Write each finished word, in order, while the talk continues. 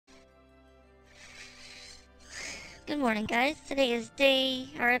Good morning, guys. Today is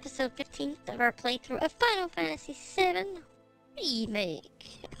episode 15th of our playthrough of Final Fantasy VII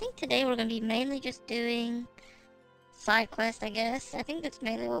Remake. I think today we're going to be mainly just doing side quests, I guess. I think that's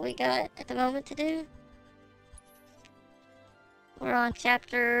mainly what we got at the moment to do. We're on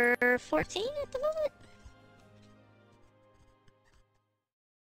chapter 14 at the moment.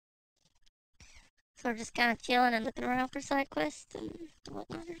 So we're just kind of chilling and looking around for side quests and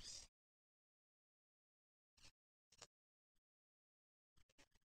whatnot.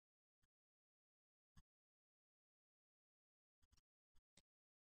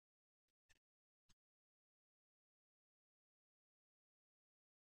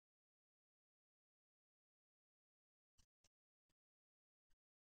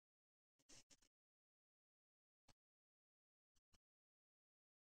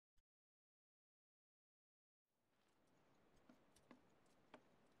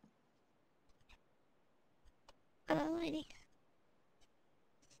 Hello, lady.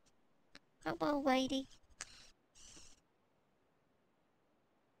 Hello, lady.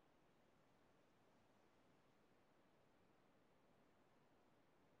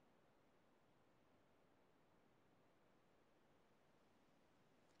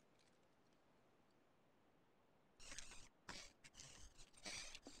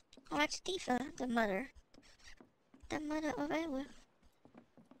 Watch Tifa, the mother of Ewa.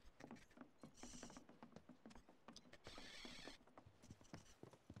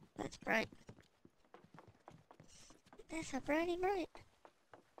 That's bright. That's a brighty bright.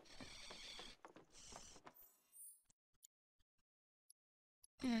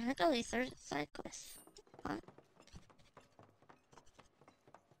 Look at all these side quests. What?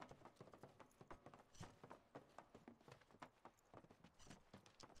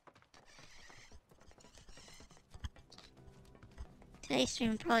 Today's stream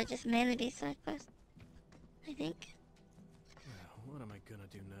will probably just mainly be side quests, I think. Well, what am I gonna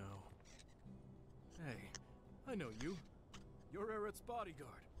do now? Hey, I know you. You're Eret's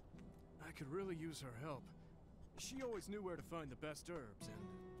bodyguard. I could really use her help. She always knew where to find the best herbs, and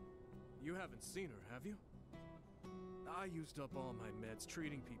you haven't seen her, have you? I used up all my meds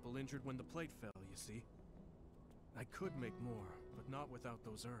treating people injured when the plate fell, you see. I could make more, but not without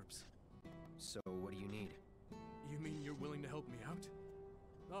those herbs. So, what do you need? You mean you're willing to help me out?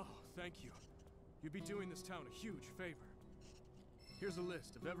 Oh, thank you. You'd be doing this town a huge favor. Here's a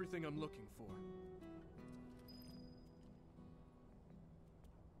list of everything I'm looking for.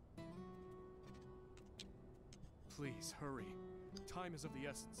 Please, hurry. Time is of the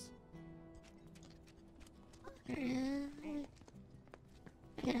essence. We're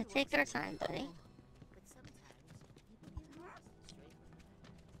gonna take our time, buddy.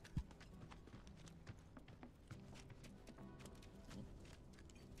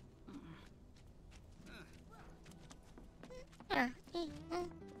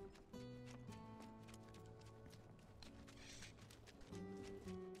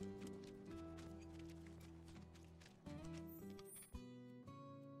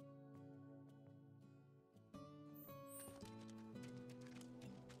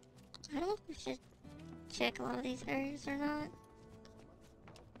 I don't know if we should check a lot of these areas or not.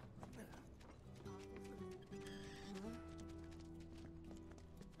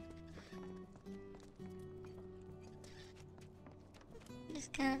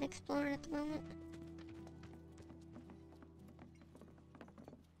 Just kind of exploring at the moment.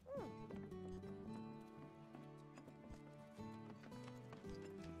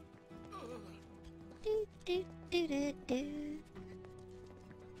 Do do do do do.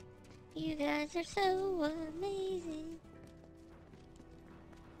 You guys are so amazing.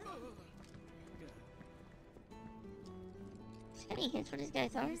 Any hints what these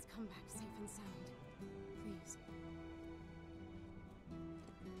guys are? Please come back safe and sound. Please.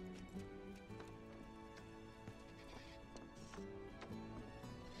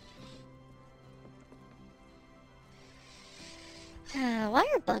 Why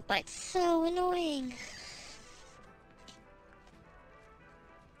are bug bites so annoying?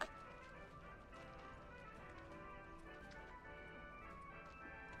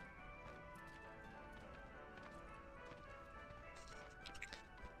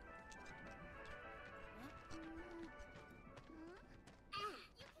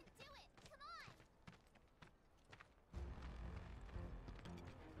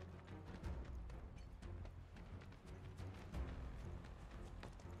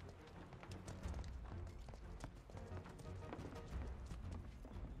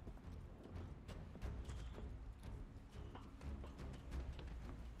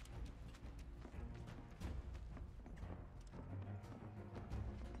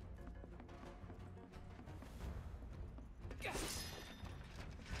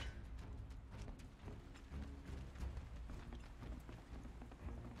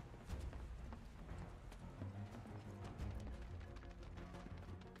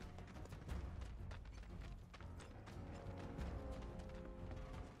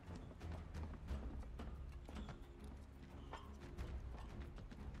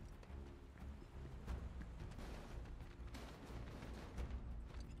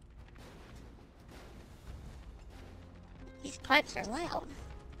 pipes are loud.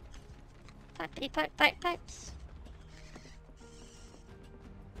 Pipey pipe pipe pipes.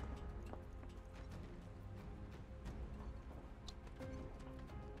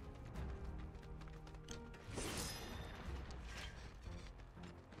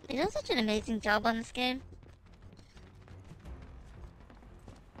 They did such an amazing job on this game.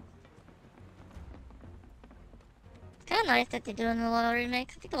 It's kind of nice that they're doing a lot of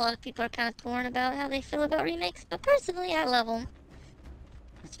remakes. I think a lot of people are kind of torn about how they feel about remakes, but personally, I love them.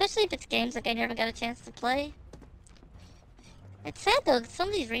 Especially if it's games like I never got a chance to play. It's sad though, some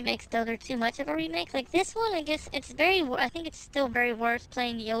of these remakes though, they're too much of a remake. Like this one, I guess it's I think it's still very worth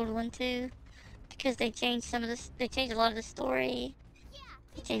playing the old one too. Because they changed they changed a lot of the story.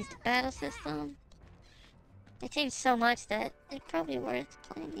 They changed the battle system. They changed so much that it's probably worth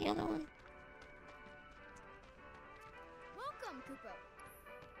playing the other one. Welcome, Kupo.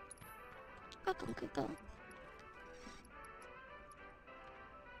 Welcome, Kupo.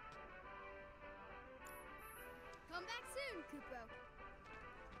 Come back soon, Kupo.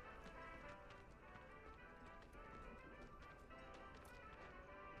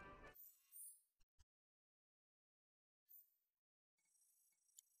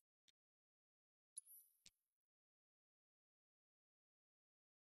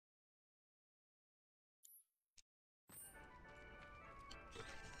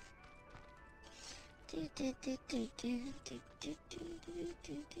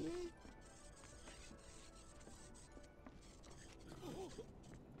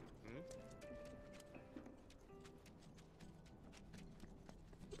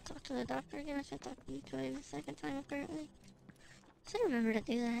 Talk to the doctor again. I should talk to him a second time apparently. Should remember to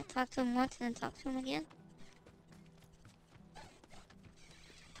do that. Talk to him once and then talk to him again.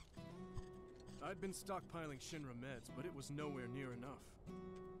 I'd been stockpiling Shinra meds, but it was nowhere near enough.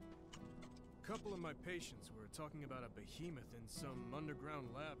 A couple of my patients were talking about a behemoth in some underground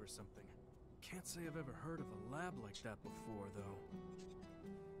lab or something. Can't say I've ever heard of a lab like that before, though.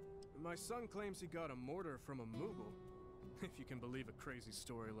 My son claims he got a mortar from a Moogle, if you can believe a crazy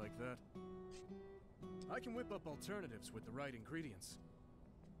story like that. I can whip up alternatives with the right ingredients.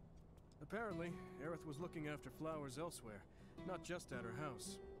 Apparently, Aerith was looking after flowers elsewhere, not just at her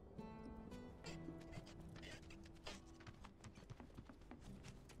house.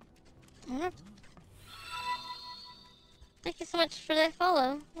 Yep. Thank you so much for that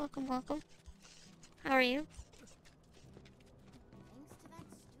follow. Welcome, welcome. How are you? Thanks to that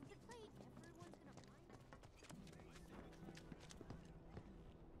stupid plate, everyone's gonna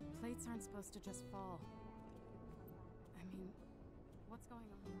find. Plates aren't supposed to just fall. I mean, what's going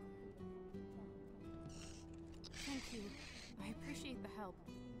on? Thank you. I appreciate the help.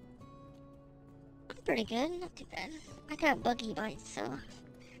 I'm pretty good, not too bad. I got buggy bites, so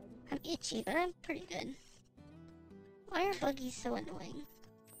I'm itchy, but I'm pretty good. Why are buggies so annoying?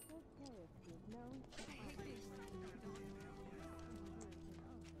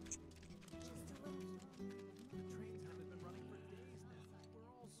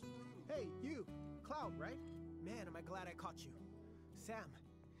 Hey, you! Cloud, right? Man, am I glad I caught you. Sam,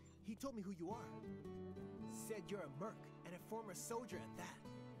 he told me who you are. Said you're a merc, and a former soldier at that.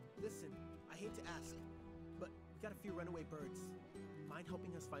 Listen, I hate to ask, but we got a few runaway birds. Mind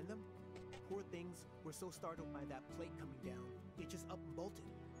helping us find them? Poor things were so startled by that plate coming down, they just up and bolted.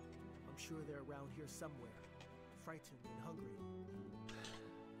 I'm sure they're around here somewhere, frightened and hungry.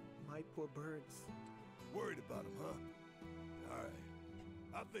 My poor birds. Worried about them, huh? Alright.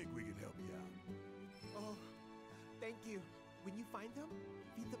 I think we can help you out. Oh, thank you. When you find them,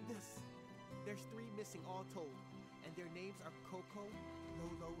 feed them this. There's 3 missing all told, and their names are Coco,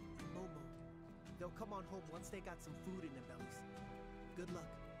 Lolo, and Momo. They'll come on home once they got some food in their bellies. Good luck.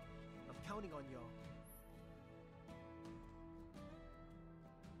 I'm counting on y'all.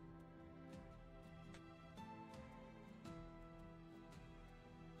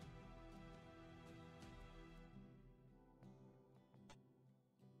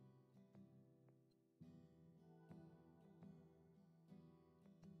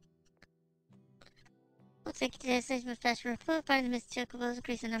 Looks like today's station was faster foot. Find the missed chocobos,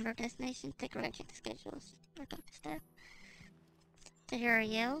 increase the number of destinations. Take a ride, check the schedules. Or talk to staff. To hear her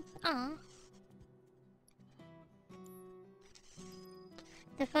yells. Aw.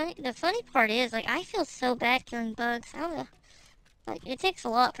 The funny part is, like, I feel so bad killing bugs. I don't know. Like, it takes a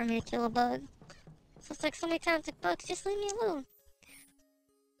lot for me to kill a bug. So it's like so many times, like, bugs, just leave me alone.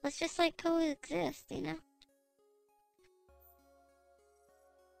 Let's just, like, coexist, you know?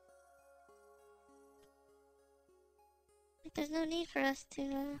 Like, there's no need for us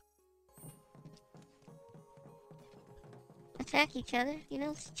to, attack each other, you know?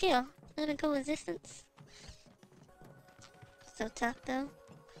 Let's chill. Live in coexistence. so tough though.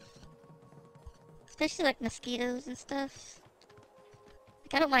 Especially like mosquitoes and stuff.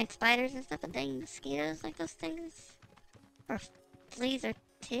 Like I don't mind spiders and stuff, but dang mosquitoes like those things. Or fleas or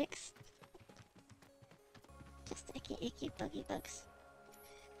ticks. Just icky, icky, buggy bugs.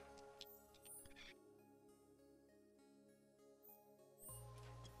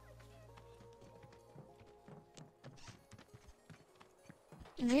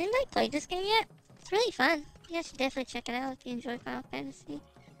 Have you like played this game yet? It's really fun. You guys should definitely check it out if you enjoy Final Fantasy.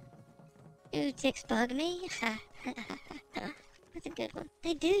 Ooh, ticks bug me. That's a good one.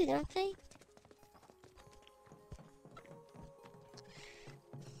 They do, don't they?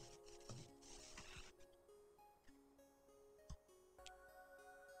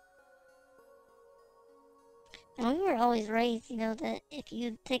 And we were always raised, you know, that if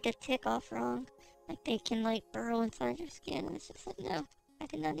you take a tick off wrong, like they can like burrow inside your skin, and it's just like, no, I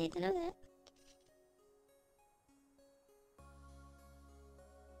did not need to know that.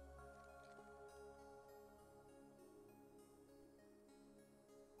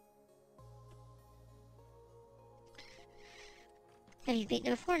 Have you beaten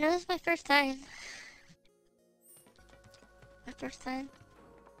it before? No, this is my first time. My first time.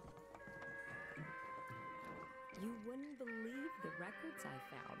 You wouldn't believe the records I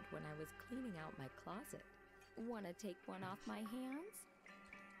found when I was cleaning out my closet. Wanna take one off my hands?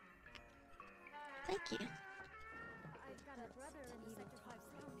 Thank you. I've got a brother in Sector 5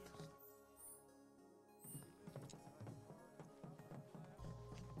 Sound.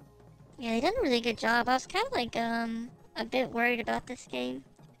 Yeah, they done a really good job. I was kind of like, a bit worried about this game.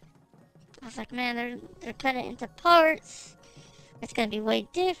 I was like, man, they're cutting it into parts. It's gonna be way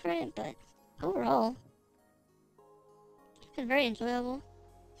different, but overall, it's been very enjoyable.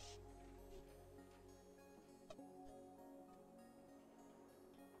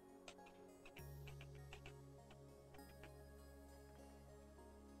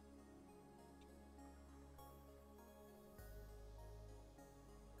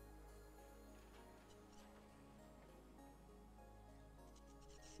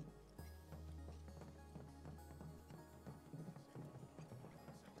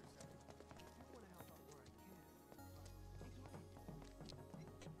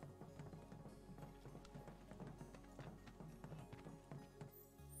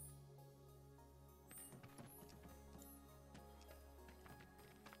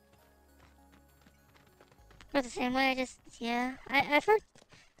 Feel the same way. Yeah. I've heard.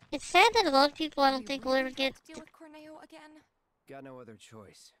 It's sad that a lot of people I don't think will ever get. Deal with Corneo again? Got no other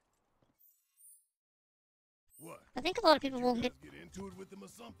choice. What? I think a lot of people Did won't you get. guys get into it with them or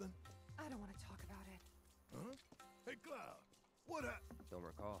something? I don't want to talk about it. Huh? Hey, Cloud. What happened? Don't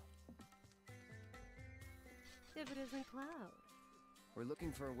recall. If it isn't Cloud. We're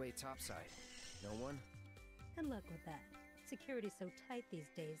looking for a way topside. No one? And luck with that. Security's so tight these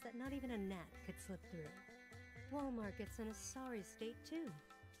days that not even a gnat could slip through. Walmart gets in a sorry state too.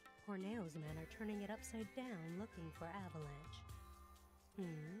 Corneo's men are turning it upside down looking for Avalanche.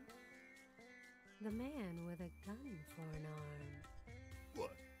 The man with a gun for an arm.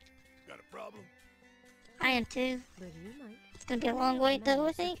 What? Got a problem? I am too. But you might. It's gonna be a long wait though,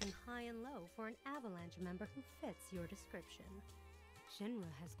 I think. Searching high and low for an Avalanche member who fits your description. Shinra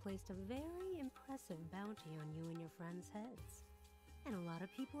has placed a very impressive bounty on you and your friends' heads. And a lot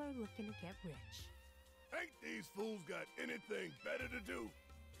of people are looking to get rich. Ain't these fools got anything better to do?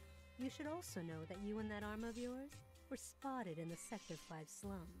 You should also know that you and that arm of yours were spotted in the Sector 5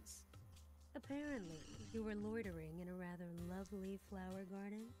 slums. Apparently, you were loitering in a rather lovely flower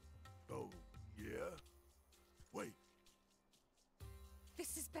garden. Oh, yeah? Wait,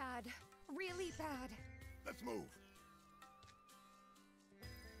 This is bad. Really bad. let's move.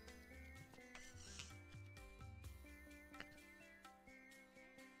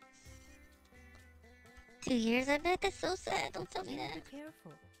 2 years, I bet. That's so sad. Don't tell me that. Be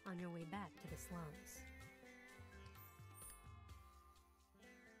careful on your way back to the slums.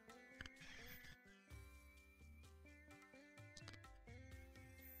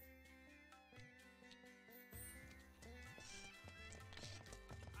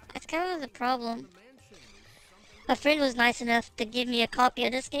 That's kind of the problem. A friend was nice enough to give me a copy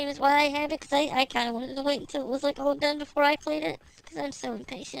of this game is why I have it, because I kind of wanted to wait until it was like all done before I played it, because I'm so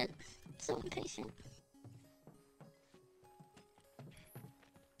impatient. So impatient.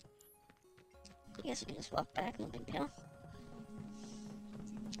 I guess we can just walk back, no big deal.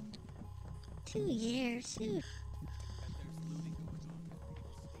 2 years, phew.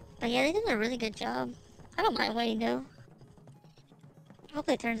 But yeah, they did a really good job. I don't mind waiting though.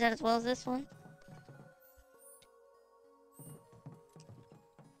 Hopefully it turns out as well as this one.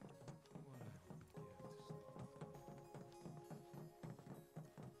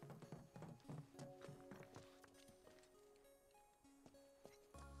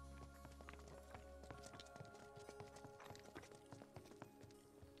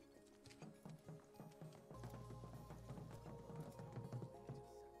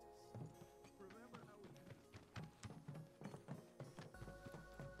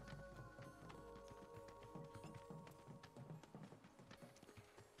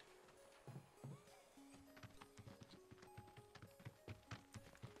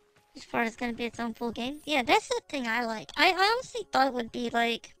 As far as gonna be its own full game. Yeah, that's the thing I like. I honestly thought it would be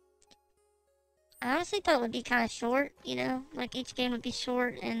like... I honestly thought it would be kind of short, you know? Like, each game would be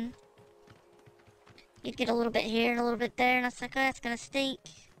short, and... you'd get a little bit here and a little bit there, and I was like, oh, that's gonna stink.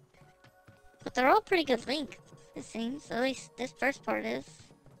 But they're all pretty good length, it seems. At least this first part is.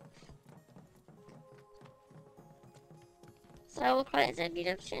 So I will cry as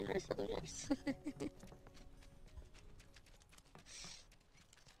EnVtuber or something else.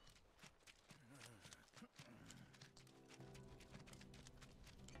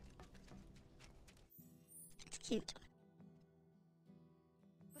 It's cute.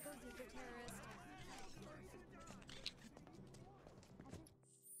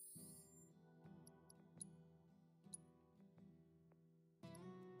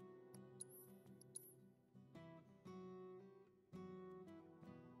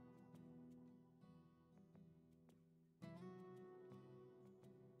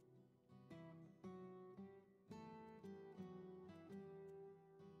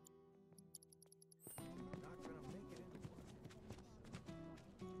 Not gonna make it anymore.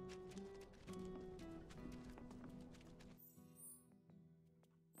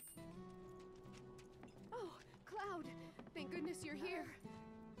 Oh, Cloud! Thank goodness you're here.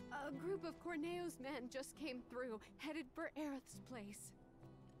 A group of Corneo's men just came through, headed for Aerith's place.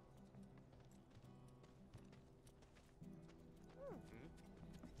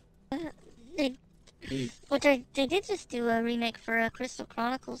 They did just do a remake for Crystal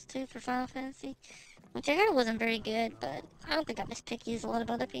Chronicles too for Final Fantasy, which I heard wasn't very good, but I don't think I'm as picky as a lot of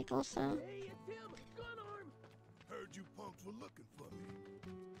other people, so. Hey, it's him! Gun arm! Heard you punks were looking for me.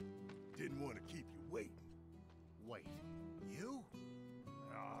 Didn't want to keep you waiting. Wait, you?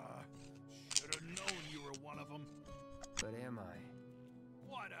 Should have known you were one of them. But am I?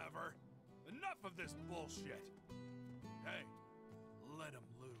 Whatever. Enough of this bullshit. Hey, let him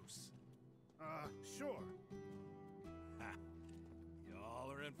loose. Sure. Ha.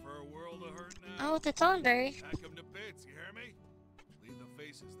 Y'all are in for a world of hurt now. Oh, it's a Thornberry. Pack him to bits, you hear me? Leave the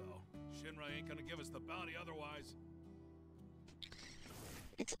faces, though. Shinra ain't gonna give us the bounty otherwise.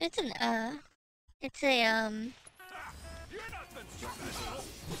 It's a You're nothing special.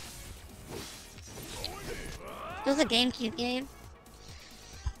 it was a GameCube game.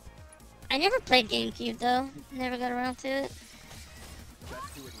 I never played GameCube though. Never got around to it.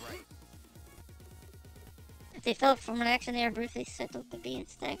 Let's do it right. If they fell from an action, they are briefly settled to being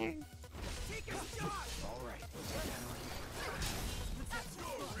staggered. All right.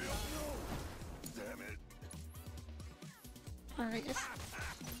 Damn it. Oh,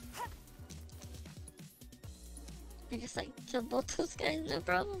 they just like killed both those guys, no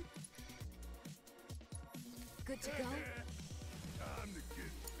problem. Good to go? Time to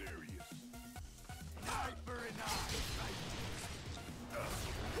get serious. Eye for an eye.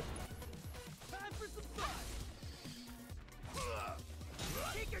 Time for some fun.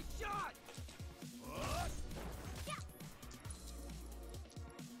 Take a shot.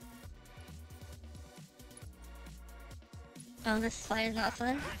 Oh, this fight is not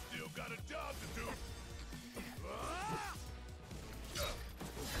fun. We still got a job to do.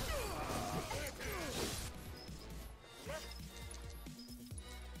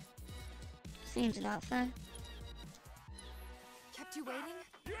 Seems not fun. Kept you waiting?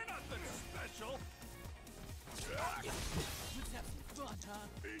 You're nothing special. Let's have some fun, huh?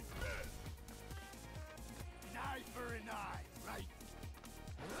 Eat this. An eye for an eye, right?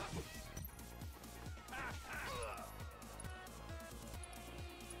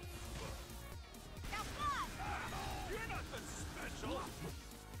 You're nothing special.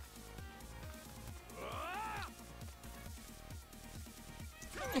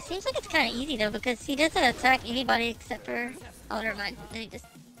 It seems like it's kind of easy though, because he doesn't attack anybody except for... Oh, never mind. Then he just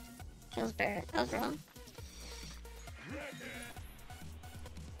kills Barrett. I was wrong.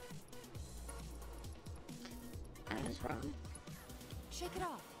 I was wrong. Shake it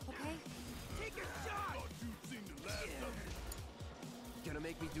off, okay? Take a shot. Thought you'd seen the last of me. Gonna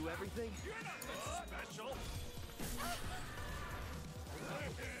make me do everything? You're nothing special.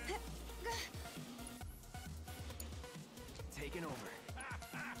 Taking over.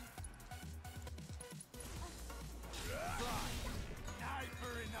 Eye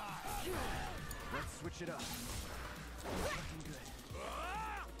for an eye. Let's switch it up. Looking good.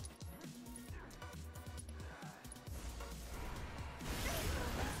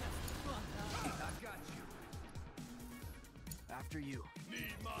 I've got you. After you.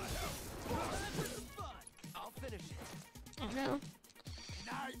 Need my help. I'll finish it. Oh no. An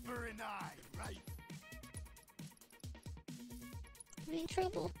eye for an eye, right? I'm in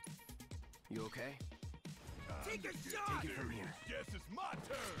trouble. You okay? Take a shot! Take it from here. Guess it's my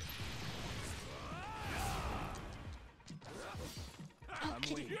turn! I'm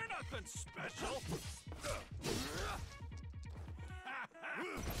waiting. You're nothing special!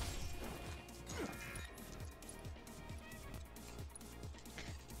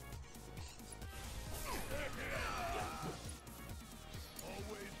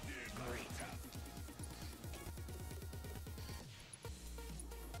 Always did. Great.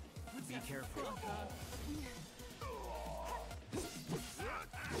 Be careful.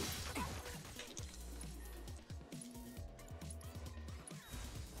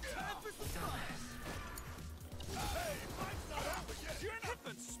 Hey, mike's not over yet! You're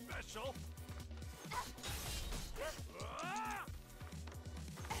nothing special!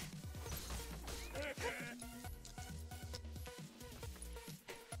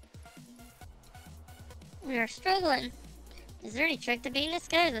 We are struggling. Is there any trick to beating this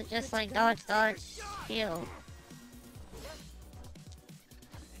guy, or is it just like dodge, dodge, heal?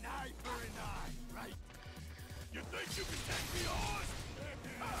 An eye for an eye, right? You think you can take me on?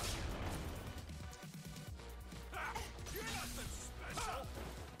 You're nothing special!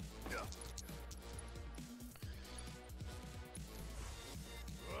 Got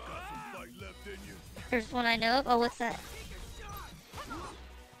some fight left in you? There's one I know of. Oh, what's that?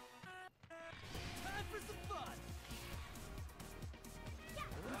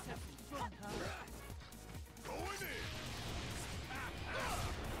 Going in!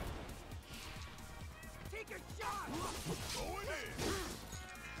 Take a shot! Going in!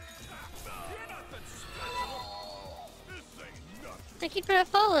 You're nothing special! This ain't nothing! Thank you for the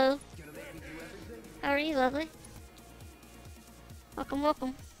follow. Gonna make me do everything? How are you, lovely? Welcome,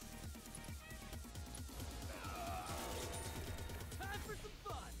 welcome. Time for some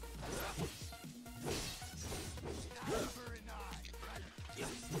fun! Eye for an eye, right?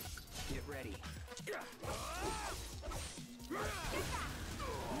 Get ready.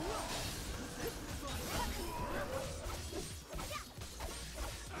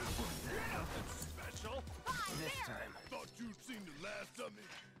 Special? This time. Thought you'd seen the last of me.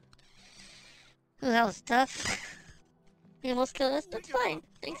 Ooh, that was tough. He almost killed us, but fine.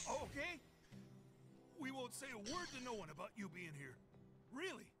 Thanks. Okay. We won't say a word to no one about you being here.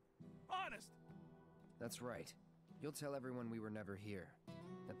 Really? Honest? That's right. You'll tell everyone we were never here.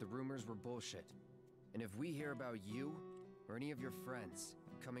 That the rumors were bullshit. And if we hear about you, or any of your friends,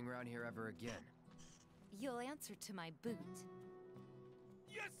 coming around here ever again... You'll answer to my boot.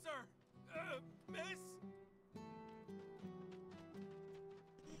 Yes, sir! Miss?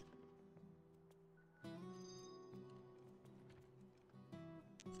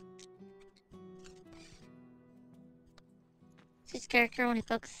 His character only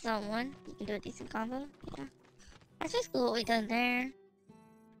focuses on one. You can do a decent combo. Yeah. That's just cool what we done there.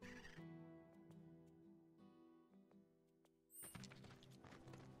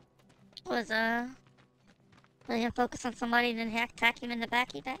 Was really gonna focus on somebody and then attack him in the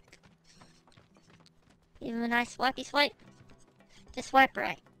backy back. Give him a nice swipey swipe. Just swipe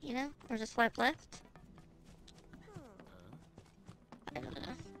right, you know? Or just swipe left. I don't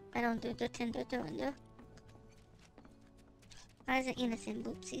know. I don't do the Tinder doing though. Eyes are innocent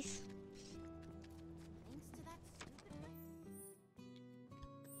boopsies.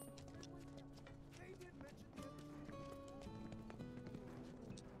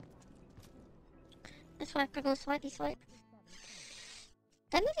 The swiper goes swipey swipe.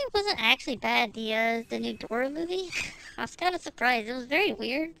 That movie wasn't actually bad, the new Dora movie. I was kind of surprised. It was very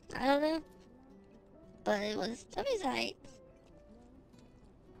weird. I don't know. But it was alright.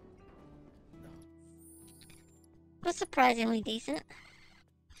 It was surprisingly decent.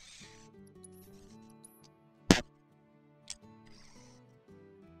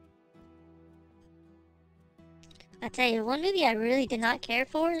 I tell you, one movie I really did not care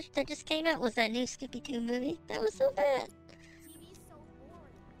for that just came out was that new Scooby-Doo movie. That was so bad.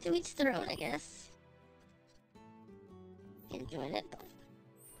 To each their own, I guess. Enjoyed it, but...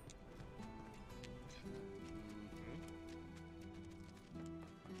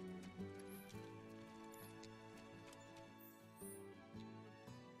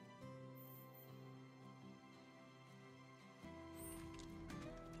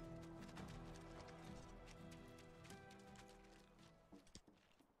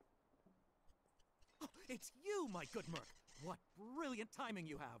 It's you, my good Merc! What brilliant timing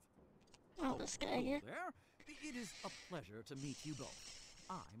you have! Oh, this guy here. There. It is a pleasure to meet you both.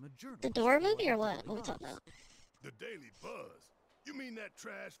 I'm a journalist. The Dora movie or what? What are we talking about? The Daily Buzz? You mean that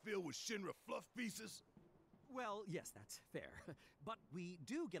trash filled with Shinra fluff pieces? Well, yes, that's fair. But we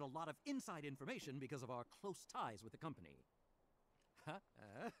do get a lot of inside information because of our close ties with the company.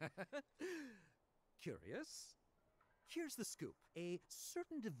 curious? Here's the scoop. A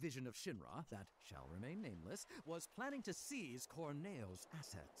certain division of Shinra, that shall remain nameless, was planning to seize Corneo's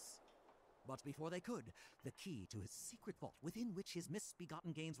assets. But before they could, the key to his secret vault, within which his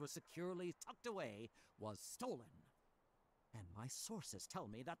misbegotten gains were securely tucked away, was stolen. And my sources tell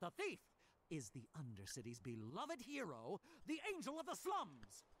me that the thief is the Undercity's beloved hero, the Angel of the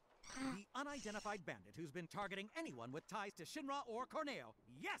Slums! The unidentified bandit who's been targeting anyone with ties to Shinra or Corneo.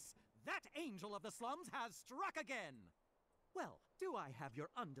 Yes, that Angel of the Slums has struck again! Well, do I have your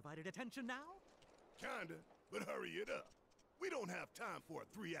undivided attention now? Kinda, but hurry it up. We don't have time for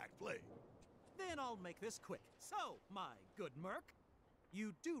a 3-act play. Then I'll make this quick. So, my good merc,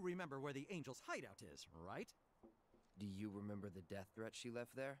 you do remember where the Angel's hideout is, right? Do you remember the death threat she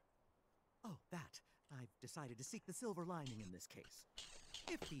left there? Oh, that. I've decided to seek the silver lining in this case.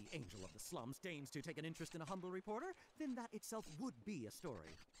 If the Angel of the Slums deigns to take an interest in a humble reporter, then that itself would be a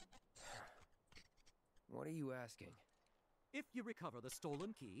story. What are you asking? If you recover the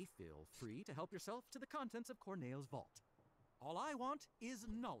stolen key, feel free to help yourself to the contents of Corneo's vault. All I want is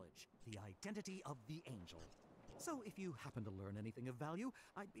knowledge, the identity of the Angel. So if you happen to learn anything of value,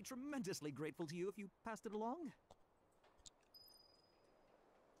 I'd be tremendously grateful to you if you passed it along.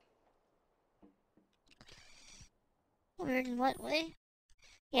 Weird in what way?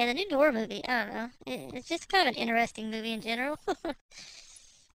 Yeah, the new Dora movie, I don't know. It's just kind of an interesting movie in general.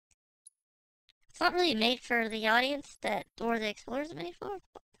 It's not really made for the audience that Dora the Explorer is made for.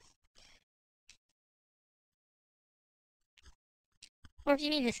 Or if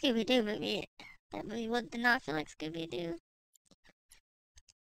you mean the Scooby-Doo movie, that movie did not feel like Scooby-Doo.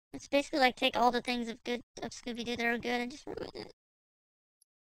 It's basically like take all the things of Scooby-Doo that are good and just ruin it.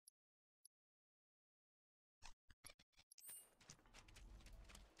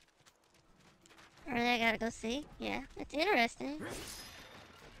 Alright, I gotta go see. Yeah, it's interesting.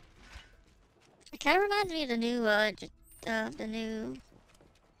 It kind of reminds me of the new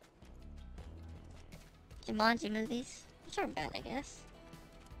Jumanji movies, which aren't bad, I guess.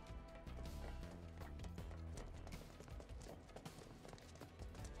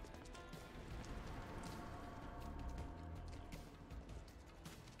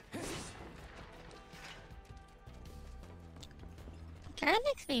 Kind of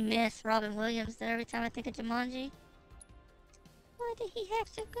makes me miss Robin Williams though every time I think of Jumanji. Why did he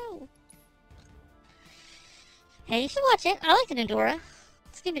have to go? Hey, you should watch it. I like the new Dora.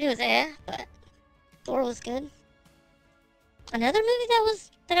 Scooby-Doo was but Dora was good. Another movie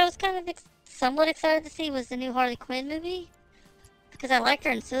that I was kind of somewhat excited to see was the new Harley Quinn movie. Because I liked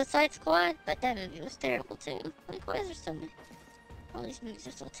her in Suicide Squad, but that movie was terrible too. Like, why is there so many? All these movies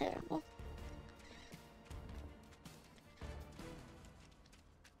are so terrible.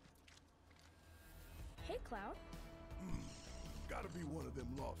 Hey, Cloud. Gotta be one of them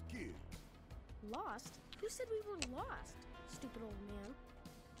lost kids. Lost? Who said we were lost? Stupid old man.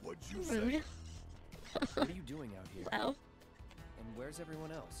 What'd you Rude. say? What are you doing out here? Wow. And where's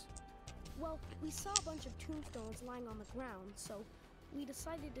everyone else? Well, we saw a bunch of tombstones lying on the ground, so we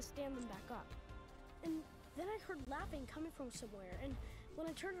decided to stand them back up. And then I heard laughing coming from somewhere, and when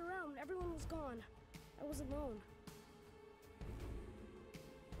I turned around, everyone was gone. I was alone.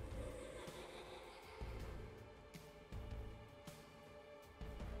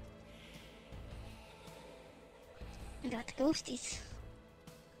 We got the ghosties.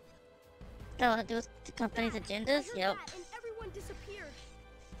 Oh, those the company's agendas? Yep. That, and everyone disappeared.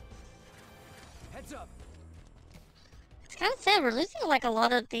 Heads up! It's kind of sad. We're losing like a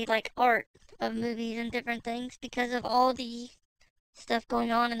lot of the art of movies and different things because of all the stuff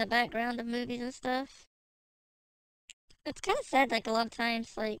going on in the background of movies and stuff. It's kind of sad. Like a lot of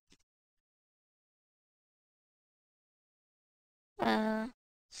times,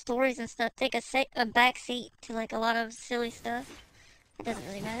 stories and stuff take a back seat to like a lot of silly stuff. It doesn't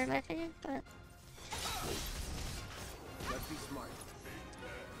really matter in my opinion, but Let's be smart.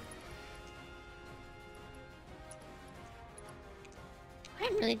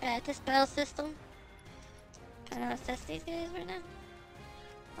 I'm really bad at this battle system. I don't know how to test these guys right now.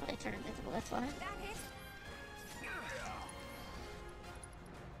 Oh, they turn invisible, that's why.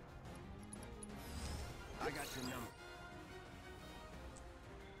 I got your number.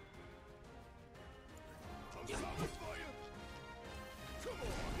 I'm sorry for you. Come on,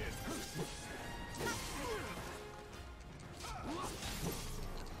 hit.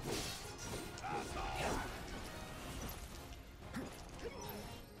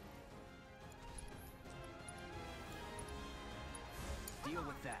 Deal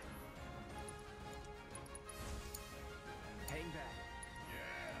with that. Hang back.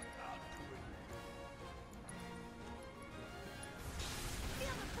 Yeah, I'll do it.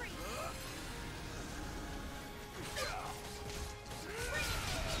 Feel the freeze.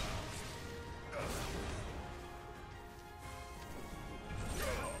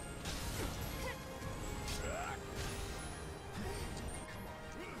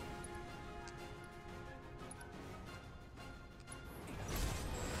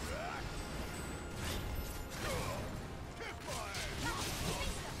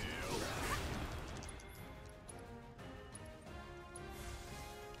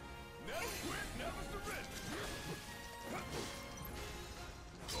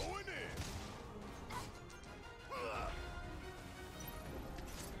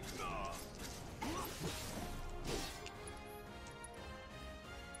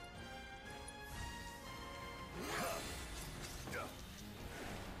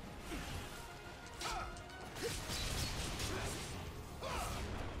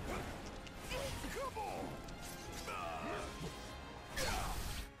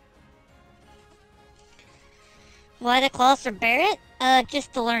 Why the claws for Barrett?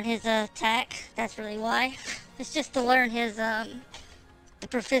 Just to learn his attack. That's really why. It's just to learn his the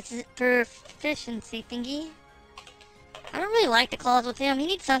proficiency thingy. I don't really like the claws with him. He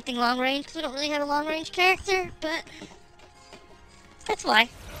needs something long range because we don't really have a long range character, but that's why.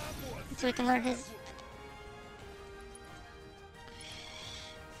 So we can learn his.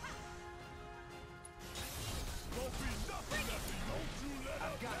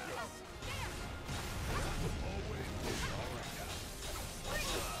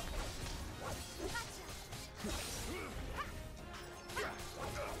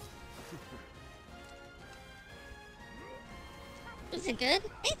 Is it good?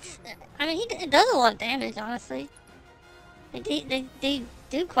 I mean, it does a lot of damage, honestly. They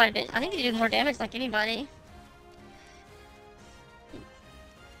do quite a bit. I think they do more damage like anybody.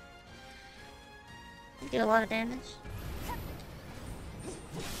 They do a lot of damage.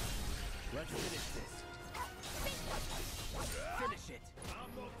 Let's finish this. Finish it.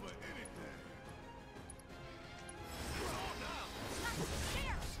 I'm up for anything.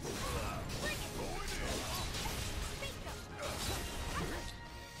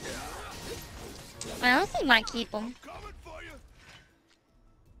 I honestly might keep them.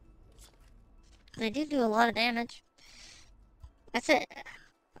 They do a lot of damage. That's it.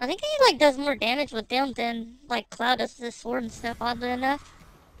 I think he like does more damage with them than like Cloud does with his sword and stuff, oddly enough.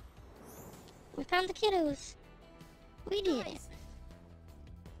 We found the kiddos. We did it.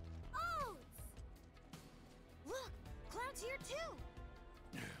 Oh! Look, Cloud's here too.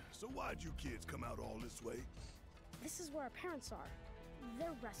 So why'd you kids come out all this way? This is where our parents are.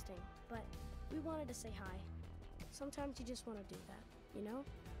 They're resting, but we wanted to say hi. Sometimes you just want to do that, you know?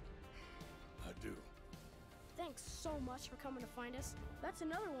 I do. Thanks so much for coming to find us. That's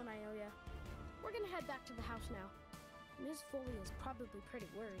another one I owe ya. We're gonna head back to the house now. Ms. Foley is probably pretty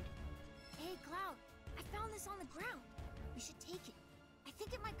worried. Hey, Cloud, I found this on the ground. We should take it. I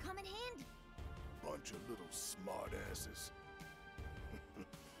think it might come in handy. Bunch of little smartasses.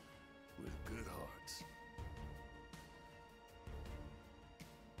 With good hearts.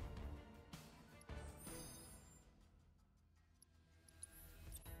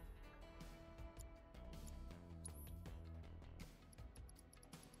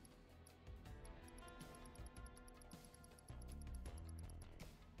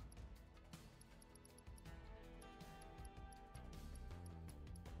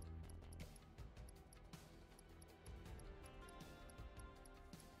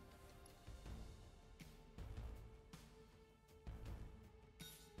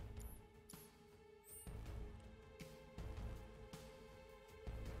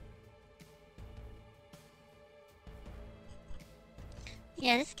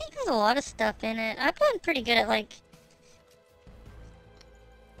 Yeah, this game has a lot of stuff in it. I've gotten pretty good at like...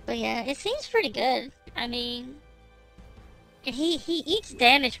 But yeah, it seems pretty good. I mean... And he eats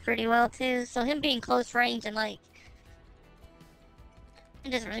damage pretty well too, so him being close range and like...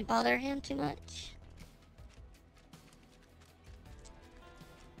 It doesn't really bother him too much.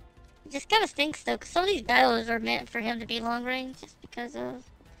 It just kind of stinks though, because some of these battles are meant for him to be long range just because of...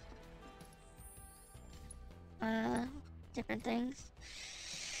 different things.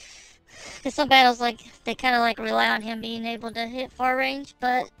 Because some battles, like, they kind of, like, rely on him being able to hit far range,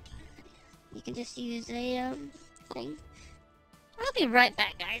 but you can just use a, thing. I'll be right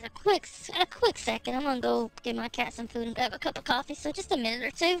back, guys. A quick second. I'm gonna go give my cat some food and grab a cup of coffee, so just a minute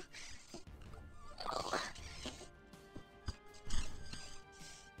or two.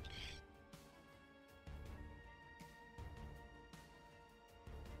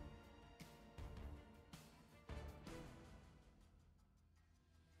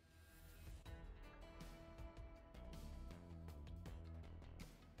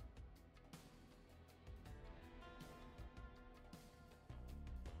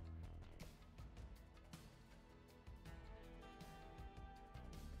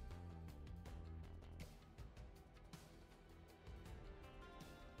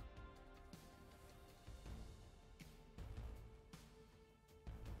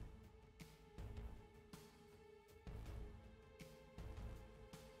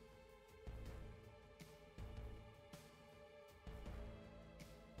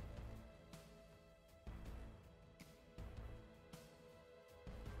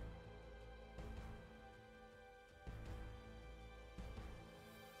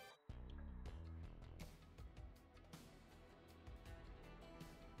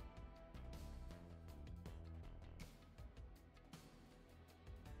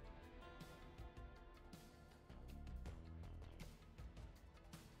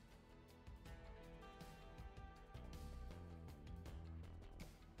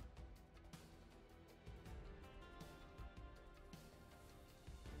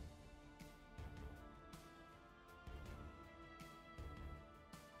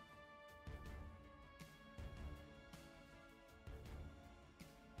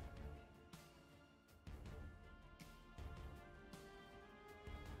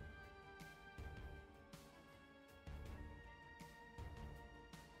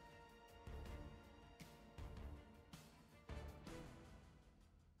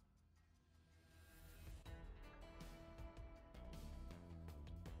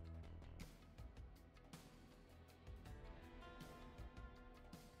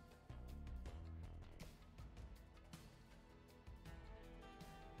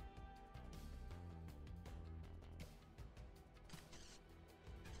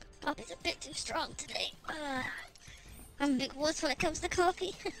 Coffee's a bit too strong today. I'm a big wuss when it comes to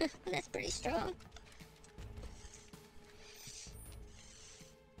coffee. That's pretty strong.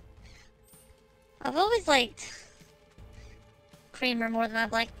 I've always liked creamer more than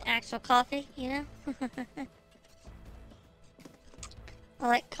I've liked actual coffee, you know? I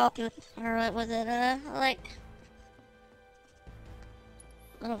like coffee with, or what was it, I like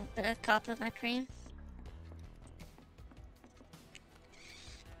a little bit of coffee with my cream.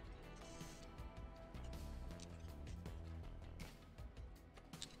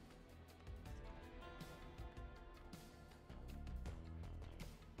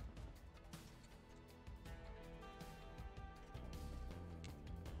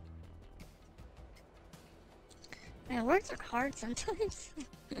 Man, words are hard sometimes.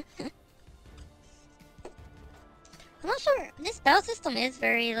 I'm not sure. This battle system is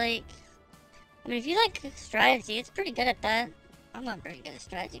very, like... I mean, if you like strategy, it's pretty good at that. I'm not very good at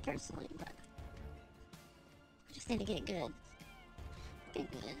strategy, personally, but... I just need to get good.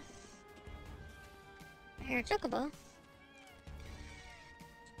 Get good. I hear a chocobo.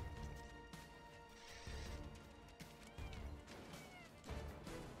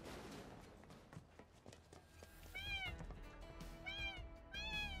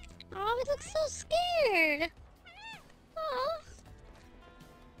 Oh, he looks so scared. Oh.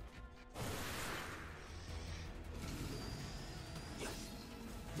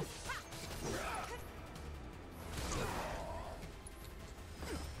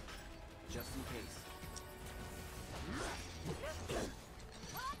 Just in case.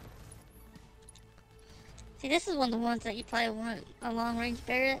 See, this is one of the ones that you probably want a long-range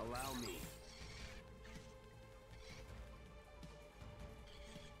Barrett. Allow me.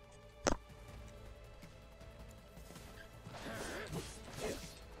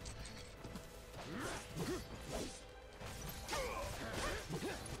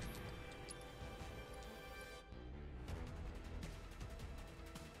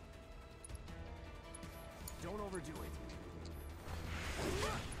 Don't overdo it.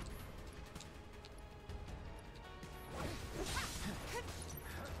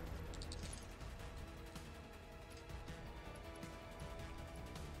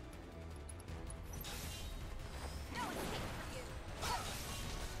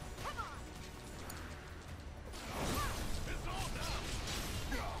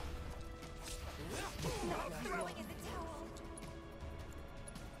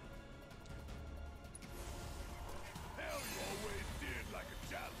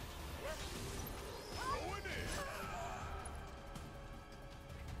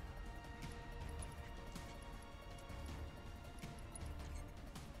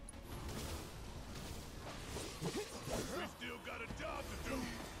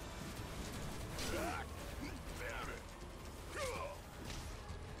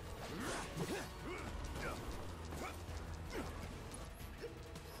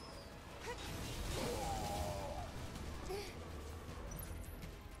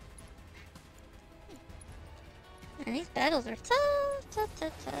 And these battles are tough, tough,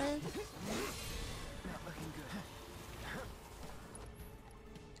 tough, tough. Not looking good.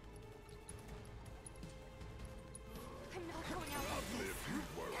 I'm not going out like this.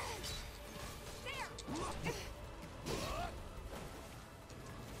 There!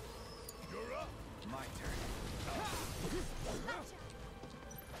 You're up. My turn. Gotcha.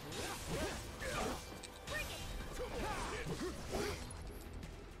 Bring it!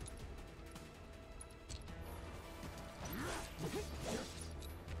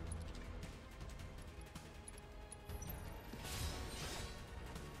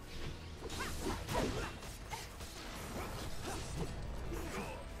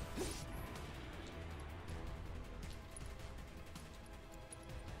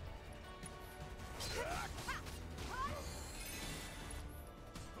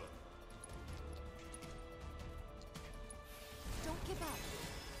 Don't give up.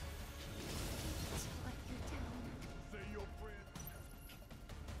 Let you down. Say your friend.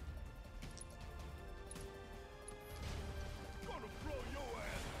 Gonna blow your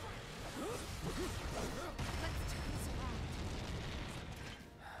ass. Let's turn this around.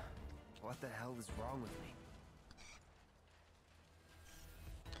 What the hell is wrong with me?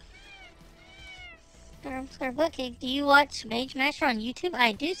 Booking. Do you watch Mage Masher on YouTube?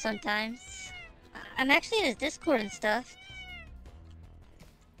 I do sometimes. I'm actually in his Discord and stuff.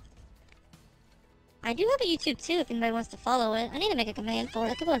 I do have a YouTube too if anybody wants to follow it. I need to make a command for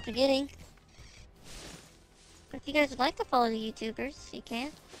it. I keep on forgetting. But if you guys would like to follow the YouTubers, you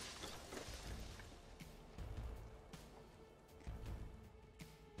can.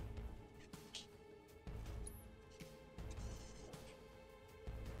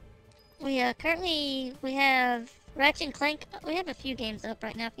 Currently we have Ratchet and Clank. We have a few games up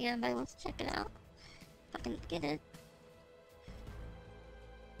right now if anybody wants to check it out. If I can get it.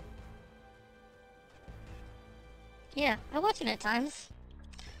 Yeah, I watch it at times.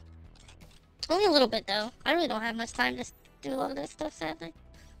 Only a little bit though. I really don't have much time to do a lot of that stuff, sadly.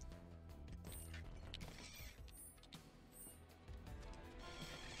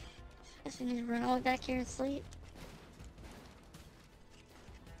 Guess we need to run all the way back here and sleep.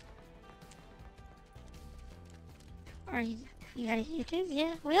 Are you got a YouTube?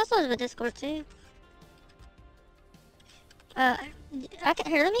 Yeah. We also have a Discord too. I can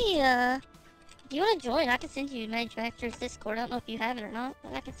here. Let me. If you want to join, I can send you Manufacturer's Discord. I don't know if you have it or not,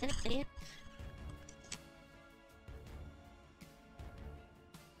 but I can send it to you.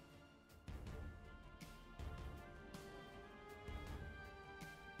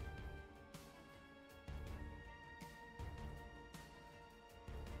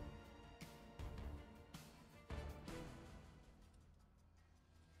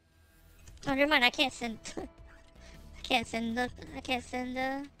 Oh, never mind. I can't send. I can't send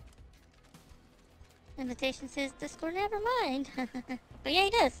invitations to his Discord. Never mind. But yeah, he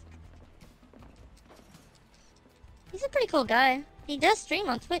does. He's a pretty cool guy. He does stream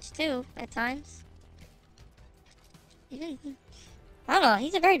on Twitch too at times. Even I don't know.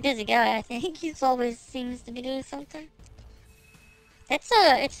 He's a very busy guy. I think he's always seems to be doing something.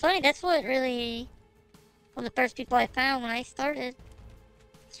 It's funny. That's what really one of the first people I found when I started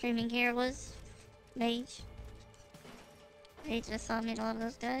streaming here was Mage. Mage just saw me and a lot of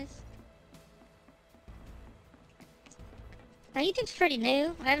those guys. Now YouTube's pretty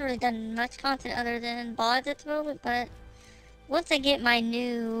new. I haven't really done much content other than VODs at the moment, but once I get my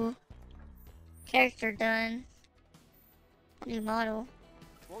new character done, new model,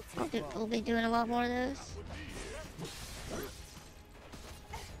 we'll be doing a lot more of those.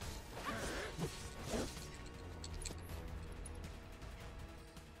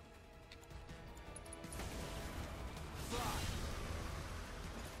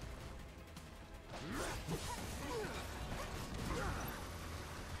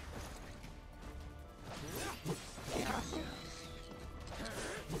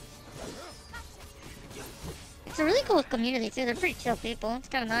 It's a really cool community too. They're pretty chill people. It's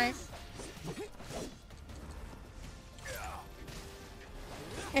kind of nice.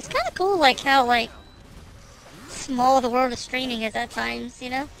 It's kind of cool, like how small the world of streaming is at times. You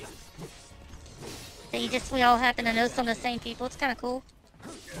know, that we all happen to know some of the same people. It's kind of cool.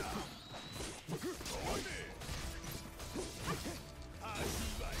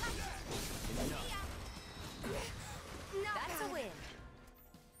 That's a win.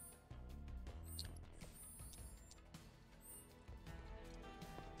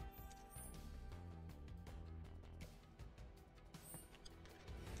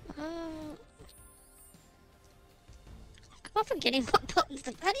 I'm forgetting what buttons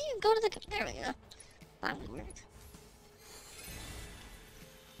to. How do you go to the? There we go. Finally worked.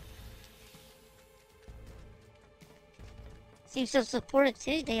 Seems so supportive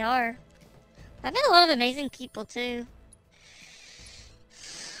too. They are. I've met a lot of amazing people too.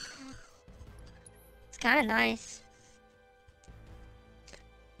 It's kind of nice.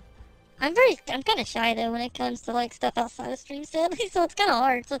 I'm kind of shy though when it comes to like stuff outside of stream sadly, so it's kind of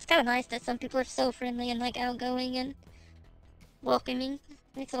hard. So it's kind of nice that some people are so friendly and like outgoing and welcoming.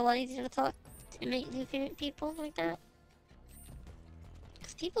 Makes it a lot easier to talk to meet new people like that.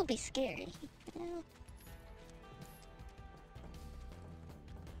 Cause people be scary, you know?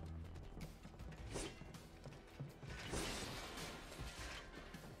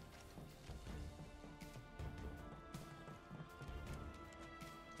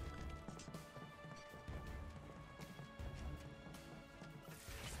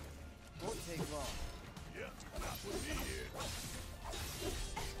 Won't take long. Yeah, not with me here.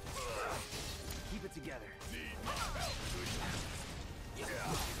 Keep it together. Need my help, do you? Yeah.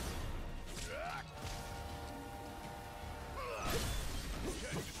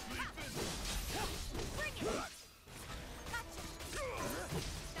 Catch you sleeping? Bring it! Gotcha!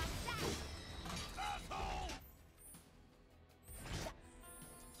 Stop that!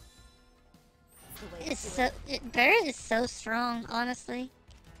 Asshole! Barret is so strong, honestly.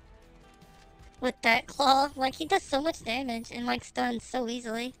 With that claw, like he does so much damage and like stuns so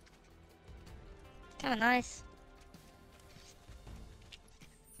easily. Kinda nice.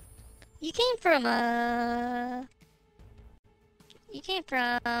 You came from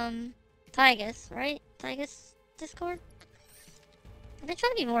Tygus, right? Tygus Discord? I've been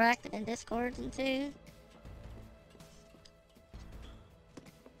trying to be more active in Discord too.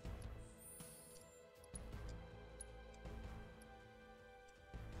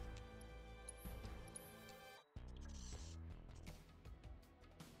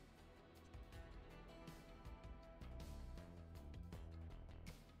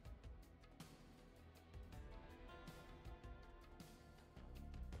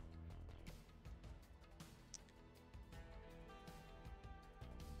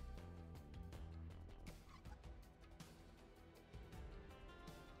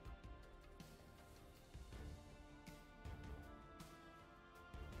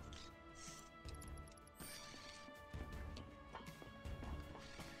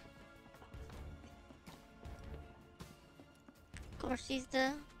 Or she's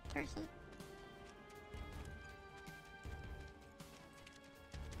the person.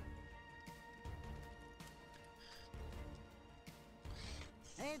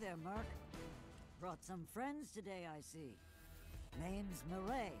 Hey there, Mark. Brought some friends today, I see. Name's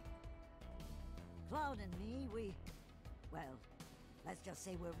Murray. Cloud and me, well, let's just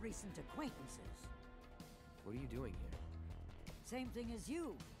say we're recent acquaintances. What are you doing here? Same thing as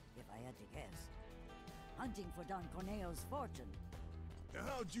you, if I had to guess. Hunting for Don Corneo's fortune. Now,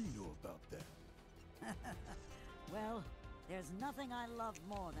 how'd you know about that? Well, there's nothing I love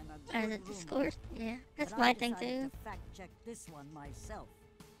more than a good the rumor. Discord. Yeah, that's But my I thing decided too. to fact-check this one myself.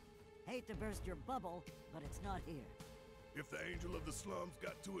 Hate to burst your bubble, but it's not here. If the Angel of the Slums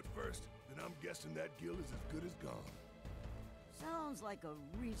got to it first, then I'm guessing that guild is as good as gone. Sounds like a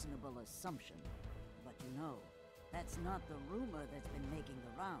reasonable assumption. But you know, that's not the rumor that's been making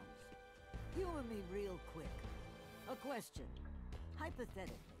the rounds. Humor me real quick. A question.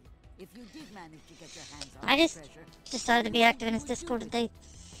 Hypothetically, if you did manage to get your hands on I the just treasure, decided to be active in his Discord today.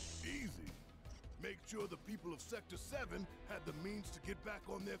 Easy. Make sure the people of Sector 7 had the means to get back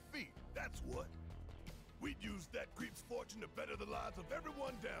on their feet. That's what. We'd use that creep's fortune to better the lives of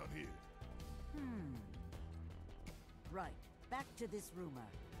everyone down here. Right. Back to this rumor.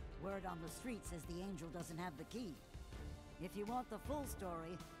 Word on the street says the Angel doesn't have the key. If you want the full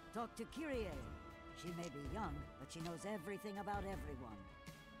story, talk to Kyrie. She may be young, but she knows everything about everyone.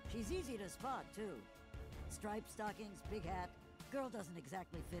 She's easy to spot, too. Striped stockings, big hat. Girl doesn't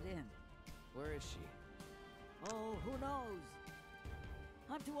exactly fit in. Where is she? Oh, who knows?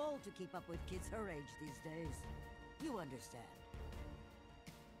 I'm too old to keep up with kids her age these days. You understand.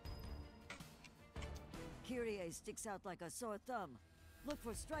 Kyrie sticks out like a sore thumb. Look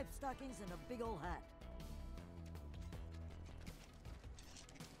for striped stockings and a big old hat.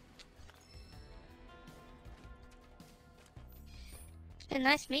 It's been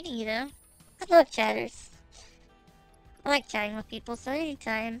nice meeting you though. I love chatters. I like chatting with people, so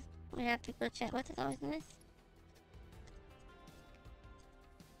anytime we have people to chat with, it's always nice.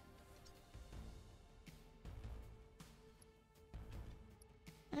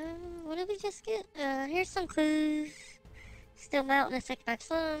 What did we just get? Here's some clues. Still mountain affected by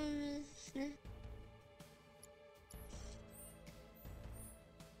slums.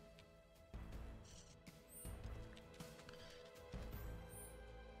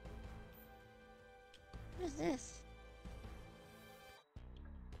 What is this?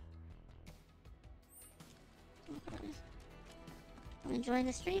 I'm enjoying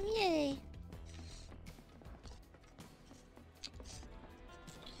the stream, yay!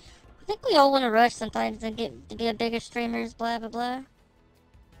 I think we all want to rush sometimes and get to be bigger streamers, blah blah blah.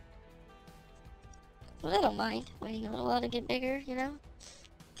 Well, I don't mind waiting a little while to get bigger, you know?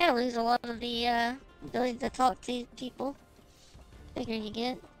 Kind of lose a lot of the ability to talk to people. The bigger you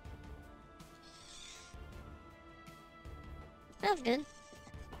get. Sounds good.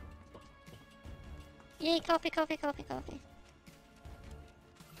 Yay, coffee, coffee, coffee, coffee.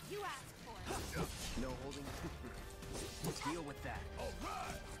 You asked for it. No holding. Deal with that. All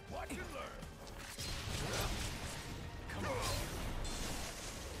right, watch and learn. Come on.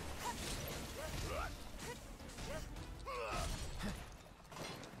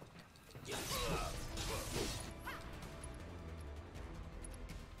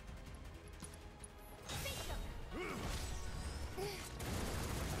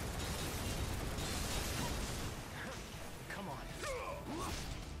 Come on.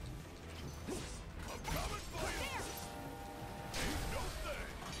 I'm coming for you. Ain't no thing.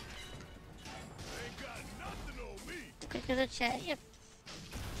 Ain't got nothing on me. Quick as a chat, yep.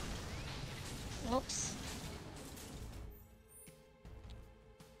 Whoops.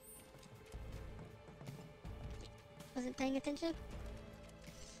 Wasn't paying attention?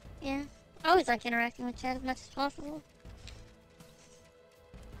 Yeah. I always like interacting with chat as much as possible.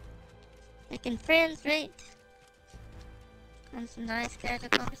 Making friends, right? And some nice casual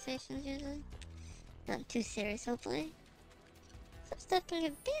conversations usually. Nothing too serious, hopefully. Some stuff can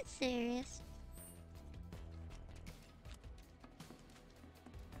get a bit serious.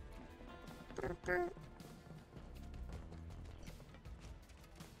 Burr, burr.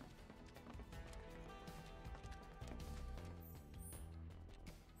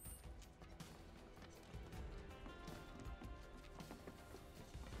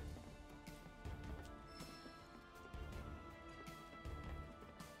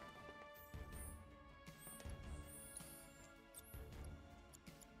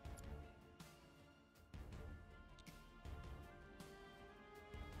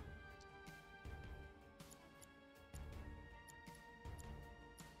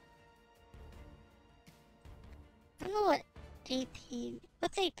 I don't know what AP.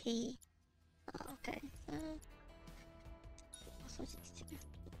 What's AP? Oh, okay. I'll switch these two.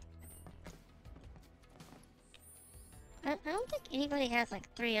 I don't think anybody has like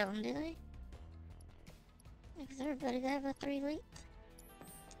 3 of them, do they? Because everybody they have a 3 link.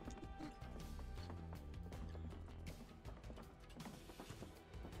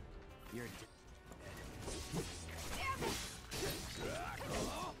 You're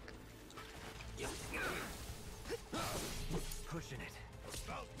pushing it.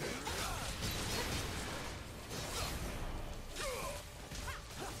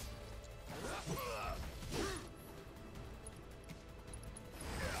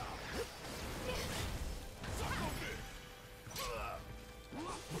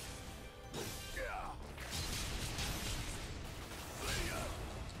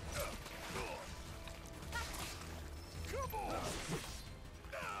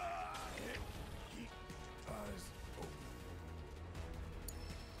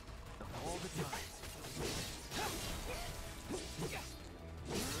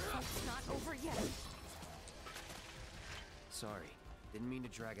 Sorry, didn't mean to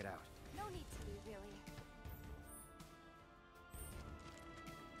drag it out. No need to be, really.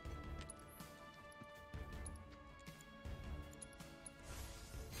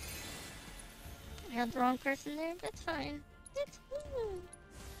 I had the wrong person there, but it's fine. It's fine.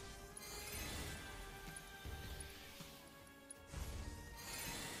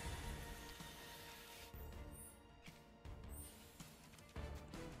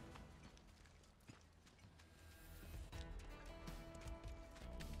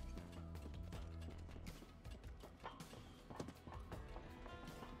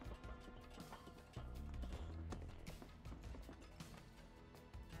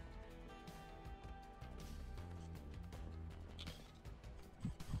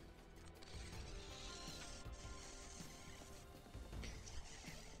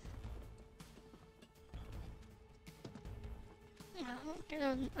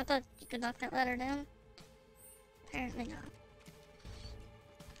 I thought you could knock that ladder down. Apparently not.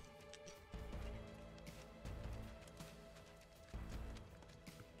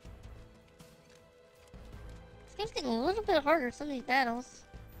 It's getting a little bit harder, some of these battles.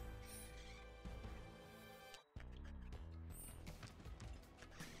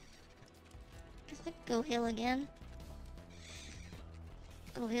 Just like go heal again.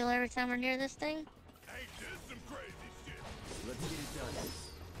 Go heal every time we're near this thing. Let's get it done.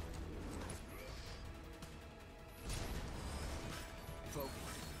 Focus.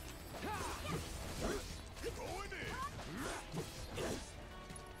 Going in.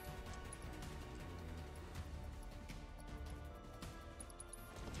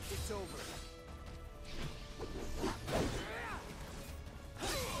 It's over.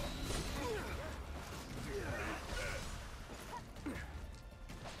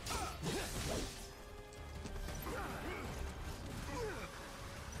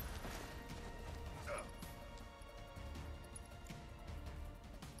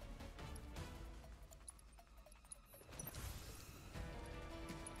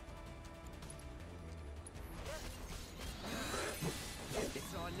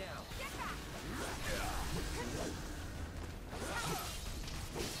 It's on now.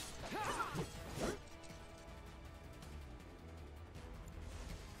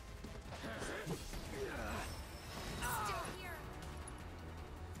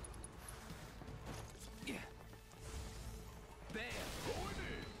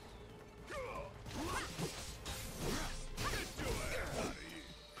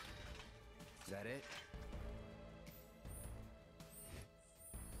 Is that it?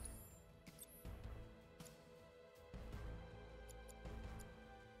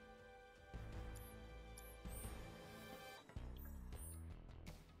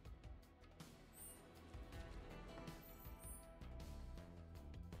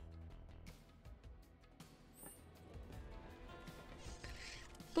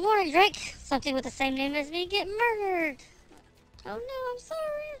 Good morning, Drake. Something with the same name as me get murdered. Oh no, I'm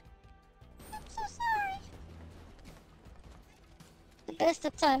sorry. I'm so sorry. The best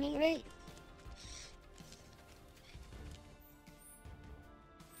of timing, right?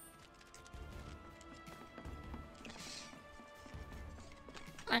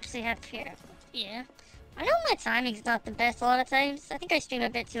 Actually have here. Yeah. I know my timing's not the best a lot of times. I think I stream a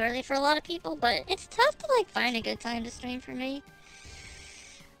bit too early for a lot of people, but it's tough to like find a good time to stream for me.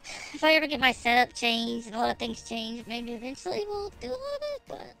 If I ever get my setup changed and a lot of things changed, maybe eventually we'll do a little bit,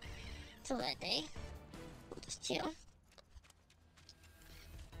 but until that day, we'll just chill.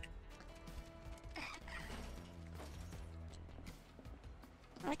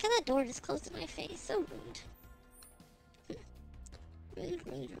 I like how that door just closed in my face, so rude. Raid.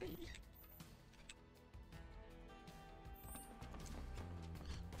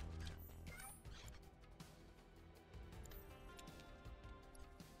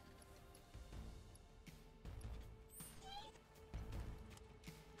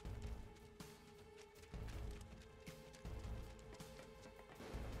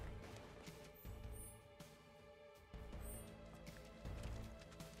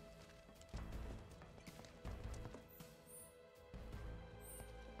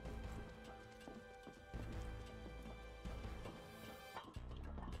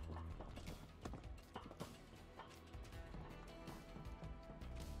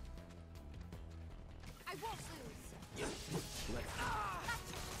 I won't lose.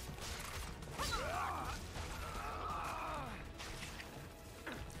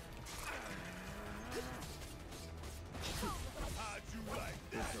 How'd you like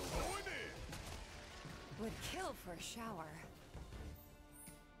that? Going in. Would kill for a shower.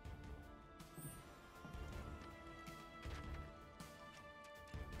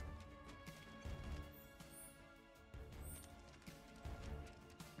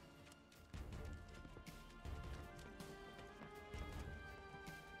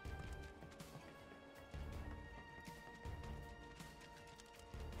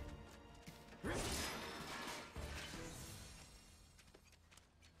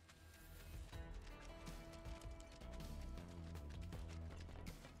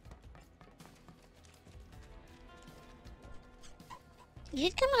 You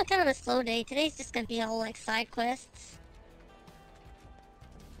come on kind of a slow day. Today's just gonna be all like side quests.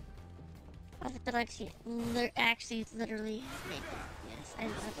 I feel like she actually literally make it. Yes, I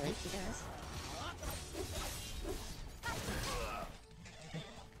believe she does.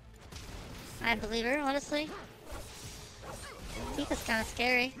 I believe her, honestly. Tifa's kind of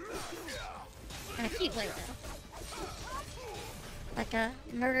scary. In a cute way, though. Like a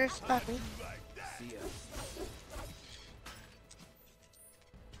murderous puppy. See ya.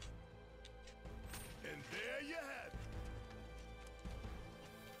 And there you have it.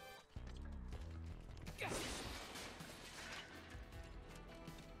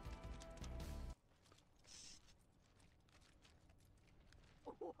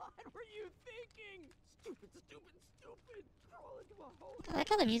 What were you thinking? Stupid. Crawl into a hole. I like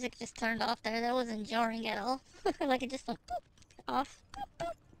how the music just turned off there. That wasn't jarring at all. Like it just went boop, off. Boop,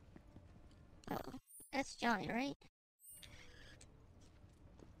 boop. Oh, that's Johnny, right?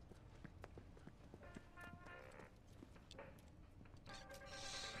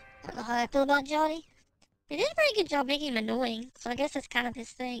 I don't know how I feel about Johnny. He did a pretty good job making him annoying, so I guess that's kind of his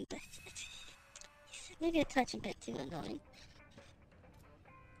thing, but he's maybe a touch a bit too annoying.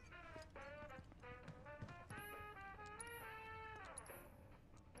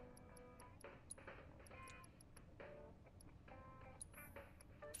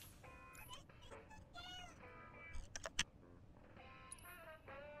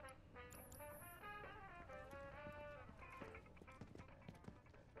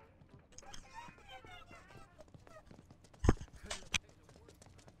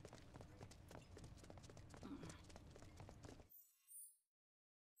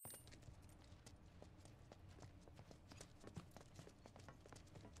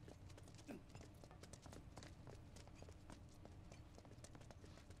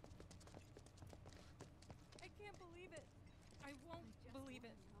 I can't believe it. I won't believe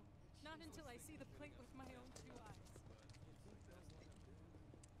it. Not until I see the plate with my own two eyes.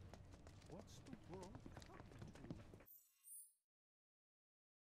 What's the world coming to?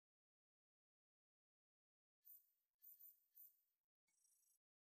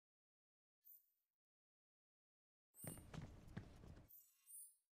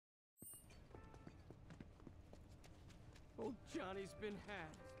 Old Johnny's been had.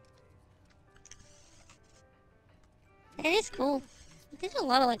 It is cool. There's a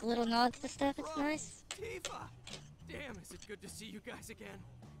lot of like little nods to stuff. It's nice. Tifa! Damn, is it good to see you guys again?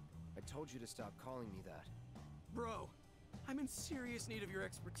 I told you to stop calling me that. Bro, I'm in serious need of your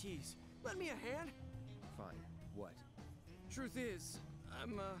expertise. Lend me a hand? Fine. What? Truth is,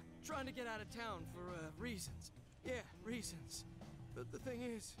 I'm trying to get out of town for reasons. Yeah, reasons. But the thing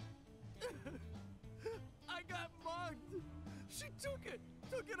is, I got mugged. She took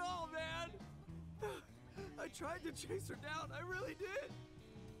it all, man. I tried to chase her down, I really did.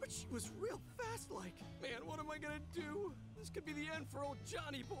 But she was real fast-like. Man, what am I gonna do? This could be the end for old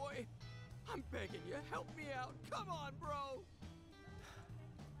Johnny boy. I'm begging you, help me out. Come on, bro.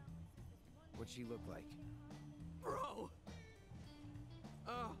 What'd she look like? Bro.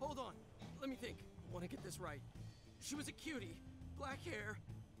 Hold on. Let me think. I want to get this right. She was a cutie. Black hair.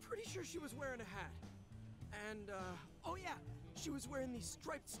 Pretty sure she was wearing a hat. And, oh yeah. She was wearing these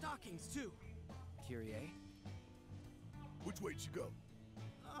striped stockings, too. Kyrie? Which way'd she go?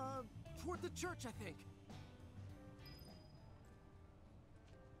 Toward the church, I think.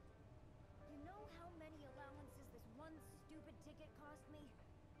 You know how many allowances this one stupid ticket cost me?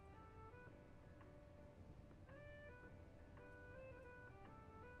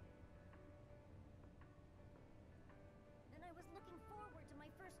 And I was looking forward to my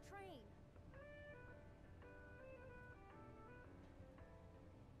first train.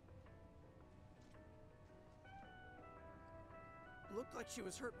 Looked like she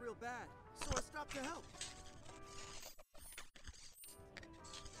was hurt real bad, so I stopped to help.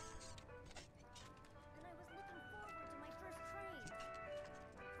 And I was looking forward to my first train.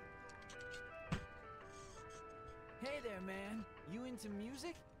 Hey there, man. You into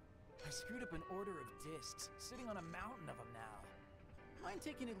music? I screwed up an order of discs, sitting on a mountain of them now. Mind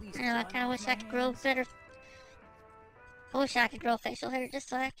taking at least I know, I one kinda off wish my I could grow hands? better. I wish I could grow facial hair just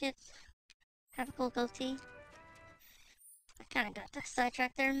so I could have a cool goatee. I kinda got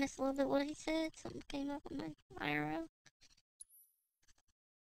sidetracked there and missed a little bit what he said. Something came up with my IRL.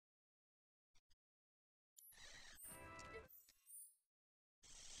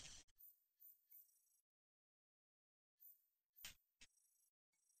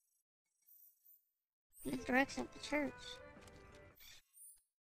 In the direction of the church.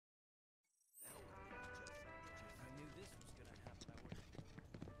 I knew this was gonna happen.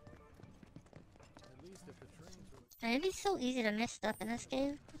 At least if the trains were... Man, it'd be so easy to miss stuff in this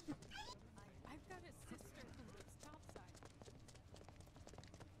game. I've got a sister who lives topside.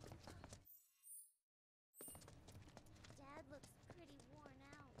 Dad looks pretty worn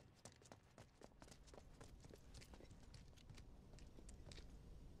out.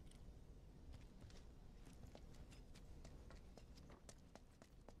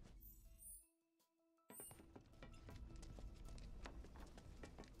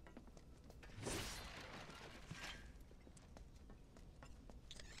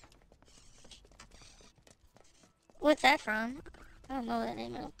 What's that from? I don't know that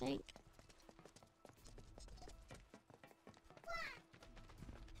name, I don't think.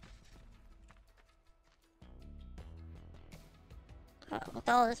 With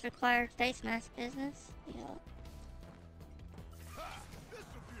all this required face mask business, yeah.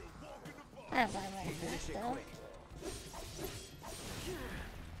 I have my Finish it though. quick.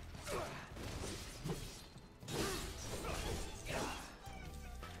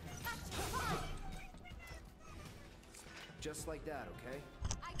 Just like that, okay?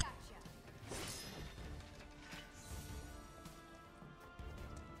 I gotcha.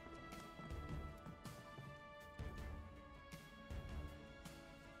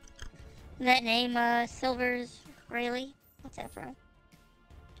 That name, Silver's Rayleigh? What's that from?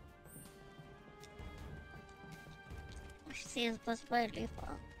 I should see his plus player default.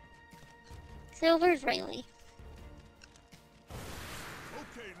 Silver's Rayleigh.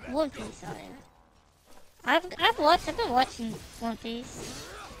 One Piece, oh yeah. I've been watching One Piece.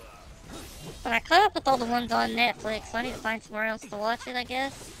 But I caught up with all the ones on Netflix, so I need to find somewhere else to watch it, I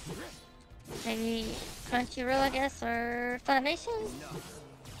guess. Maybe Crunchyroll, I guess, or Funimation?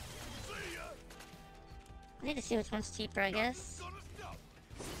 I need to see which one's cheaper, I guess.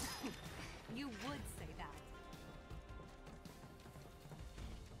 You would say that.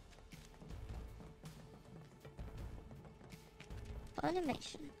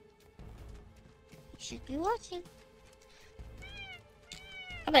 Funimation. You should be watching.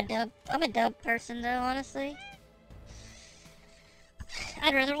 I'm a dub person though, honestly.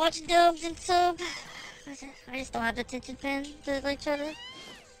 I'd rather watch dub than sub. I just don't have the attention span to like try to.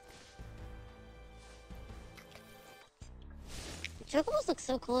 Chocobos look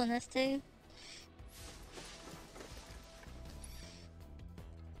so cool in this too.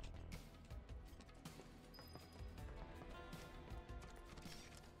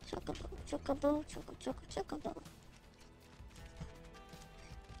 Chocobo, chocobo, chocobo.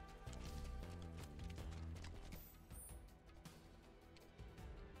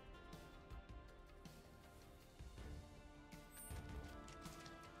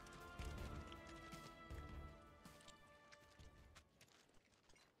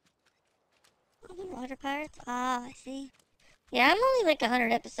 Oh, the water pirates? Ah, I see. Yeah, I'm only like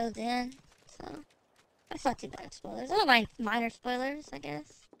 100 episodes in, so that's not too bad of spoilers. I don't mind minor spoilers, I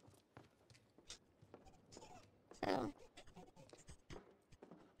guess. So,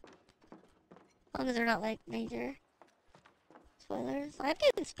 as long as they're not like major spoilers. I've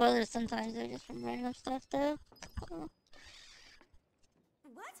given spoilers sometimes, though, just from random stuff, though. So.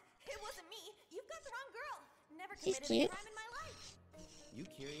 What? It wasn't me. You've got the wrong girl. Never She's committed a cute. crime in my life. You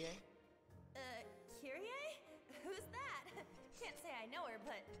Kyrie? Kyrie? Who's that? I know her,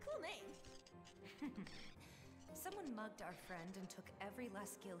 but cool name. Someone mugged our friend and took every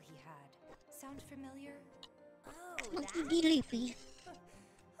last skill he had. Sound familiar? Oh, What's that? the leafy?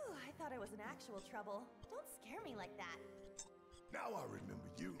 Oh, I thought I was in actual trouble. Don't scare me like that. Now I remember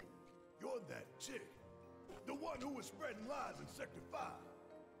you. You're that chick. The one who was spreading lies in Sector 5.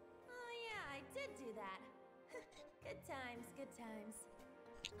 Oh yeah, I did do that. Good times, good times.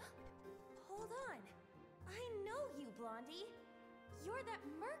 Hold on. I know you, Blondie. You're that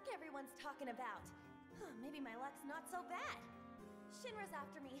merc everyone's talking about. Maybe my luck's not so bad. Shinra's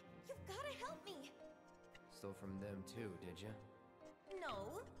after me. You've gotta help me. Stole from them too, did you?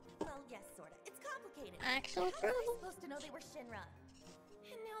 No. Well, yes, sorta. It's complicated. Actual How was I proof? supposed to know they were Shinra?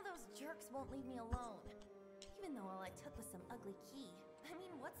 And now those jerks won't leave me alone. Even though all I took was some ugly key. I mean,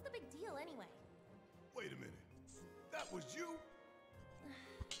 what's the big deal anyway? Wait a minute. That was you?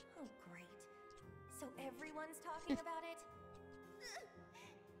 Oh, great. So everyone's talking about it?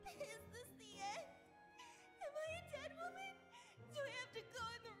 Is this the end? Am I a dead woman? Do I have to go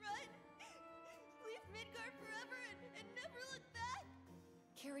in the run? Leave Midgard forever and never look back?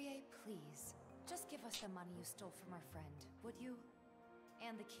 Kyrie, please. Just give us the money you stole from our friend, would you?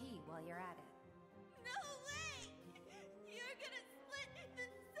 And the key while you're at it. No way! You're gonna split the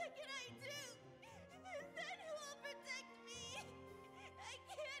second I do! Then who will protect me? I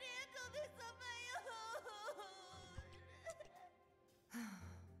can't handle this on my own!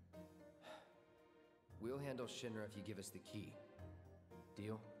 We'll handle Shinra if you give us the key.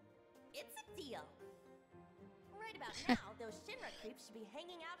 Deal? It's a deal. Right about now, those Shinra creeps should be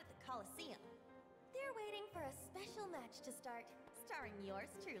hanging out at the Coliseum. They're waiting for a special match to start, starring yours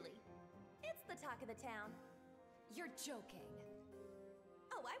truly. It's the talk of the town. You're joking.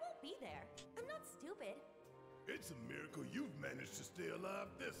 Oh, I won't be there. I'm not stupid. It's a miracle you've managed to stay alive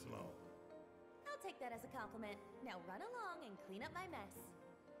this long. I'll take that as a compliment. Now run along and clean up my mess.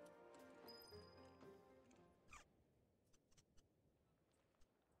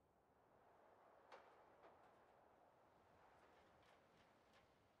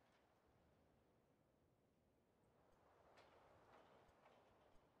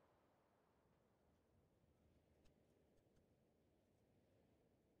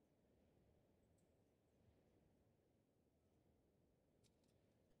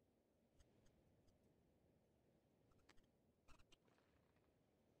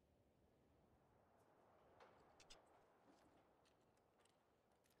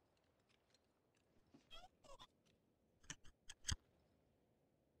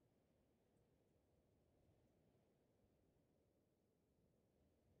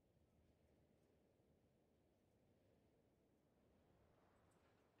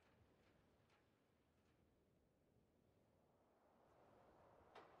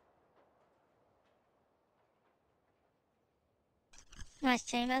 Nice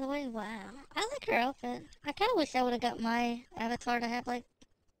chain, by the way. Wow. I like her outfit. I kind of wish I would have got my avatar to have, like,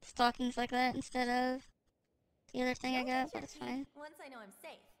 stockings like that instead of the other thing I got, but it's fine. Once I know I'm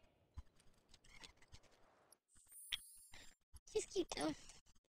safe. She's cute, though.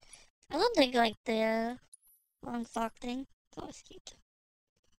 I love the, like, the long sock thing. It's always cute.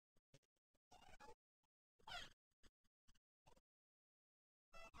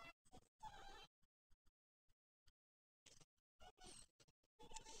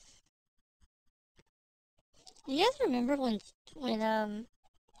 You guys remember when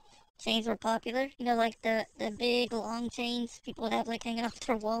chains were popular? You know, like the big long chains people would have like hanging off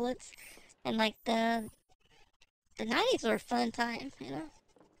their wallets, and like the 90s were a fun time, you know.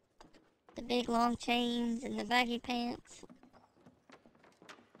 The big long chains and the baggy pants.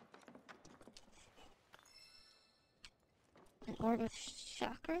 An orb of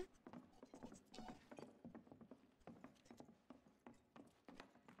chakra.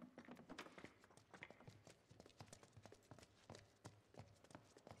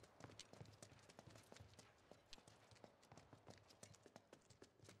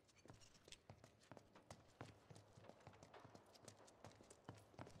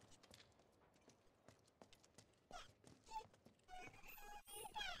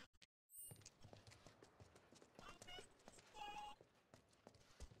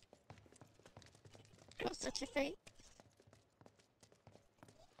 Such a fate.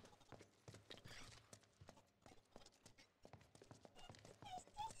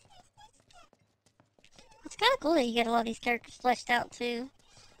 It's kind of cool that you get a lot of these characters fleshed out too.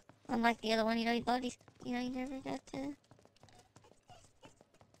 Unlike the other one, you know, you never got to.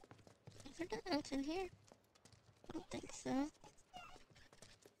 Is there nothing else in here? I don't think so.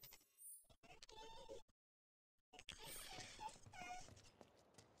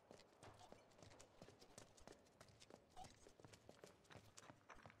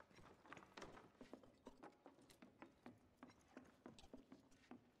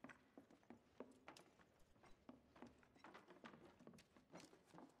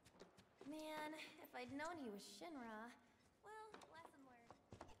 I'd known he was Shinra. Well, lesson learned.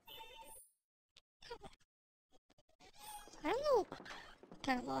 I don't know.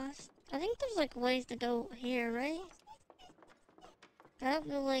 Got lost. I think there's like ways to go here, right? I don't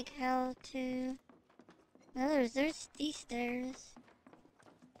know like how to. No, there's these stairs.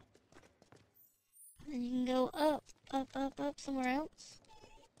 And you can go up, up somewhere else.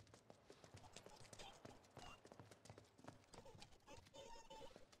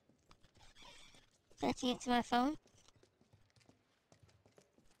 Connecting it to my phone.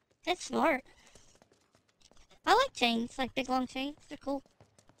 That's smart. I like chains, like big long chains. They're cool.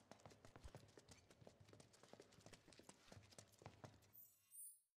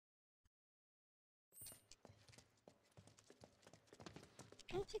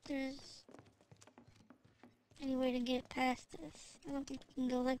 I don't think there's any way to get past this. I don't think you can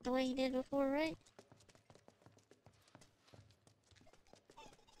go like the way you did before, right?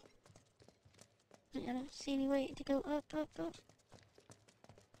 I don't see any way to go up.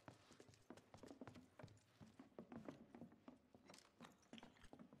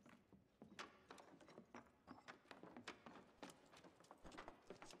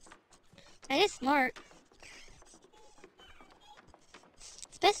 That is smart.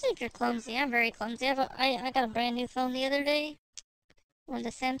 Especially if you're clumsy. I'm very clumsy. I got a brand new phone the other day. One of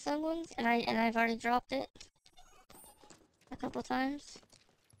the Samsung ones, and I've already dropped it a couple times.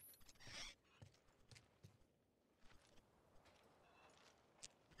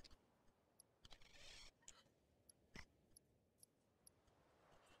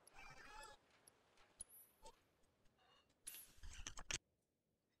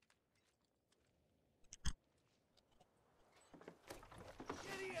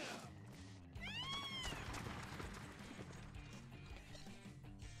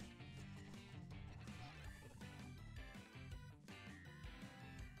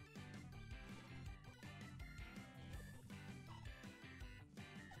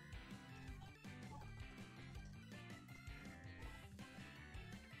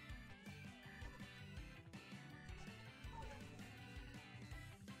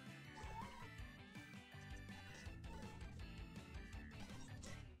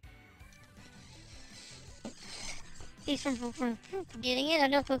 He's from forgetting it. I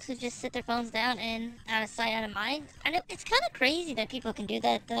know folks who just sit their phones down and out of sight, out of mind. I know it's kind of crazy that people can do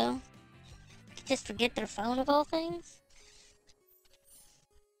that though. Just forget their phone of all things.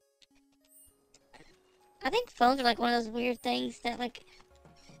 I think phones are like one of those weird things that like,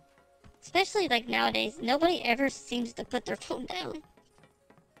 especially like nowadays, nobody ever seems to put their phone down.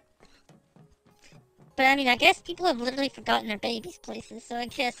 But I mean, I guess people have literally forgotten their babies' places, so I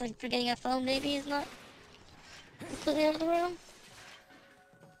guess like forgetting a phone maybe is not completely out of the realm.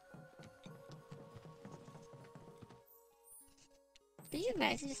 Could you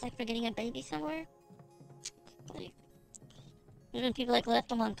imagine just like forgetting a baby somewhere? Like, even people like left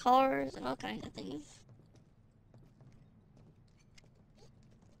them on cars and all kinds of things.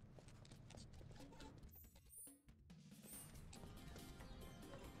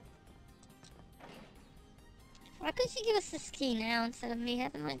 Why couldn't you give us this key now instead of me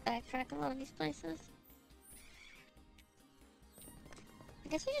having to like backtrack a lot of these places? I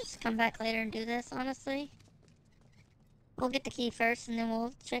guess we just come back later and do this, honestly. We'll get the key first and then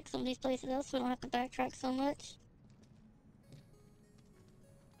we'll check some of these places else so we don't have to backtrack so much.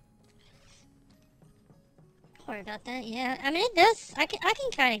 Sorry about that, yeah. I mean, it does. I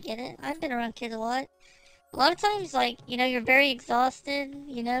can kind of get it. I've been around kids a lot. A lot of times, like, you know, you're very exhausted,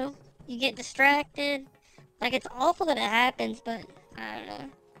 you know? You get distracted. Like, it's awful that it happens, but, I don't know.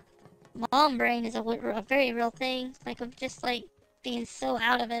 Mom brain is a very real thing. Like, of just, like, being so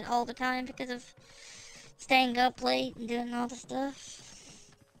out of it all the time because of staying up late and doing all the stuff.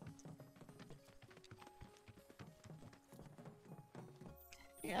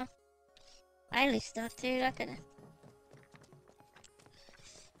 Yeah. I lose stuff, too.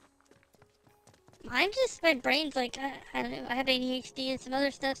 I'm just, my brain's like, I don't know, I have ADHD and some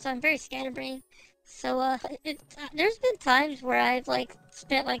other stuff, so I'm very scatterbrained. So, there's been times where I've, like,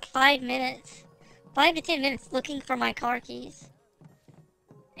 spent, like, 5 to 10 minutes looking for my car keys.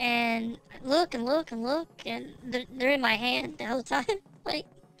 And look, and they're in my hand the whole time. Like,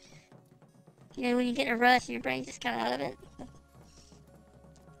 you know, when you get in a rush and your brain's just kind of out of it.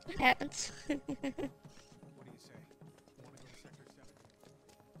 It happens.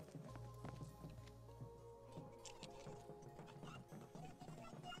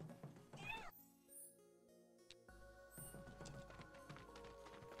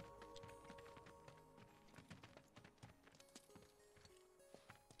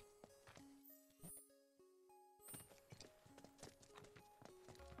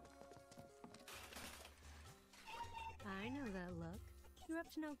 know that look. You're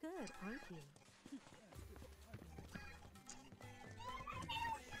up to no good, aren't you?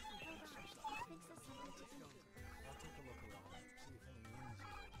 I'll take a look around, see if any rooms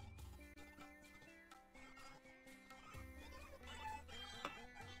are open.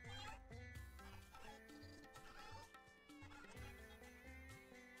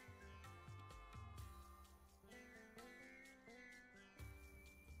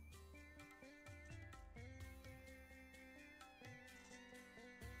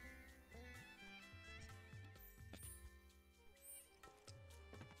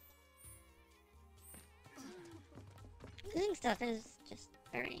 Doing stuff is just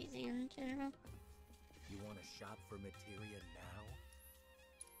very easy in general. You want to shop for materia now?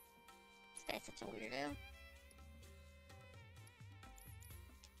 This guy's such a weirdo.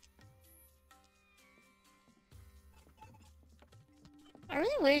 I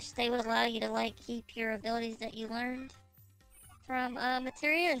really wish they would allow you to, like, keep your abilities that you learned from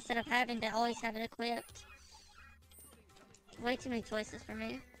materia instead of having to always have it equipped. Way too many choices for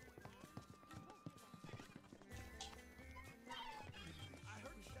me.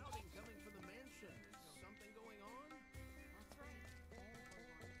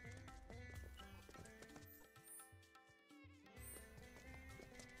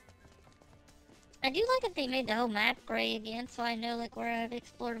 I do like that they made the whole map gray again, so I know like where I've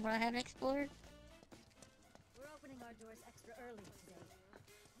explored and where I haven't explored. We're opening our doors extra early today.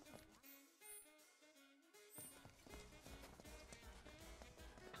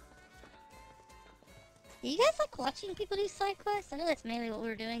 Do you guys like watching people do side quests? I know that's mainly what we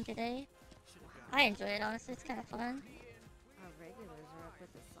were doing today. I enjoy it, honestly. It's kind of fun. Our regulars are up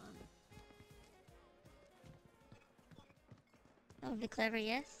with the sun. That would be clever,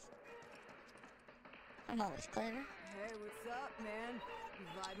 yes. I'm always clever. Hey, what's up, man? You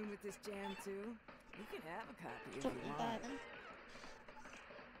vibing with this jam too? You can have a copy if Totally you want. vibing.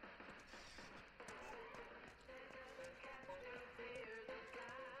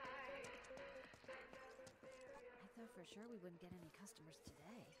 I thought for sure we wouldn't get any customers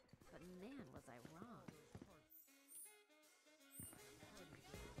today, but man, was I wrong.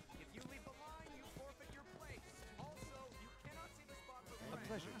 If you leave the line, you forfeit your place. Also, you cannot see the spot for A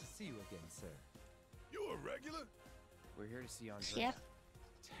pleasure to see you again, sir. You a regular? We're here to see Andrea. Yep.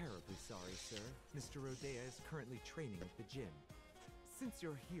 Terribly sorry, sir. Mr. Rodea is currently training at the gym. Since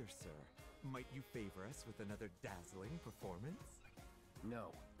you're here, sir, might you favor us with another dazzling performance?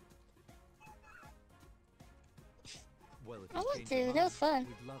 No. Well, if I you want change to. your That mind, was fun.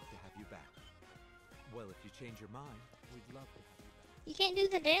 we'd love to have you back. Well, if you change your mind, we'd love to have you back. You can't do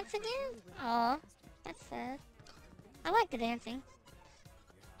the dance again? Aw, that's sad. I like the dancing.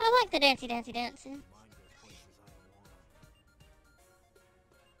 I like the dancing.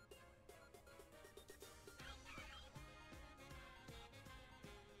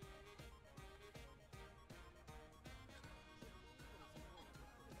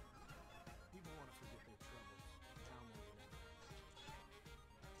 People want to forget their troubles. Town will get out.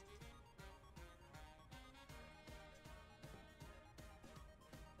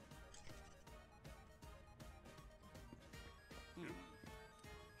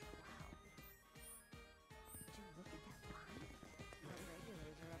 Did you look at that line? Our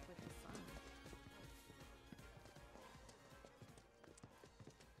regulars are up with the sun.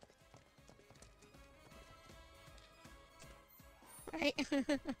 Right?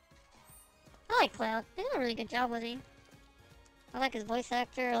 I like Cloud. They did a really good job with him. I like his voice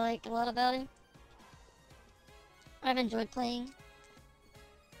actor. I like a lot about him. I've enjoyed playing.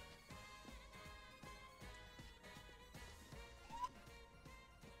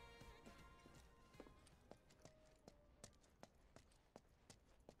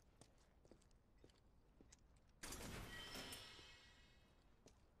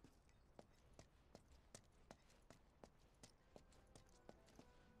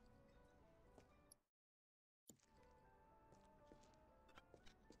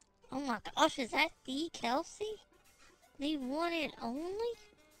 Oh my gosh, is that the Kelsey? The one and only?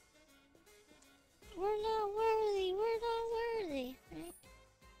 We're not worthy, we're not worthy. Right?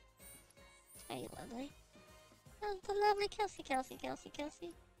 Hey, lovely. Oh, the lovely Kelsey.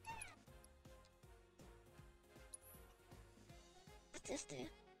 What's this do?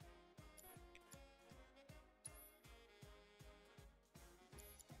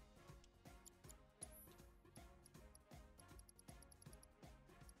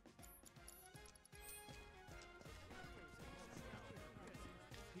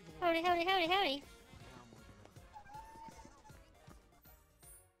 Howdy, howdy, howdy, howdy.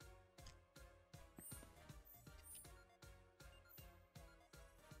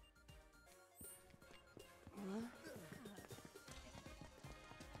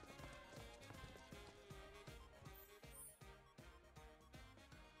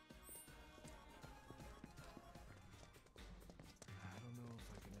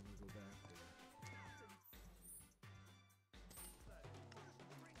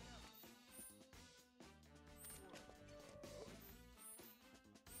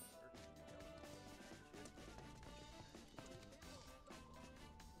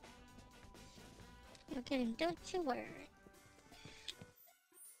 You'll get him, don't you worry.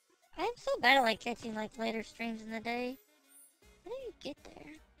 I'm so bad at like catching like later streams in the day. How do you get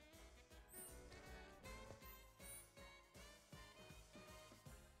there?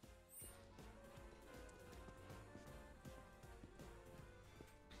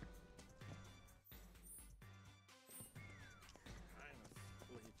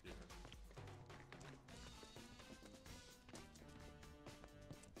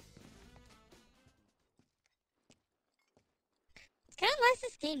 It's kind of nice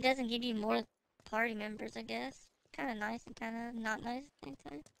this game doesn't give you more party members, I guess. Kind of nice and kind of not nice at the same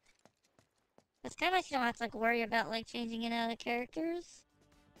time. It's kind of nice you don't have to like worry about like changing in and out of characters.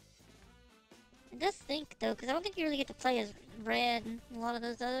 It does stink though, because I don't think you really get to play as Red and a lot of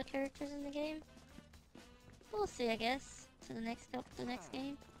those other characters in the game. We'll see, I guess, to the next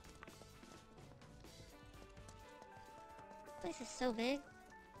game. This place is so big.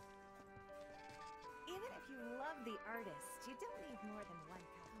 Even if you love the artist, you don't need more than one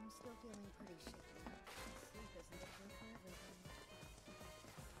cup. I'm still feeling pretty shaky. Sleep isn't a good for everything.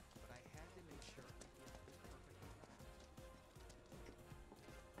 But I had to make sure it was perfectly wrapped.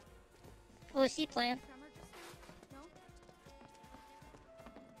 What was she playing? No?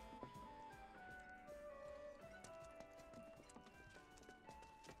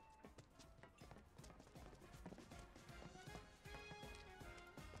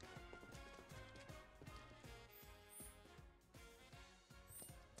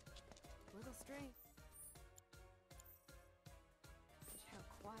 Little straight. How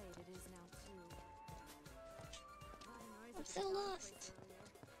quiet it is now, too. I'm so lost.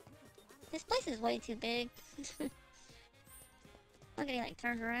 This place is way too big. I'm getting like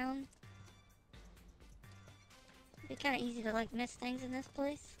turned around. It'd be kind of easy to like miss things in this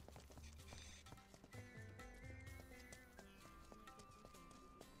place.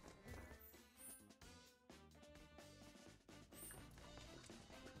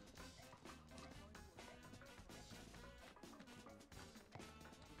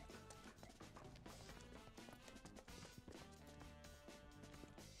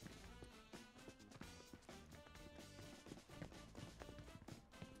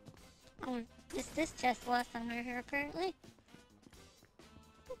 Oh, this chest last time we were here, apparently.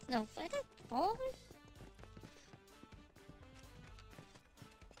 That's no fight, that's falling.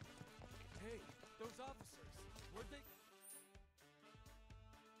 Hey, those officers, where'd they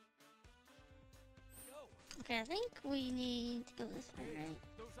go? Okay, I think we need to go this way, Hey, right?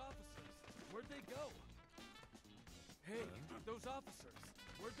 those officers, where'd they go? Hey, those officers,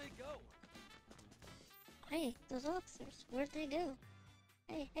 where'd they go? Hey, those officers, where'd they go?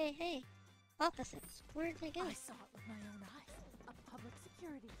 Hey, officers, where'd they go? I saw it with my own eyes. A public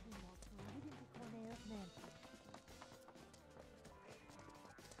security team walked right into Corneo's mansion.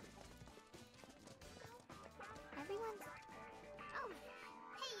 Everyone's... Oh,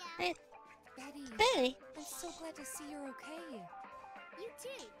 hey, Hey, Betty. Betty. I'm so glad to see you're okay. You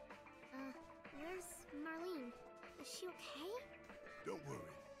too. Where's Marlene? Is she okay? Don't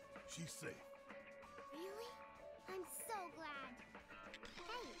worry. She's safe. Really? I'm so glad.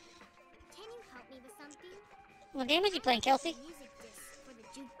 Hey, can you help me with something? What game is you playing, Kelsey? Music disc for the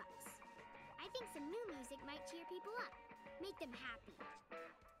jukebox. I think some new music might cheer people up, make them happy.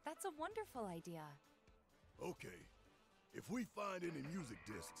 That's a wonderful idea. Okay. If we find any music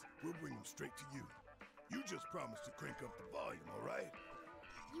discs, we'll bring them straight to you. You just promise to crank up the volume, all right?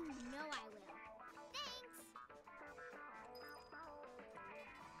 You know I will. Thanks!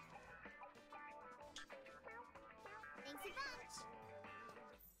 Thanks a bunch!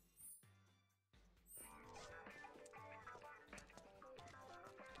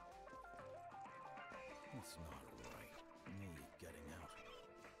 It's not right. Me getting out.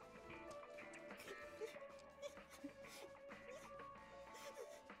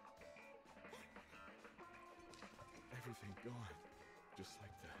 Everything gone. Just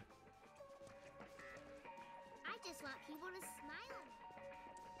like that. I just want people to smile.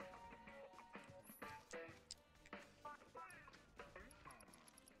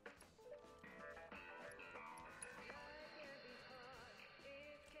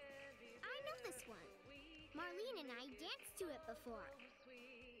 I know this one. Marlene and I danced to it before.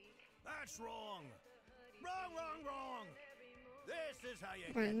 That's wrong. Wrong. This is how you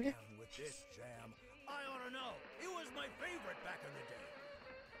Rude. get down with this jam. I ought to know. It was my favorite back in the day.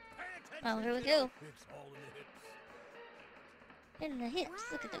 Pay attention. Oh, here we kiddo. go. It's all in the hips. In the hips,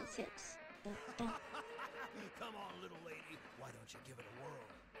 look at those hips. Dun, dun. Come on, little lady. Why don't you give it a whirl?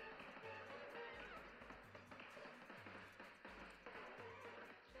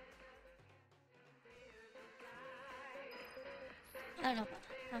 I don't know.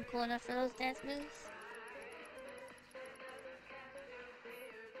 I'm cool enough for those dance moves.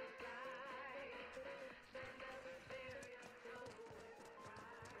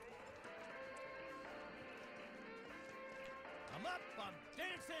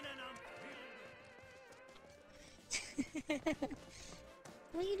 dancing and I'm feeling good.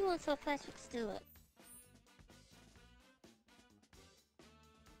 What are you doing so Patrick Stewart?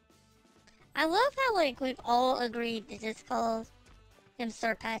 I love how, like, we've all agreed to just call him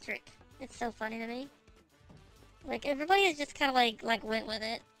Sir Patrick. It's so funny to me. Like, everybody has just kind of, like, went with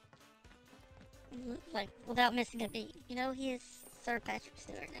it. Like, without missing a beat. You know, he is Sir Patrick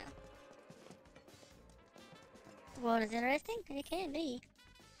Stewart now. The world is interesting? It can be.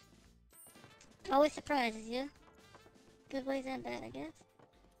 Always surprises you. Good ways and bad, I guess.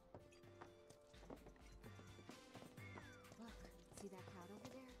 Look, see that crowd over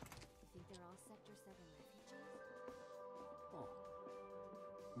there? You think they're all Sector 7 refugees? Oh.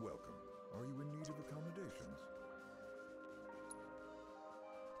 Welcome. Are you in need of accommodations?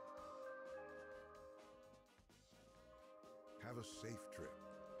 Have a safe trip.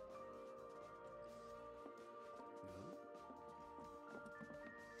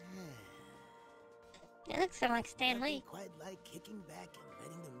 It looks kind of like Stan Lee. Quite like kicking back and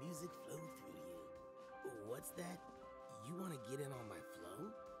letting the music flow through you. What's that? You want to get in on my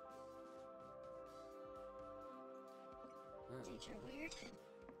flow? These are weird.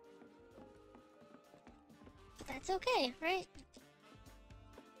 But that's okay, right?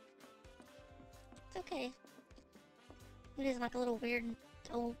 It's okay. It is like a little weird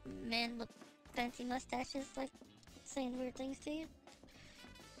old man with fancy mustaches, like saying weird things to you.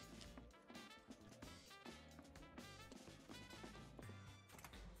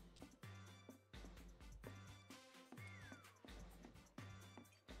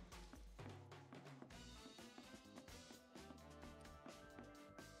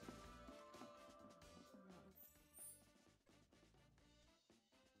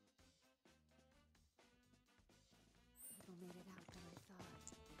 People made it out than I thought.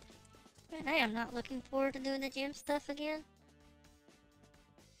 But I am not looking forward to doing the gym stuff again.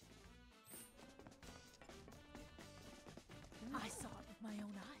 I saw it with my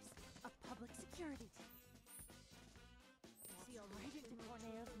own eyes. A public security team. See right into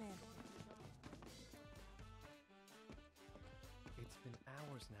Corneo's mansion. It's been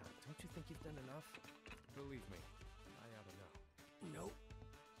hours now. Don't you think you've done enough? Believe me, I ought to know. Nope.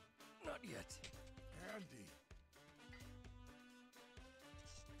 Not yet. Andy.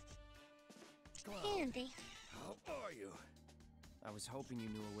 Andy. How are you? I was hoping you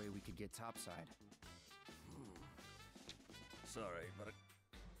knew a way we could get topside. Sorry, but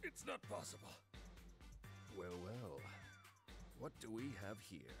it's not possible. Well, well. What do we have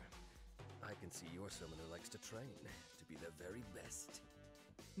here? I can see you're someone who likes to train, to be the very best.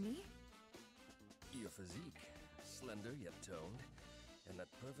 Me? Your physique, slender yet toned, and that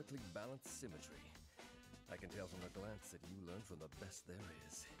perfectly balanced symmetry. I can tell from a glance that you learn from the best there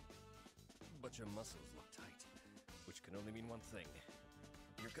is. But your muscles look tight, which can only mean one thing.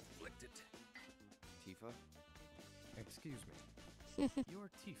 You're conflicted. Tifa? Excuse me.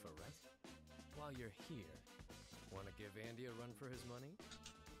 You're Tifa, right? While you're here, want to give Andy a run for his money?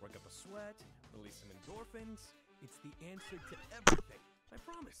 Work up a sweat, release some endorphins. It's the answer to everything. I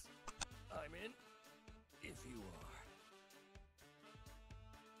promise. I'm in, if you are.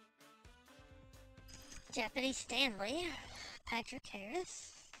 Japanese Stanley. Patrick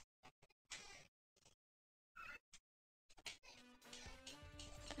Harris.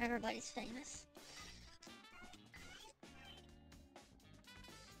 Everybody's famous.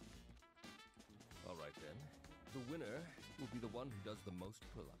 All right then. The winner will be the one who does the most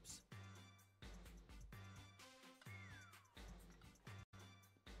pull-ups.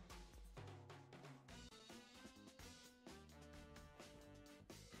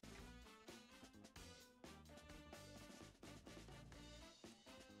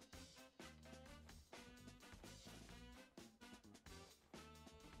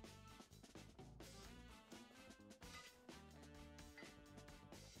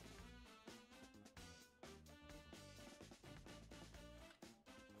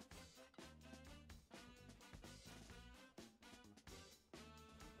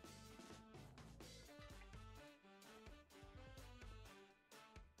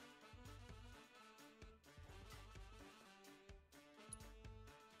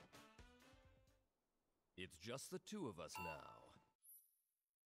 It's just the two of us now.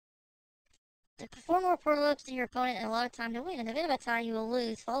 To perform more pull-ups than your opponent in a lot of time to win. In the event of a tie, you will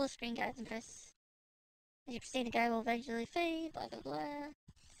lose. Follow the screen guides and press. As you proceed, the guy will eventually fade, blah blah blah.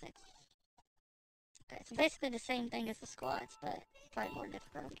 Okay, so basically the same thing as the squats, but probably more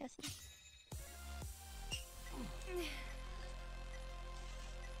difficult, I'm guessing.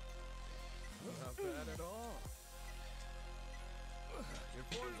 Not bad at all. Your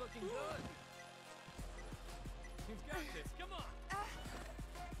form's looking good. You've got this, come on!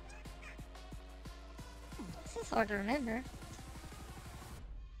 This is hard to remember.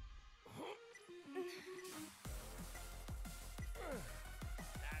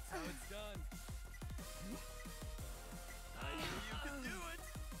 That's how it's done. I knew you could do it.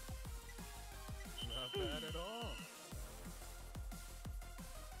 Not bad at all.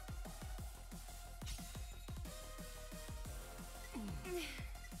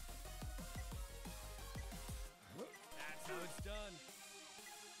 That's how it's done.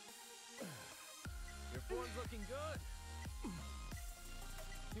 Your form's looking good.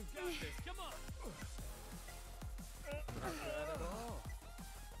 You've got this. Come on. Not bad at all.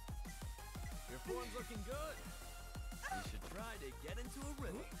 Your form's looking good. You should try to get into a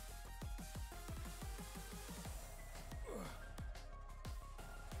rhythm.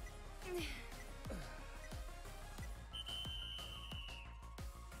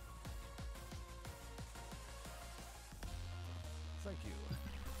 Thank you.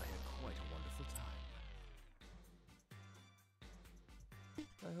 I had quite a wonderful time.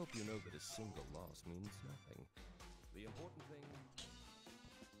 I hope you know that a single loss means nothing. The important thing...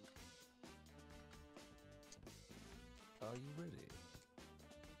 Are you ready?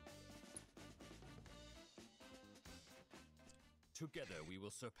 Together we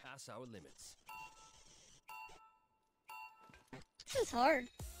will surpass our limits. This is hard.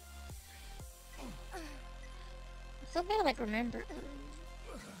 I'm so bad at like remember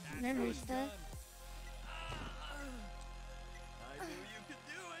memory stuff. I knew you could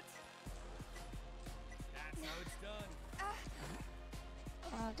do it. That's how it's done.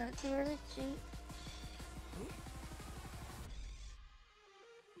 Oh, don't too early, shoot.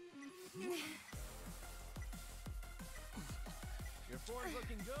 Your form's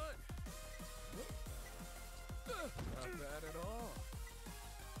looking good. Not bad at all.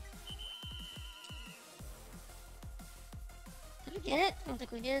 Did we get it? I don't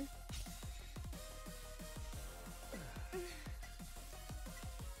think we did.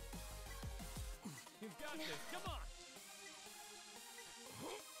 You've got this. Come on.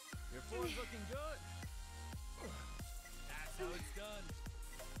 Your form's looking good. That's how it's done.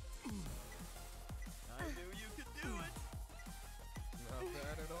 I knew you could do it. Not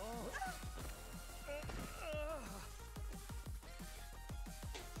bad at all.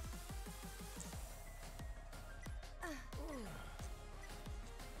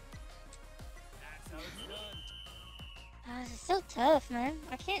 That's how it's done. This is so tough, man.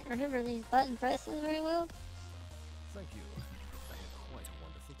 I can't remember these button presses very well. Thank you. I had quite a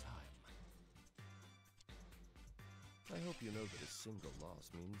wonderful time. I hope you know that a single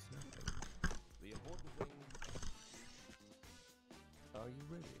loss means nothing. The important thing... Are you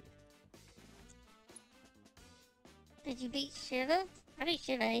ready? Did you beat Shiva? I beat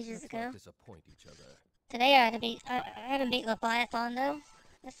Shiva ages Let's ago. not disappoint each other. Today I haven't beat Leviathan though.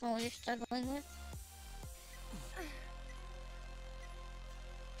 That's the one we're struggling with.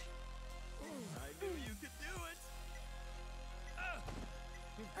 I knew you could do it!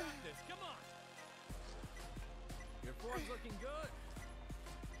 You've got this, come on! Your form's looking good!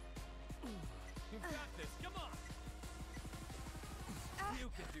 You've got this, come on! You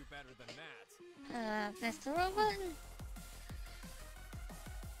can do better than that! Pressed the wrong button.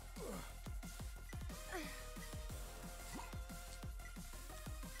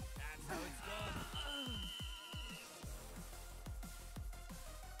 That's how it's done!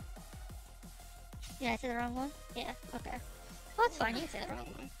 Did I say the wrong one? Yeah, okay. Oh, it's fine, you said the wrong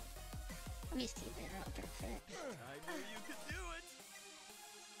one. I'm used to being wrong, perfect. I knew you could do it!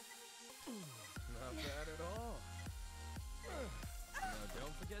 Not bad at all. Now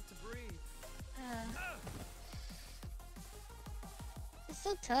don't forget to breathe. It's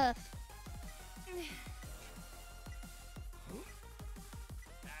so tough.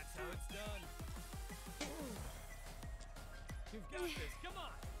 That's how it's done. You've got this, come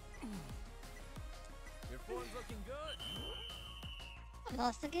on! Your form's looking good. I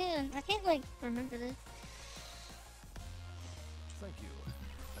lost again. I can't like remember this. Thank you.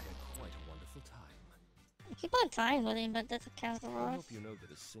 I had quite a wonderful time. I keep on tying with him, but that's a count of I loss. hope you know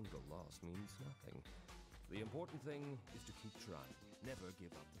that a single loss means nothing. The important thing is to keep trying. Never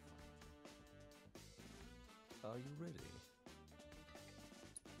give up the fight. Are you ready?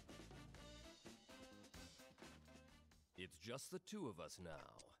 It's just the two of us now.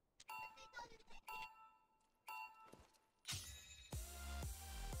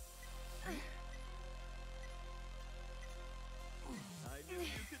 I knew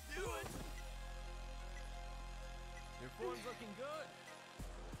you could do it! Your form's looking good!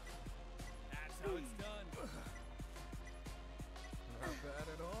 That's how it's done! Not bad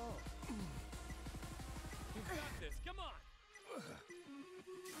at all! You've got this, come on!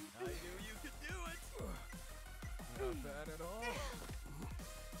 I knew you could do it!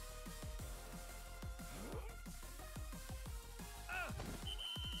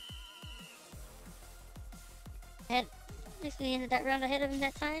 At least we ended that round ahead of him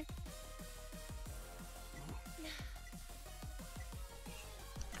that time.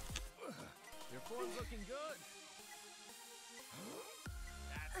 Your form's looking good.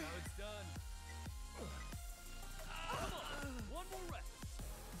 That's how it's done. Come on, one more rep.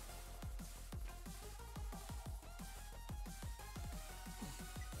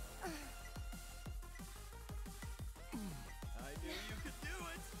 I knew you could do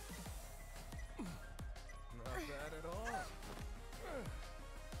it. Not bad at all.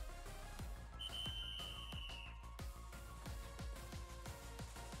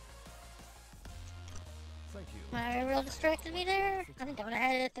 Thank you. My IRL distracted me there. I think I would have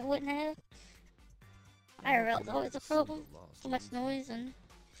had it if it wouldn't have. IRL is always a problem. Too much noise and...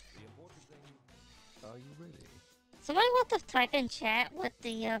 The important thing, are you ready? Somebody want to type in chat what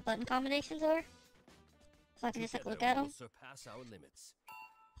the button combinations are? So I can just like look at them. Surpass our limits.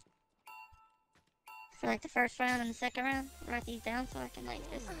 For like the first round and the second round. Write these down so I can like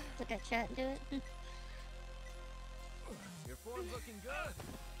just look at chat and do it. Your form's looking good.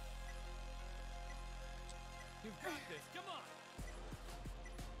 You've got this, come on!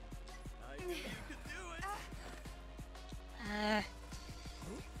 I knew you could do it!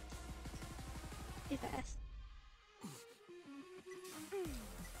 Too fast.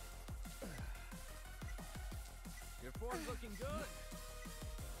 Your form's looking good!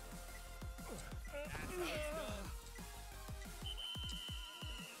 That's how it's done!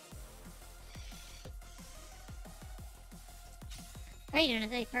 How are you doing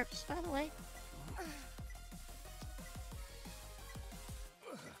today, Purpose, by the way?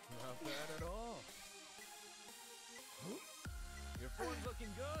 Not bad at all. Your form's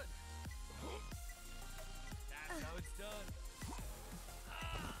looking good. That's how it's done.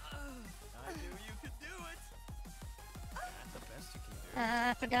 I knew you could do it. That's the best you can do.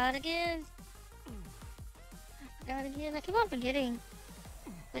 I forgot again. I keep on forgetting.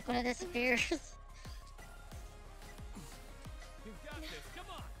 Like when it disappears. You've got this, come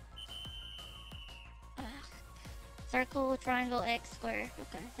on. Circle, triangle, X, square.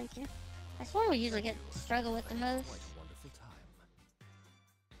 Okay, thank you. That's one we usually struggle with the most. Quite a wonderful time.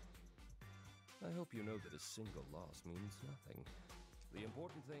 I hope you know that a single loss means nothing. The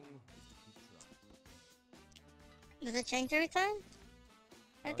important thing is to keep trying. Does it change every time?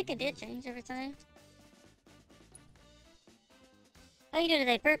 I think it did change every time. How you doing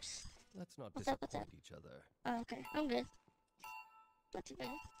today, Perps? Let's not What's up? disappoint each other. Oh, okay. I'm good. Not too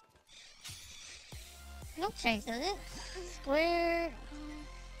bad. It don't change, does it? Square.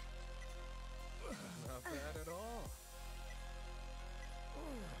 Not bad at all.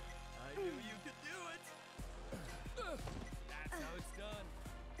 I knew you could do it. That's how it's done.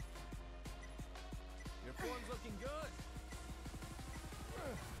 Your form's looking good.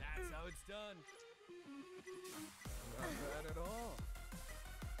 That's how it's done. Not bad at all.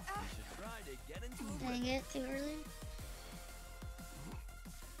 You should try to get into a Dang it, too early.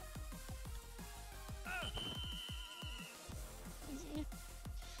 Easy.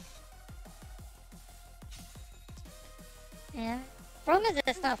 Yeah. Problem is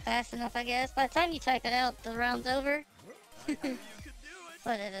it's not fast enough, I guess. By the time you type it out, the round's over.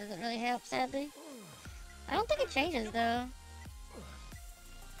 But it doesn't really help, sadly. I don't think it changes, though.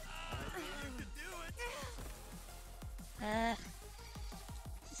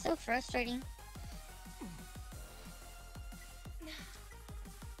 It's so frustrating.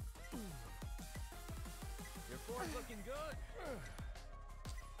 Your form's looking good.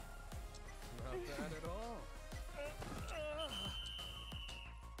 Not bad at all.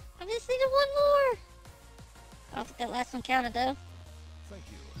 I just needed one more. I don't think that last one counted, though. Thank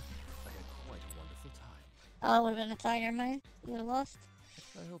you. I had quite a wonderful time. Oh, it would have been a tie, never mind. You would have lost.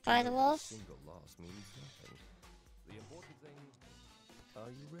 I hope By you the know that a loss. single loss means nothing. The important thing, are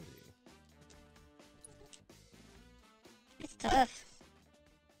you ready? It's tough.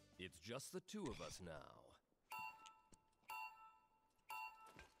 It's just the two of us now.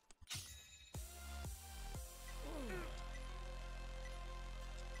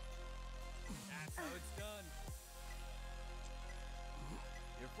 That's how it's done.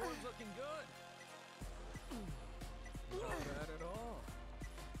 Your form's looking good. Not bad at all.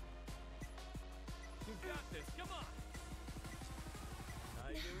 You've got this, come on.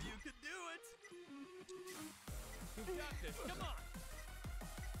 I knew you could do it. You've got this, come on.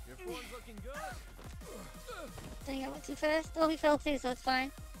 Your form's looking good. Dang, I went too fast. Oh, he fell too, so it's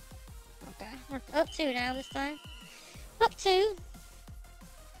fine. Okay, we're up 2 now this time. Up 2.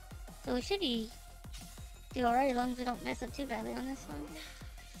 So we should be do alright as long as we don't mess up too badly on this one.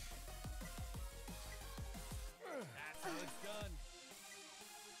 That's how it's done.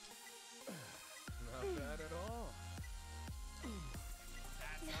 Not bad at all.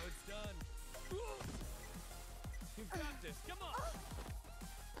 That's how it's done. You've got this. Come on.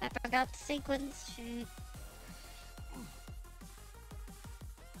 I forgot the sequence. Shoot.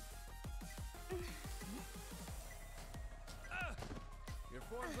 Your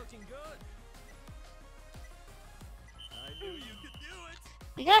form's looking good. I knew you could do it.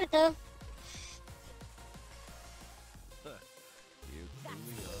 We got it though. You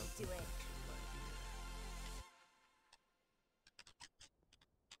truly are Do it.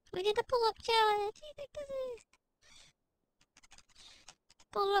 We did the pull-up challenge. You think this is?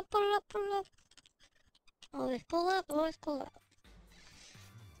 Pull up, pull up, pull up. Always pull up, always pull up.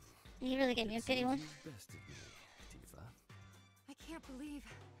 You really gave me a pity one. You bested me, Tifa. I can't believe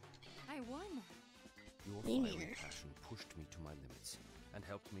I won. Your Me fiery neither. passion pushed me to my limits and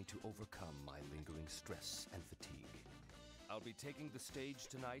helped me to overcome my lingering stress and fatigue. I'll be taking the stage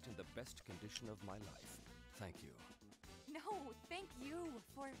tonight in the best condition of my life. Thank you. No, thank you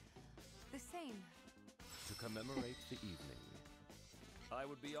for the same. To commemorate the evening, I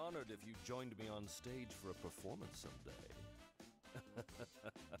would be honored if you joined me on stage for a performance someday.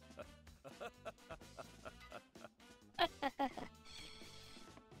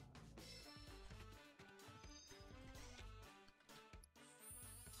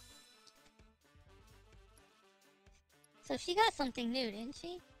 So she got something new, didn't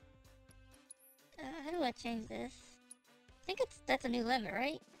she? How do I change this? I think that's a new limit,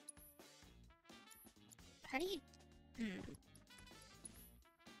 right? How do you... I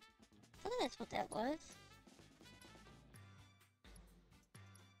thought that's what that was.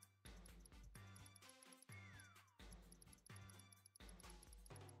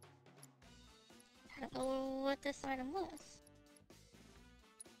 I don't know what this item was.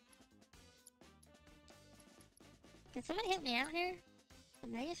 Can somebody help me out here? The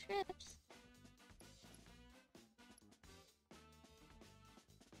manuscripts?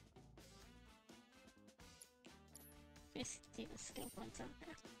 Let's see the skill points on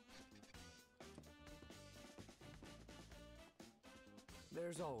there.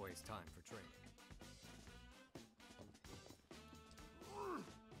 There's always time for training.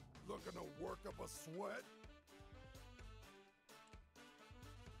 Looking to work up a sweat?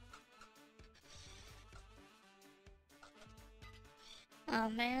 Oh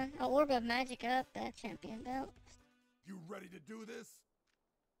man, a orb of magic up that champion belt. You ready to do this?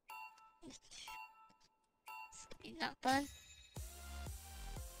 It's gonna be not fun.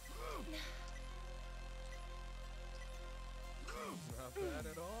 Not bad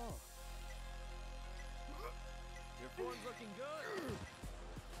at all. Your form's looking good.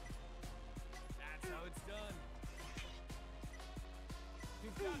 That's how it's done.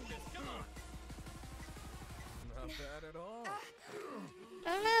 You've got this. Come on. Not bad at all.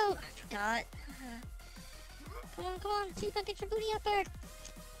 Oh no! I forgot. Come on, see if I get your booty up there.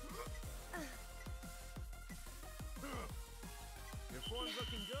 Your form's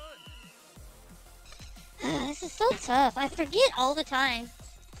looking good. This is so tough. I forget all the time.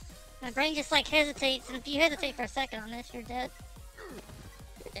 My brain just like hesitates, and if you hesitate for a second on this, you're dead.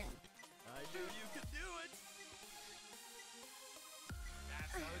 You're dead. I knew you could do it.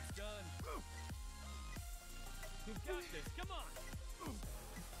 That's how it's done. You've got this. Come on.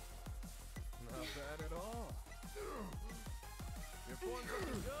 Not bad at all. Your form's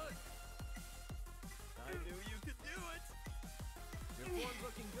looking good. I knew you could do it. Your form's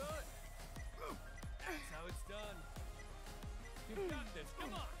looking good. That's how it's done. You've got this.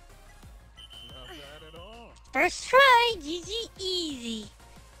 Come on. Not bad at all. First try, GG easy.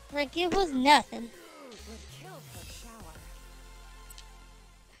 Like it was nothing. Would kill for a shower.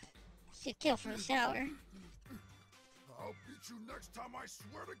 Should kill for a shower. I'll beat you next time, I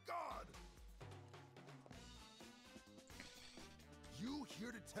swear to God! You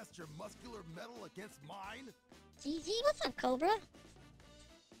here to test your muscular metal against mine? GG, what's up, Cobra?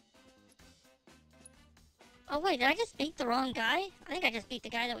 Oh wait, did I just beat the wrong guy? I think I just beat the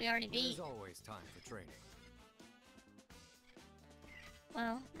guy that we already beat. There's always time for training.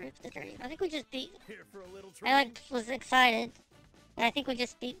 Well, rip the dream. I think we just beat... Here for a little I like was excited. I think we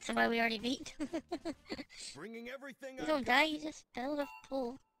just beat somebody we already beat. Bringing everything You don't die, you just fail to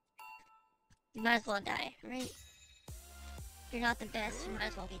pull. You might as well die, right? If you're not the best, you might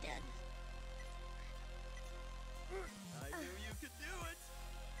as well be dead. I knew you could do it.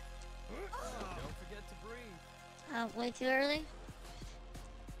 Don't forget to breathe. Way too early?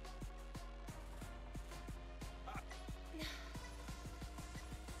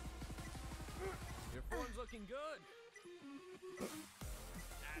 Your form's looking good.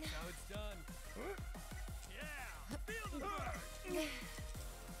 That's how it's done. Yeah, feel the burn.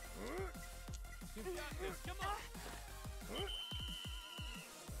 You've got this. Come on.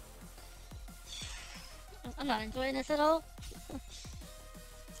 I'm not enjoying this at all.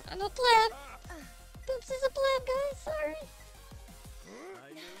 I'm a pleb. Boops is a pleb, guys. Sorry. I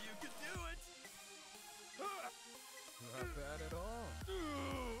knew you could do it. Not bad at all.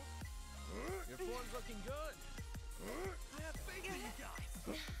 Your form's looking good. I have faith in you guys.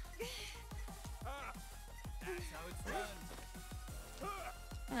 That's how it's done.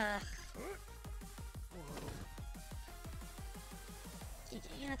 GG.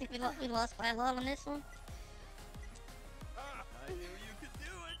 I think we lost by a lot on this one. I knew you could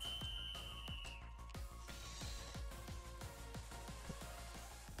do it.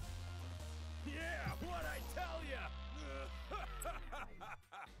 Yeah, what I tell ya.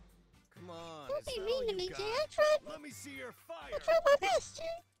 Come on. Don't is be that mean all to you me, got? Jay. I tried. Let me see your fire. I tried my best,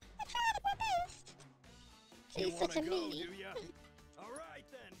 Jay. I tried my best. You Jay's such a wanna go, meanie. do ya? All right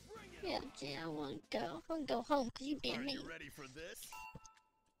then, bring it. Yeah, Jay, I want to go. I want to go home because you being Are mean. you ready for this?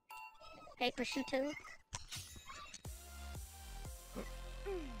 Paper shoot too.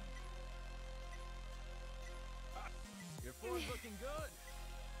 Your form's looking good.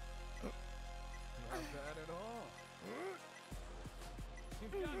 Not bad at all.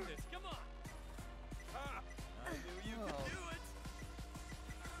 You've got this. Come on. I knew you could do it.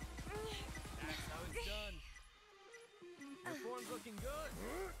 That's how it's done. Your form's looking good.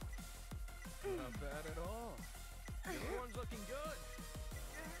 Not bad at all. Your form's looking good.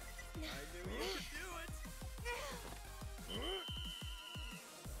 I knew you could do it.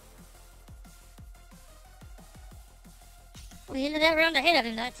 We ended that round ahead of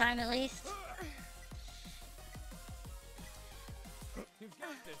him that time, at least. You've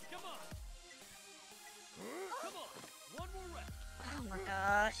got this. Come on. Come on. One more rep. Oh my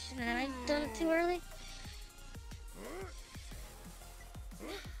gosh. Man, I done it too early.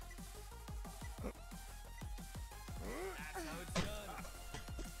 That's how it's done.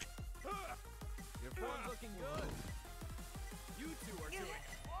 Your form's looking good. You two are doing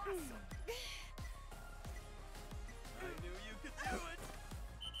awesome. I knew you could do it.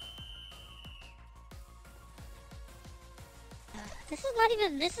 This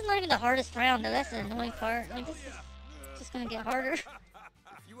is not even the hardest round though. That's the annoying part. Like, this is just gonna get harder. If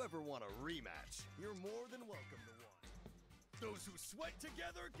you ever want a rematch, you're more than welcome to one. Those who sweat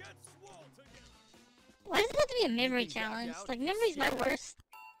together get swole together. Why does it have to be a memory challenge? Like, memory's my worst.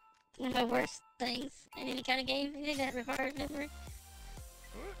 One of my worst things in any kind of game. Anything that requires memory.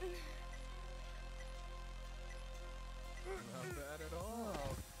 Not bad at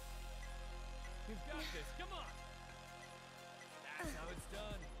all. You've got this. Come on. That's how it's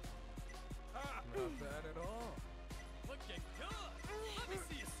done. Not bad at all. Looking good. Let me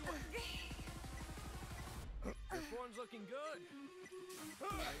see you sweat. Your form's looking good.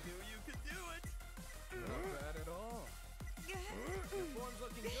 I knew you could do it. Not bad at all. Your form's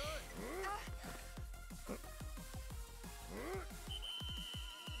looking good.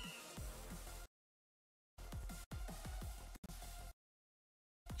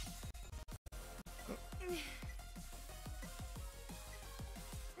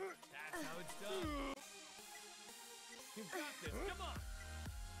 That's how it's done. You've got this. Come on.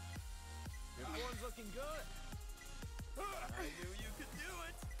 Your form's looking good. I knew you could do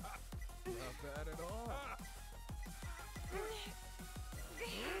it. Not bad at all.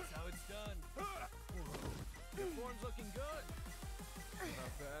 That's how it's done. Your form's looking good.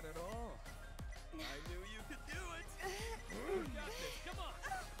 Not bad at all. I knew you could do it. You've got this. Come on.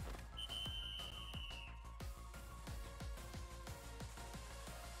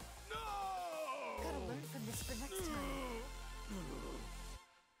 No! Gotta learn from this for next time.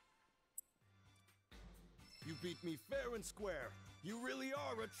 You beat me fair and square. You really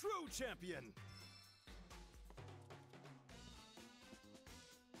are a true champion.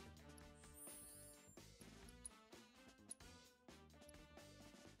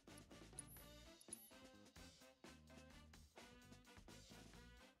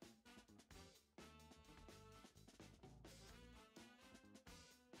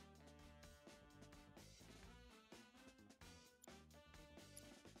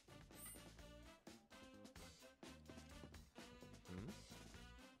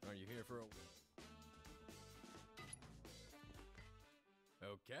 Are you here for a...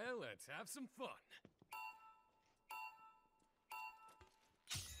 Okay, let's have some fun.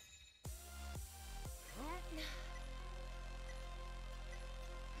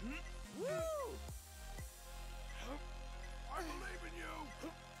 Woo! I believe in you!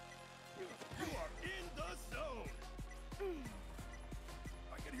 You are in the zone!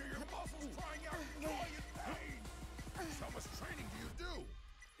 I can hear your muscles crying out in joy and pain! How much training do you do?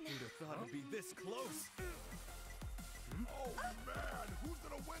 Who'd have thought it'd be this close? Oh man, who's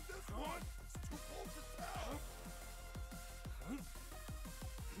gonna win this one? It's too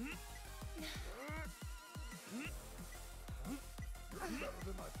You're better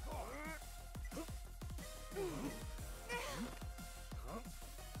than I thought.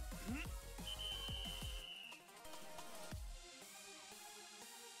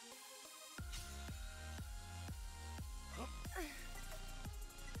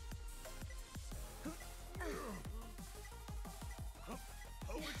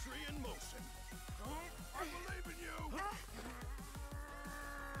 Poetry in motion. I believe in you.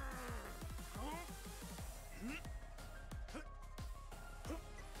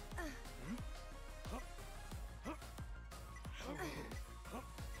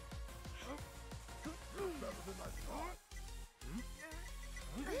 You're better than I thought.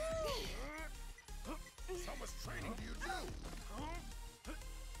 How much training do you do?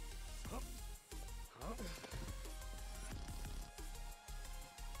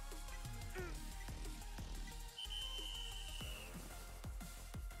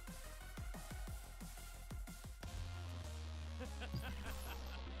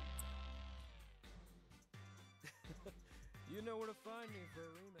 You know where to find me for a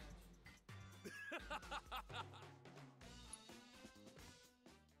rematch.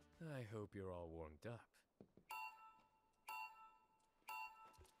 I hope you're all warmed up.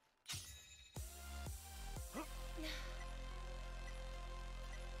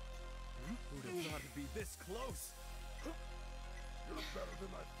 Who'd have thought it'd be this close? You're better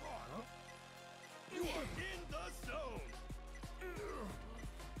than I thought. You are in the zone.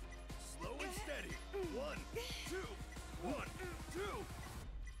 Slow and steady. 1, 2, 1, 2.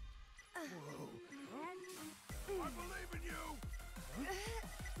 Whoa. I believe in you.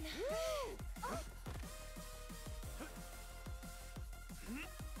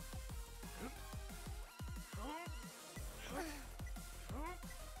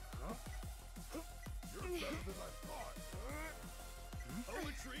 You're better than I thought.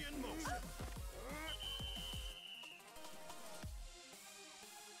 Poetry in motion.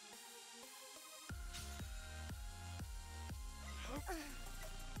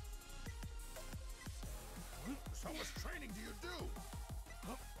 How much training do you do?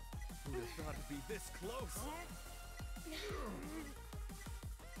 Who'd have thought it'd be this close? I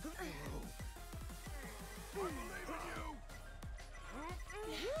believe in you.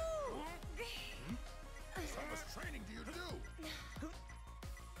 How much training do you do?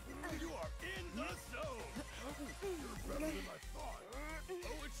 You are in the zone. You're better than I thought.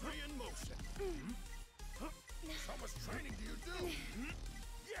 Poetry in motion. How much training do you do?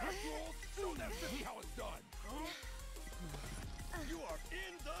 Yeah, Jules! Show that fist how it's done! You are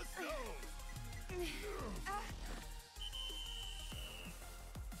in the zone!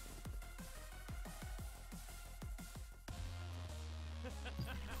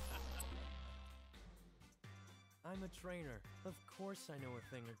 I'm a trainer. Of course I know a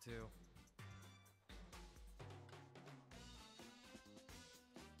thing or two.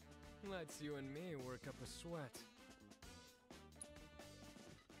 Let's you and me work up a sweat.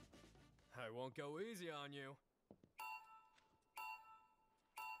 I won't go easy on you.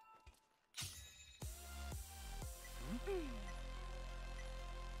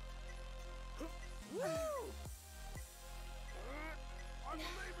 Woo! I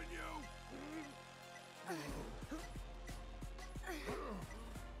believe in you!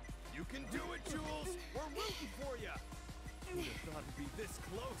 You can do it, Jules! We're rooting for you! Who'd have thought it'd be this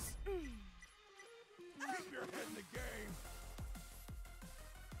close? Keep your head in the game!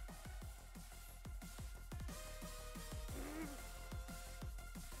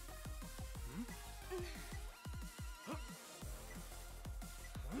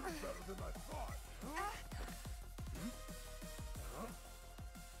 You're better than I thought.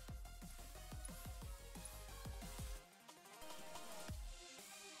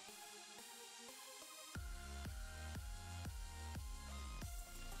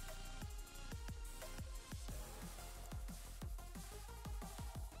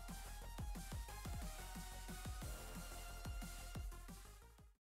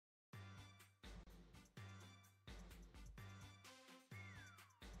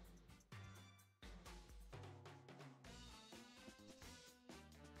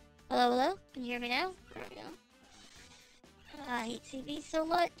 Hello, hello? Can you hear me now? There we go. I hate TV so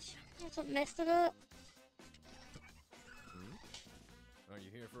much. That's what messed it up. Are you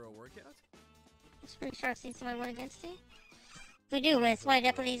here for a workout? I'm pretty sure I've seen somebody run against you. If we do win, somebody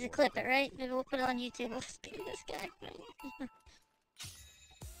definitely needs to clip it, right? Maybe we'll put it on YouTube. We'll speak to this guy.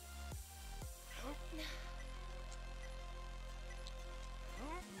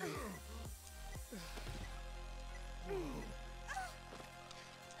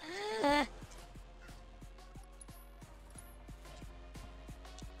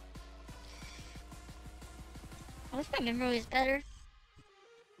 wish my memory was better.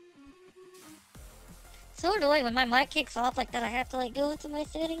 So annoying when my mic kicks off like that. I have to like go into my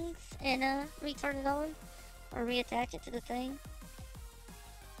settings and return it on or reattach it to the thing.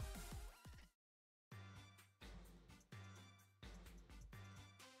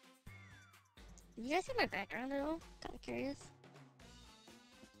 You guys see my background at all? Kind of curious.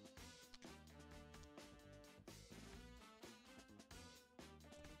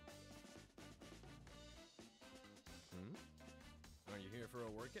 Are you here for a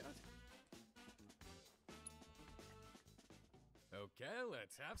workout? Okay,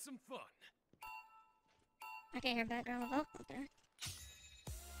 let's have some fun. I can't hear background at all. Okay.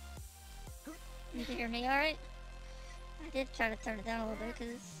 You can hear me alright? I did try to turn it down a little bit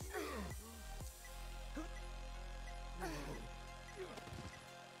because...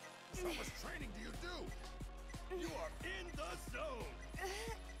 So much training do you do? You are in the zone!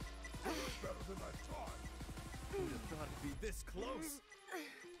 It's better than I thought. Who'd have thought it'd be this close? I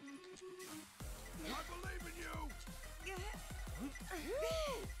believe in you!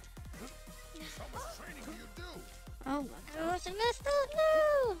 So much training do you do? Oh my gosh, I messed up!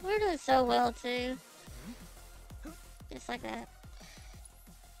 No! We're doing so well too. Just like that.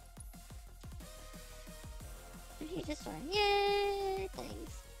 You just fine. Yay!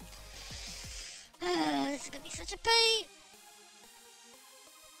 Thanks. This is gonna be such a pain!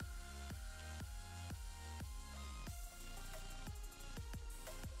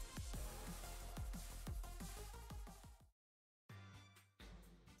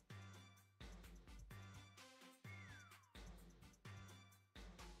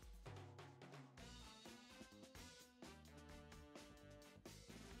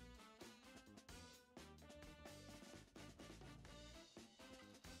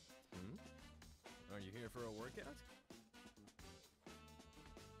 Are you here for a workout?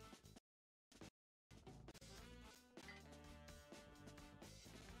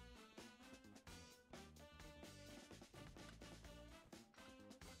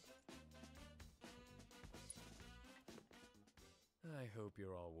 I hope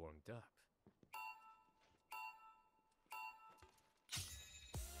you're all warmed up.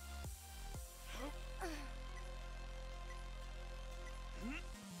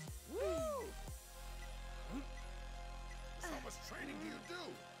 How much training do you do?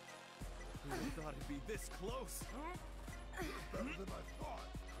 Who'd have thought it'd be this close? It's better than I thought.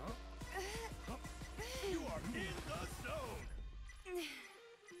 You are in the zone!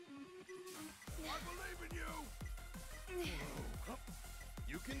 I believe in you!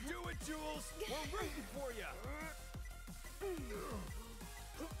 You can do it, Jules! We're rooting for you!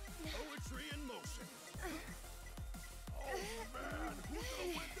 Poetry in motion. Oh man, who's gonna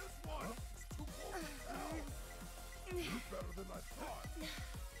win this one? It's too close to tell. You're better than I thought.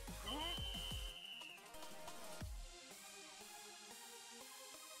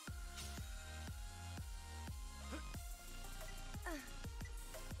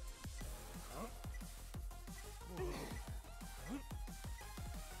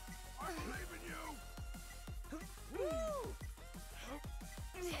 I believe in you.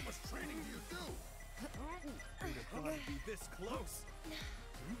 How much training do you do? Who'd have thought it'd be this close?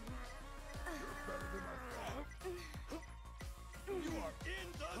 You're better than I thought. You are in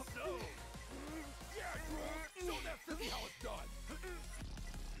the zone. Yeah, Drew. Show that filly how it's done.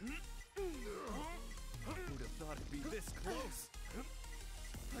 Who'd have thought it'd be this close?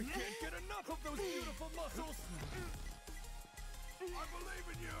 I can't get enough of those beautiful muscles! I believe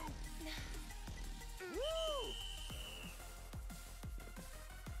in you.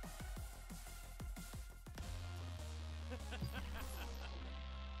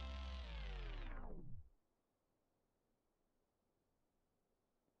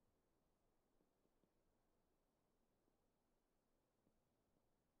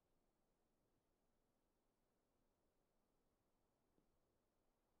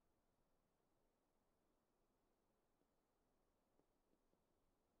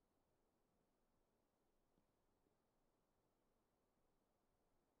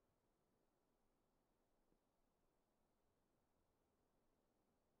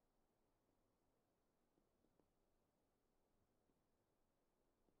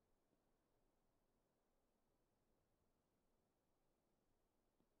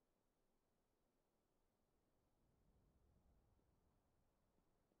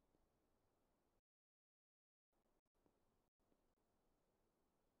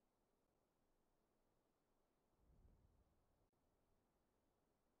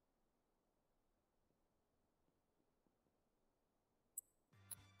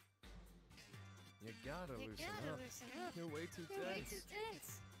 You gotta loosen up. You're way too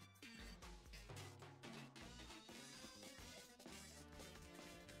tense.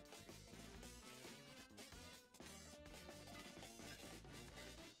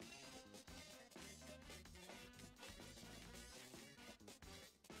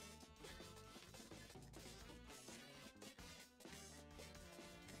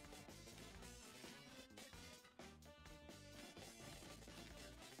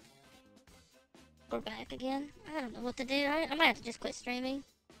 we're back again. I don't know what to do. I might have to just quit streaming.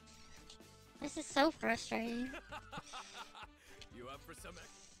 This is so frustrating. You up for some?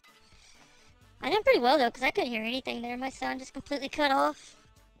 I did pretty well though, because I couldn't hear anything there. My sound just completely cut off.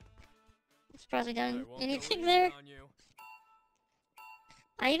 It's probably done anything there.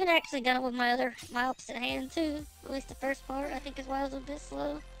 I even actually done it with my opposite hand too. At least the first part, I think is why I was a bit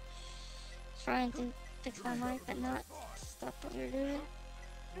slow. Trying to fix my mic, but not stop what you're doing.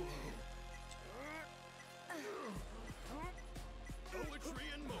 Poetry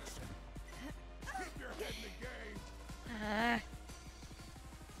in motion. Keep your head in the game.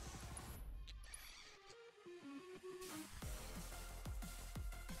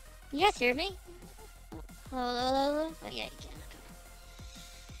 You guys hear me? Hello? Oh yeah, you can.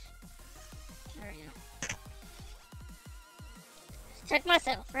 There we go. Just check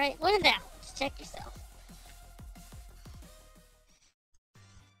myself, right? When in doubt, just check yourself.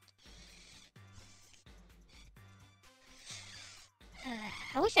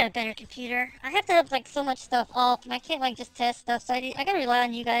 I wish I had a better computer. I have to have like so much stuff off, and I can't like just test stuff. So I gotta rely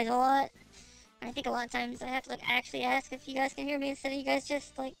on you guys a lot. I think a lot of times I have to like actually ask if you guys can hear me instead of you guys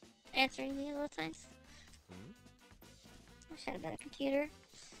just like answering me a lot of times. I wish I had a better computer.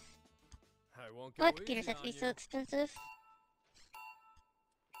 I won't go Why computers have to be so expensive?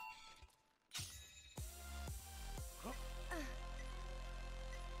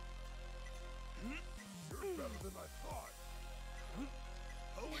 You're better than I thought.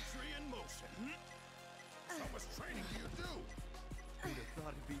 Poetry in motion. How much training do you do? Who'd have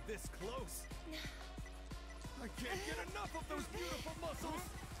thought it'd be this close? I can't get enough of those beautiful muscles.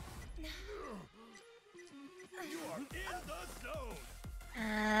 You are in the zone.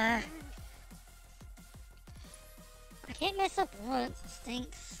 I can't mess up once. It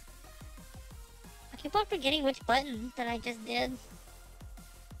stinks. I keep on forgetting which button that I just did.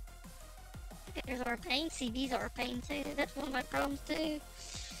 There's our pain. CBs are a pain too. That's one of my problems too.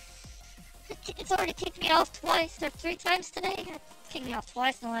 It's already kicked me off twice or 3 times today. It's kicked me off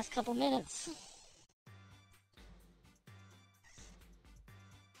twice in the last couple minutes.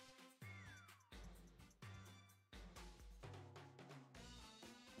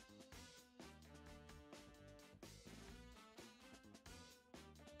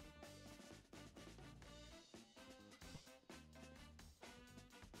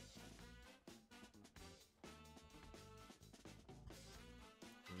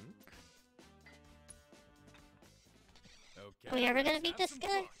 Are we ever gonna beat this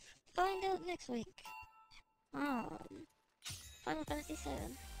guy? Find out next week. Final Fantasy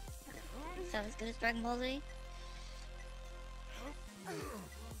VII. Sounds as good as Dragon Ball Z.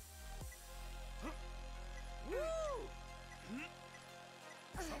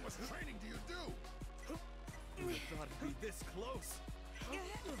 How much training do you do? Who'd have thought it'd be this close? I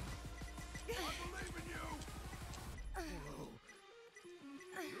believe in you.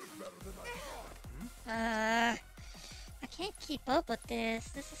 You're better than I thought. I can't keep up with this.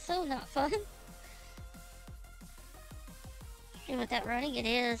 This is so not fun. And with that running, it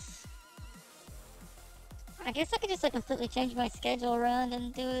is. I guess I could just like completely change my schedule around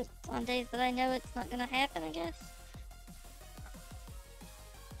and do it on days that I know it's not gonna happen, I guess.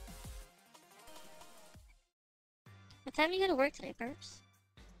 What time do you go to work today, Perps?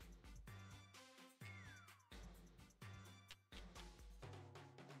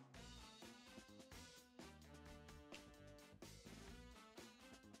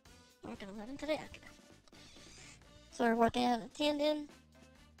 Work at 11 today? Okay. So we're working out at 10 then?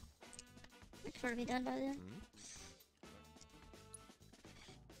 Make sure to be done by then.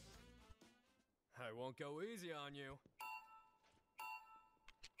 I won't go easy on you.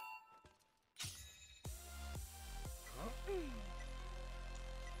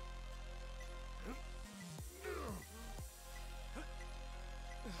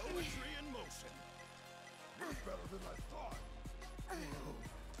 Poetry in motion. You're better than I thought.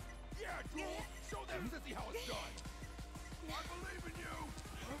 Yeah, Drool! Show them Sissy how it's done! I believe in you!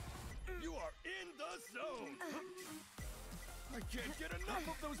 You are in the zone! I can't get enough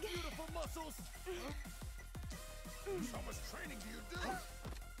of those beautiful muscles! How much training do you do?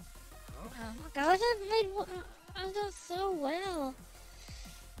 Oh my gosh, I've done so well.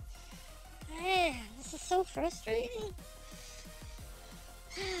 Man, this is so frustrating.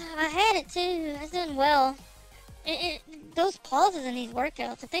 I had it too. I was doing well. Those pauses in these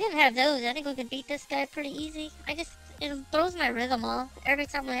workouts, if they didn't have those, I think we could beat this guy pretty easy. It throws my rhythm off every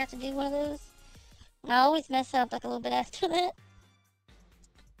time I have to do one of those. And I always mess up like a little bit after that.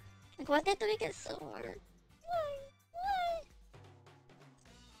 Like, why did they have to make it so hard? Why?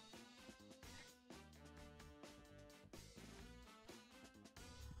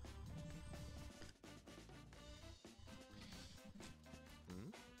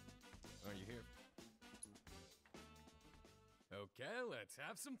 Okay, let's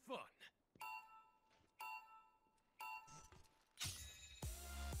have some fun.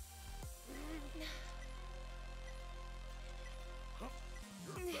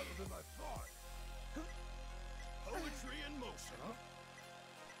 You're better than I thought. Poetry in motion.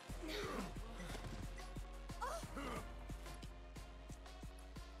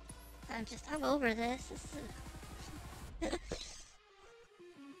 I'm over this.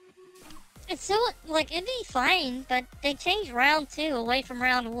 It's so, like, it'd be fine, but they changed round 2 away from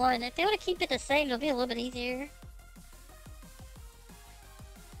round 1. If they were to keep it the same, it'll be a little bit easier.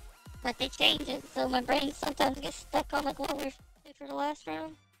 But they changed it, so my brain sometimes gets stuck on, like, what we're for the last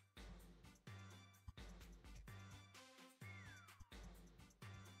round.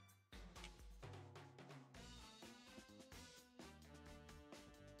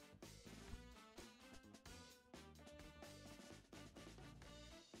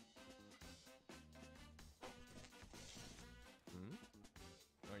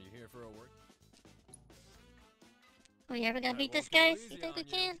 Are you here for a work? Are we ever gonna beat this, guys? You think we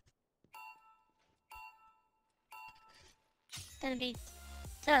can? It's gonna be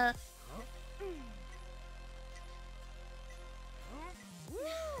tough.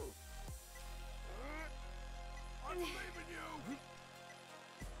 I believe in you!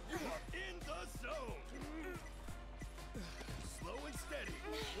 You are in the zone! Slow and steady.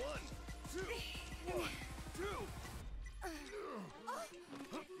 1, 2, 1, 2!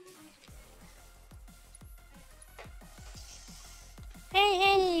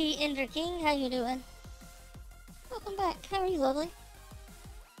 Hey, Ender King, how you doing? Welcome back. How are you, lovely?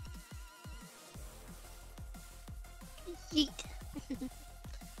 Yeet.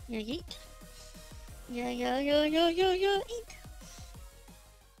 Yeah, yeet. Yeah, eat.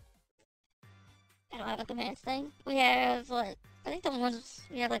 I don't have a commands thing. We have, like, I think the ones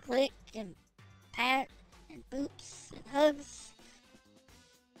we have, like, lick and pat and boops and hugs.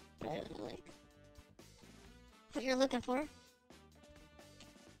 But I don't know, like, what you're looking for.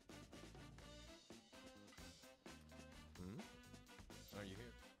 Are you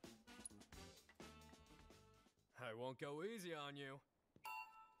here? I won't go easy on you.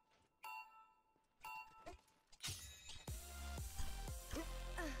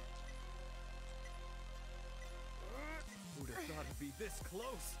 Who'd have thought it'd be this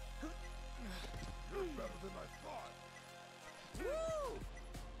close? You're better than I thought. Woo!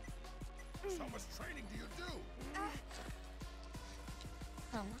 So much training do you do?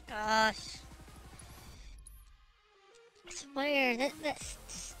 Oh my gosh. I swear, that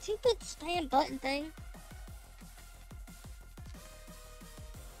stupid spam button thing.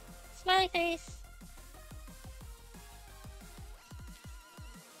 Smiley face.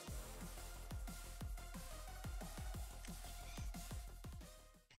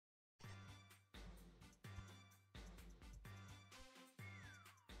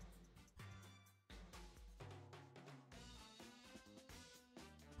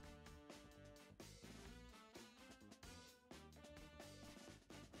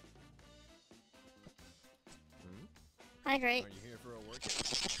 Hydrate. Are you here for a work?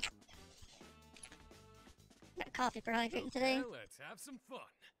 Got coffee for hydrating today. Okay, let's have some fun.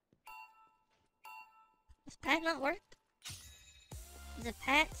 Does Pat not work? Is it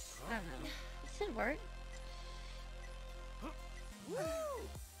Pat's? I don't know. It should work. Woo!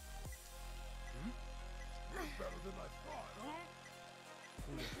 You're better than I thought.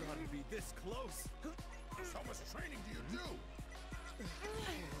 Who'd have thought it'd be this close? So much training do you do?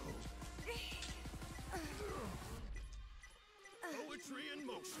 Poetry in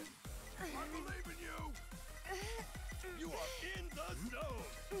motion. I believe in you. You are in the zone.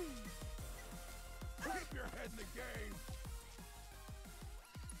 Keep your head in the game.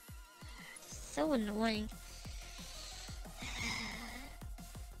 So annoying.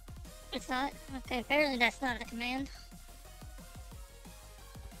 It's not? Okay, apparently that's not a command.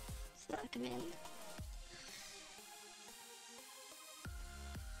 It's not a command.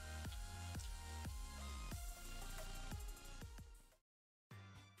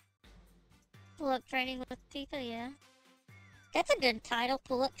 Pull-up training with Tifa, yeah. That's a good title,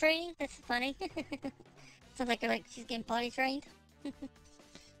 pull-up training. That's funny. Sounds like she's getting potty trained. Die,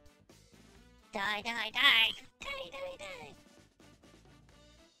 die, die. Die, die, die.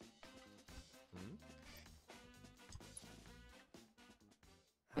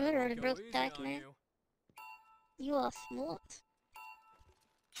 We already broke the die command. You are smart.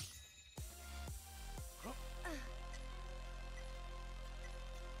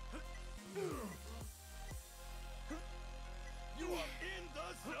 You are in the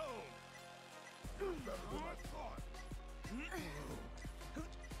zone. You're better than I thought.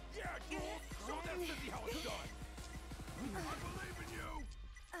 Yeah, Jules. Show that sissy how it's done. I believe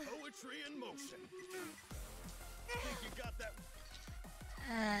Poetry in motion. Think you got that?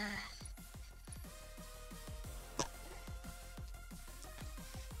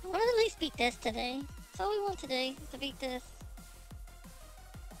 I want to at least beat this today. That's all we want today, to beat this.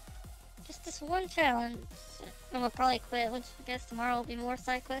 Just this one challenge. And we'll probably quit, which I guess tomorrow will be more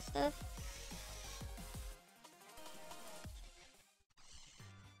side quest stuff.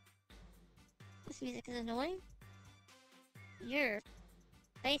 This music is annoying. Your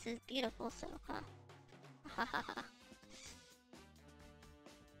face is beautiful, so huh. Ha ha ha.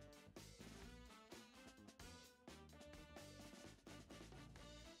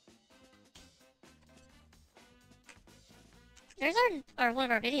 There's our one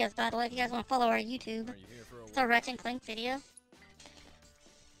of our videos, by the way, if you guys want to follow our YouTube. It's our Ratchet and Clank video.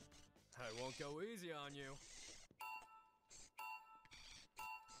 I won't go easy on you.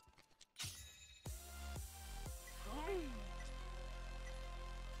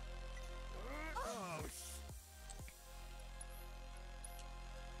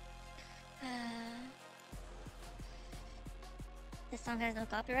 This song has no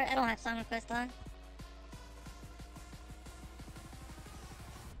copyright. I don't have song request on.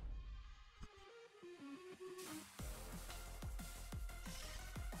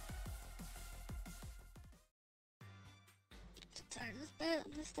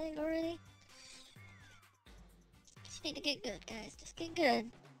 This thing already. Just need to get good, guys. Just get good.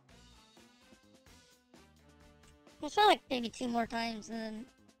 We'll try like maybe 2 more times and then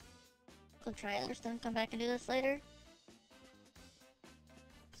go try other stuff and come back and do this later.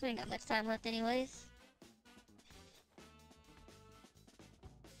 So we ain't got much time left anyways.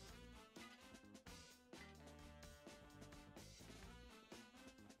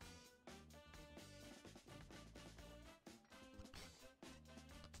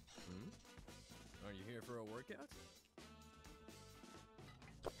 Are you here for a workout?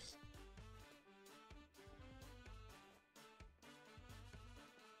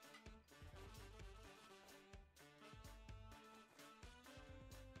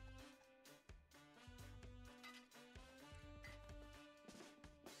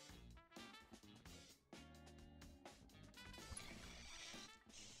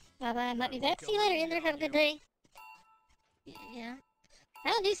 Bye bye, might be back. See you later, Ender. Have a good day. Yeah. I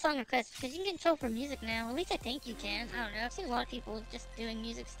don't do song requests because you can control for music now. At least I think you can. I don't know. I've seen a lot of people just doing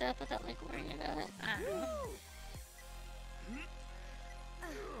music stuff without like worrying about it. I don't know.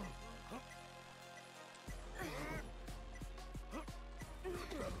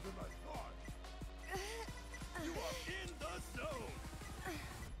 Better than I thought. You are in the zone.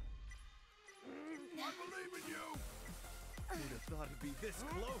 I believe in you. Who'd have thought it'd be this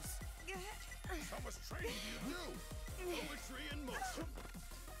close? How much training do you do? Poetry in motion.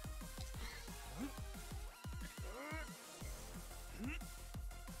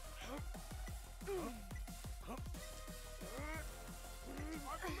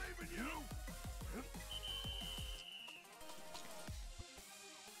 I believe in you.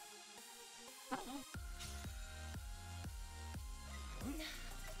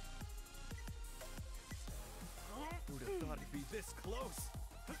 Who'd have thought it'd be this close?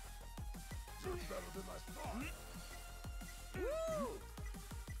 You're better than I thought.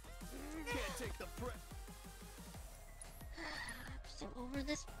 Can't take the prep. So over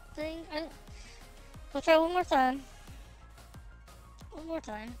this thing. We'll try one more time. One more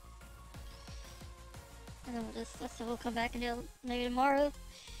time. And then we'll come back and do it maybe tomorrow.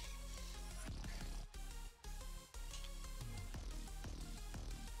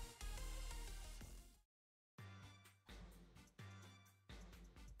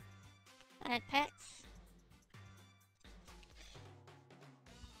 Add pets.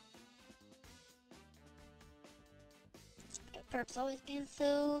 Perks always being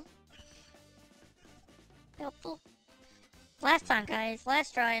so helpful. Last time, guys.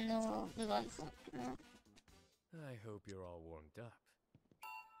 Last try, and then we'll move on to something. I hope you're all warmed up.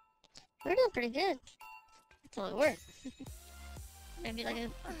 We're doing pretty good. Until it works. Maybe like a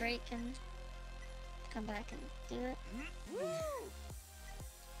break and come back and do it.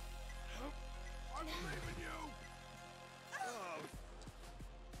 I believe in you.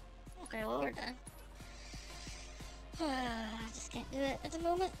 Okay, well, we're done. I just can't do it at the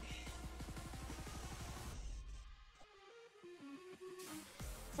moment.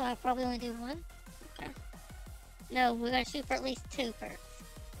 So I'll probably only do one. Okay. No, we gotta shoot for at least 2 perks.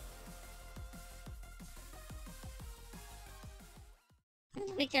 And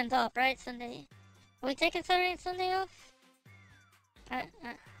the weekend's off, right? Sunday. Are we taking Saturday and Sunday off?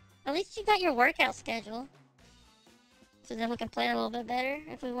 At least you got your workout schedule. So then we can play a little bit better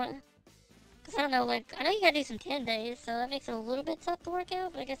if we want. I don't know, like, I know you gotta do some 10 days, so that makes it a little bit tough to work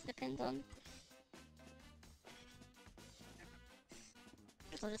out, but I guess it depends on...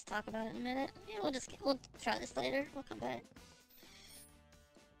 We'll just talk about it in a minute. Yeah, we'll try this later. We'll come back.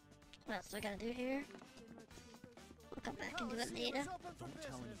 What else do we gotta do here? We'll come back and do it later. Don't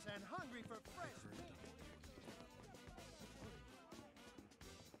tell me.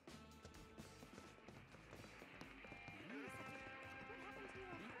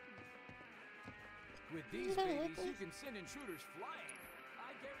 With these babies, you can send intruders flying.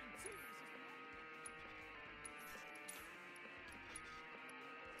 I guarantee this is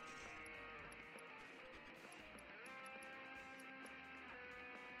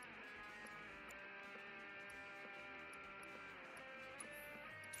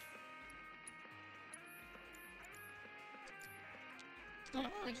I don't know,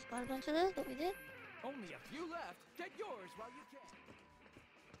 we just bought a bunch of those, but we did. only a few left. Get yours while you can.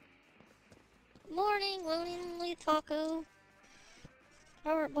 Morning, lonely taco.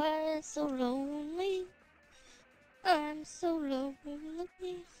 Heart why so lonely. I'm so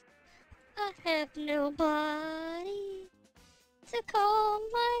lonely. I have nobody to call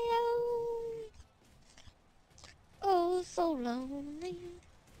my own. Oh, so lonely.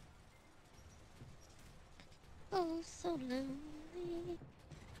 Oh, so lonely.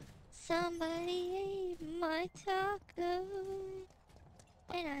 Somebody ate my taco.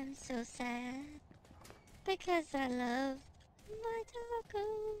 And I'm so sad. Because I love my taco.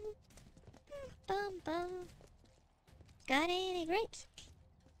 Bum bum. Got any grapes?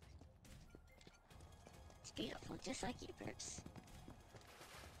 It's beautiful, just like you, Burps.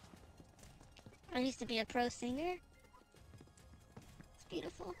 I used to be a pro singer. It's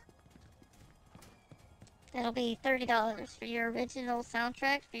beautiful. That'll be $30 for your original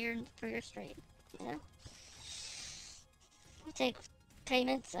soundtrack for your stream. You know? You take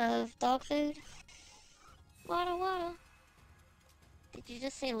payments of dog food. Wada wada. Did you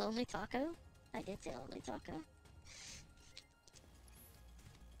just say lonely taco? I did say lonely taco.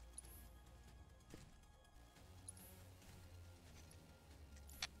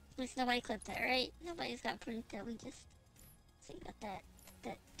 At least nobody clipped that, right? Nobody's got proof that we just sing about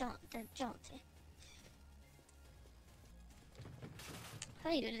that jaunty. How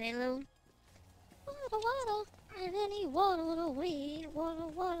you doing today, Lou? Waddle waddle, and then he waddled away,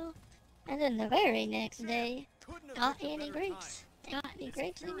 waddle waddle. And then the very next day, got any grapes? Got any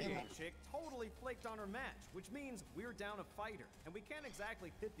grapes? Leave me alone. Chick totally flaked on her match, which means we're down a fighter, and we can't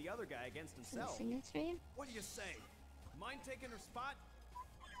exactly pit the other guy against himself. Singing stream? What do you say? Mind taking her spot?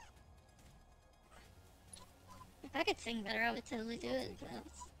 If I could sing better, I would totally do it.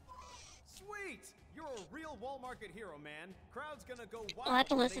 Sweet! You're a real wall market hero, man. Crowd's gonna go wild. I'll have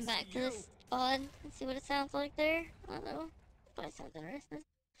to when listen they back see to this pod and see what it sounds like there. I don't know. Probably sounds interesting.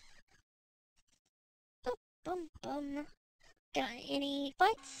 Bum bum bum. Got any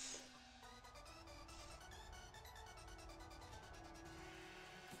fights?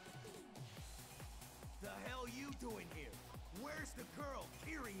 The hell you doing here? Where's the girl,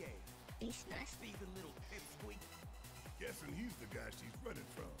 Kyrie? Beast nice. Thieving little pipsqueak. Guessing he's the guy she's running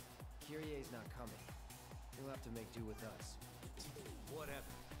from. Kyrie's not coming. He'll have to make do with us.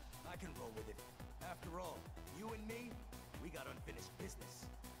 Whatever. I can roll with it. After all, you and me, we got unfinished business.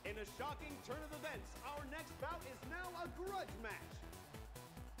 In a shocking turn of events, our next bout is now a grudge match.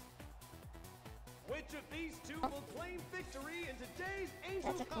 Which of these two will claim victory in today's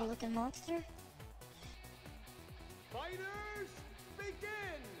Angel That's a Cup? cool looking monster. Fighters,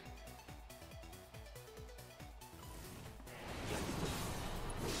 begin!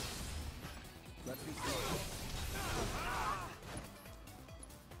 Let's be serious.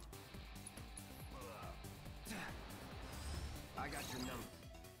 I got your number.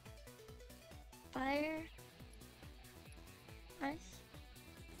 Fire. Nice.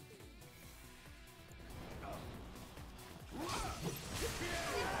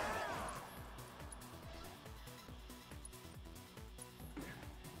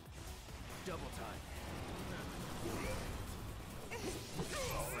 Double time.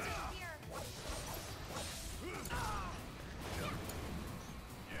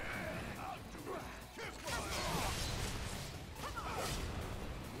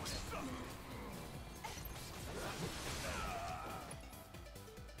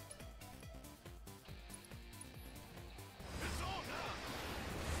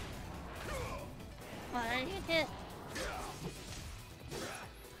 Wow, I didn't hit.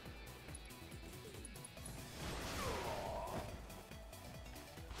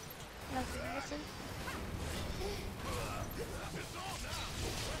 Nothing missing.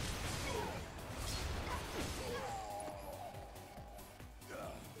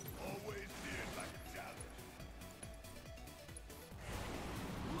 Always did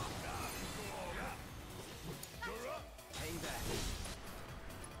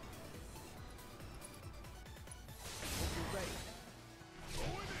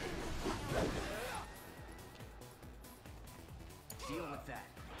about that.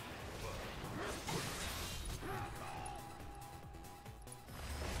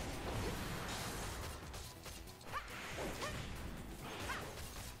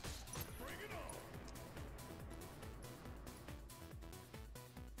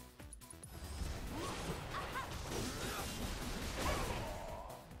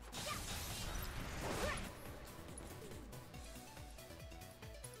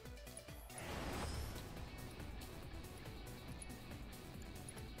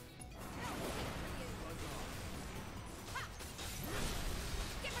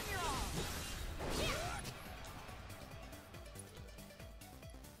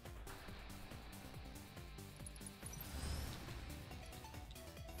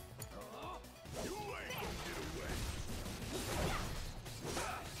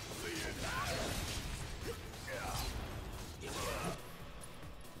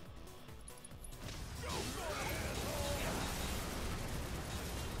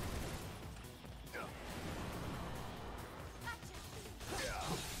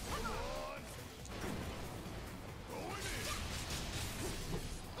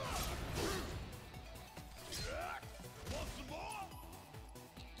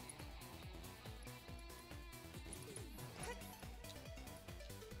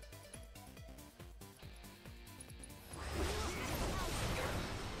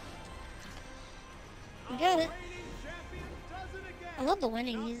 You got it. I love the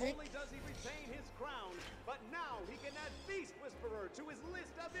winning Not music. only does he retain his crown, but now he can add Beast Whisperer to his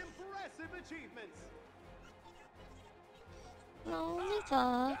list of impressive achievements. Lonely That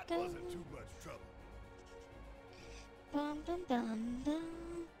talker. wasn't too much trouble. Bum bum bum bum.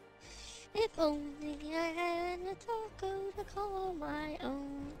 If only I had a taco to call my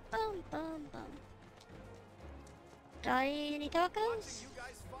own. Bum bum bum. Got any tacos? Watching you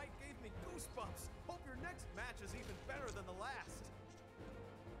guys fight gave me goosebumps. Hope your next match is even better than the last.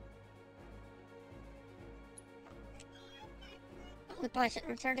 We probably shouldn't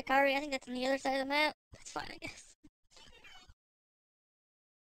return to Kyrie. I think that's on the other side of the map. That's fine, I guess.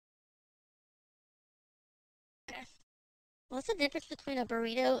 Okay. What's the difference between a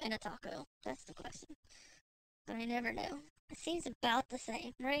burrito and a taco? That's the question. I never know. It seems about the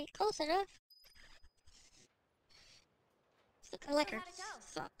same, right? Close enough. The liquor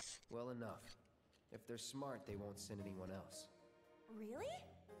sucks. Well enough. If they're smart, they won't send anyone else. Really?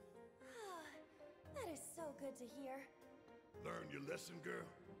 That is so good to hear. Learn your lesson, girl?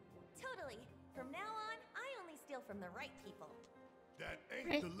 Totally. From now on, I only steal from the right people. That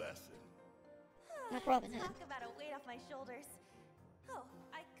ain't the lesson. Not Robin Hood. Talk about a weight off my shoulders. Oh,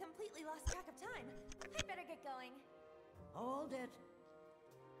 I completely lost track of time. I'd better get going. Hold it.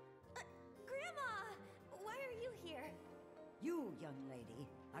 Grandma! Why are you here? You, young lady,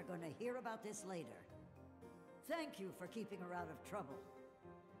 are gonna hear about this later. Thank you for keeping her out of trouble.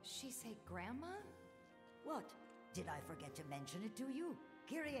 She say grandma? What? Did I forget to mention it to you?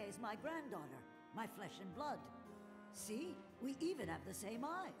 Kyrie is my granddaughter, my flesh and blood. See? We even have the same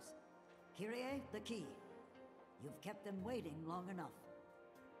eyes. Kyrie, the key. You've kept them waiting long enough.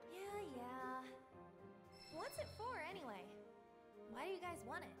 Yeah. What's it for, anyway? Why do you guys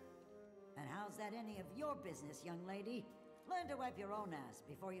want it? And how's that any of your business, young lady? Learn to wipe your own ass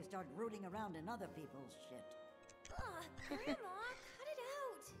before you start rooting around in other people's shit. Grandma, cut it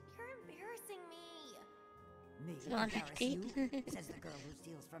out! You're embarrassing me! Me Not embarrass happy. you, says the girl who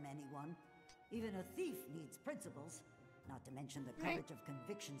steals from anyone. Even a thief needs principles, not to mention the courage of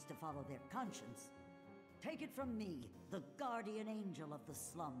convictions to follow their conscience. Take it from me, the guardian angel of the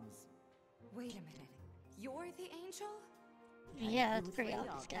slums. Wait a minute. You're the angel? Yeah, And that's you pretty three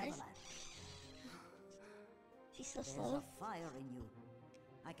obvious, are guys. Avalanche. She's so There's slow. a fire in you.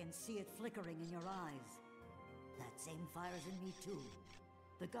 I can see it flickering in your eyes. That same fire's in me too.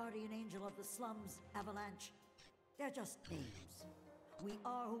 The guardian angel of the slums, Avalanche. They're just names. We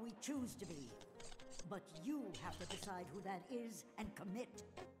are who we choose to be. But you have to decide who that is and commit.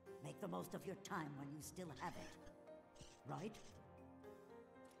 Make the most of your time when you still have it. Right?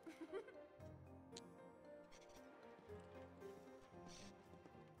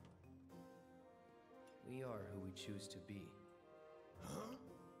 We are who we choose to be. Huh?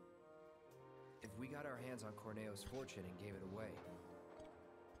 If we got our hands on Corneo's fortune and gave it away,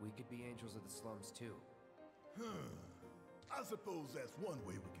 we could be angels of the slums too. I suppose that's one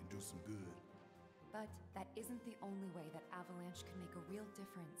way we can do some good. But that isn't the only way that Avalanche can make a real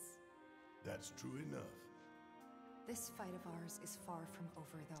difference. That's true enough. This fight of ours is far from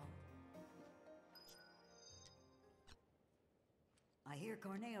over, though. I hear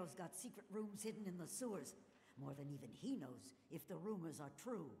Corneo's got secret rooms hidden in the sewers. More than even he knows if the rumors are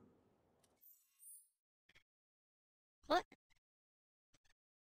true. What?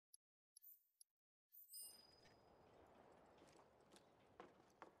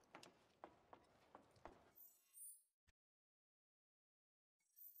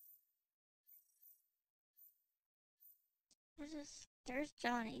 Where's this? There's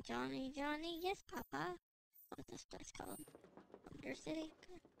Johnny. Johnny, Johnny. Yes, Papa. What's this place called? Your city?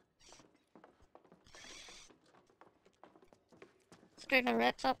 Scraped my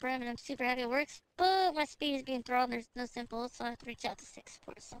rep top rim and I'm super happy it works, but my speed is being throttled and there's no simple, so I have to reach out to 6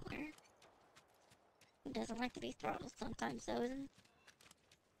 support somewhere. Who doesn't like to be throttled sometimes, though, isn't?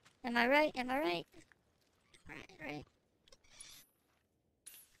 Am I right? Am I right? Right.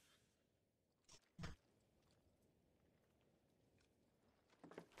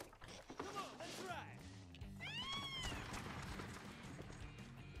 Come on, let's ride.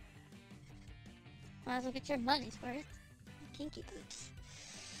 Might as well get your money's worth. Kinky boots.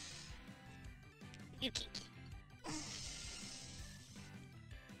 You kinky.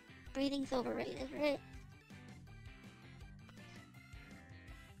 Breathing's overrated, right?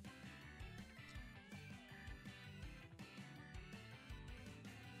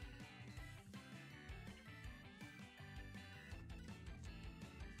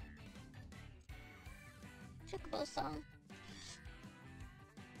 Chocobo song.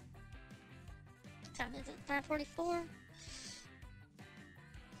 What time is it? 9:44?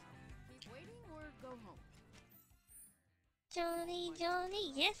 Keep waiting or go home. Johnny,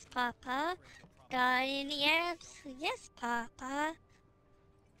 Johnny, yes, Papa. Got any abs? Yes, Papa.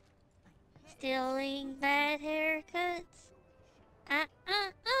 Stealing bad haircuts?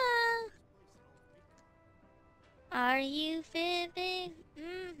 Are you fibbing?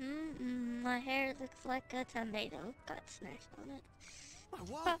 My hair looks like a tomato. Got smashed on it. My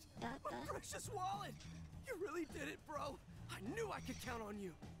wallet! My precious wallet! You really did it, bro! I knew I could count on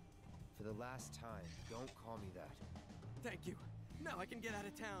you! For the last time, don't call me that. Thank you. Now I can get out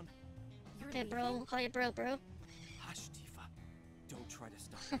of town. Okay, bro. We'll call you bro. Hush, Tifa. Don't try to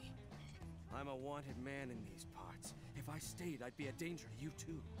stop me. I'm a wanted man in these parts. If I stayed, I'd be a danger to you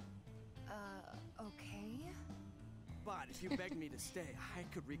too. Okay. But if you begged me to stay, I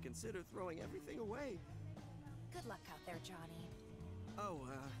could reconsider throwing everything away. Good luck out there, Johnny. Oh,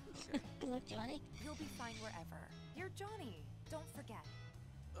 okay. Good luck, Johnny. You'll be fine wherever. You're Johnny. Don't forget.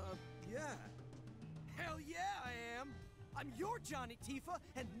 Yeah. Hell yeah, I am! I'm your Johnny, Tifa,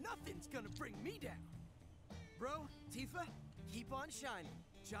 and nothing's gonna bring me down. Bro, Tifa, keep on shining.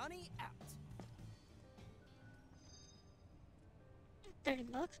 Johnny out.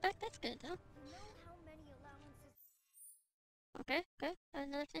 $30 back? That's good, though. Okay.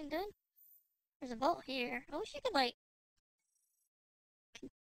 Another thing done. There's a vault here. I wish you could, like...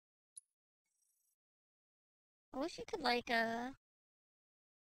 I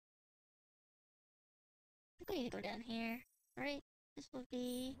think we need to go down here, right? This will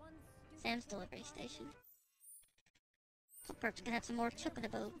be Sam's delivery station. So Perp's gonna have some more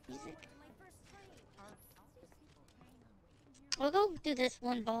Chocobo music. We'll go do this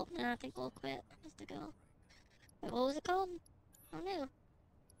one vault, and I think we'll quit. Just to go. Wait, what was it called? I don't know.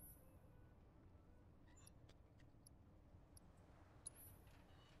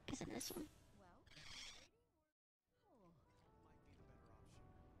 Guess it's this one.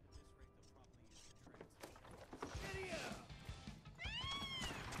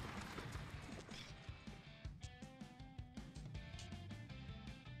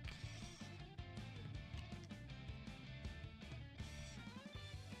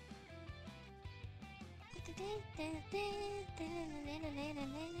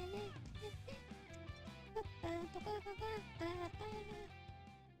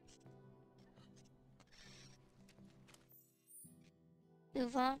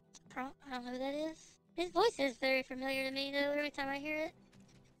 Uvant, I don't know who that is. His voice is very familiar to me though, every time I hear it.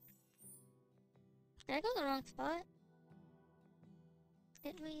 Did I go to the wrong spot?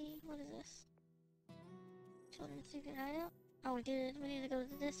 Did we, what is this? Children's Secret Hideout? Oh, we need to go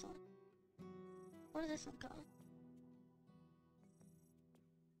to this one. What is this one called?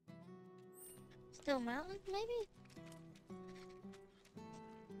 Still Mountain, maybe?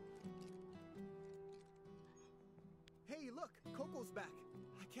 Hey, look! Coco's back!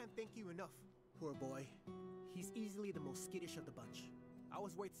 I can't thank you enough. Poor boy. He's easily the most skittish of the bunch. I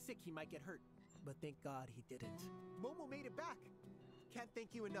was worried sick he might get hurt, but thank God he didn't. Momo made it back! Can't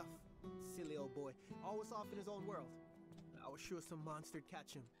thank you enough. Silly old boy, always off in his own world. I was sure some monster'd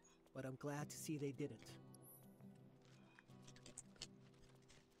catch him, but I'm glad to see they didn't.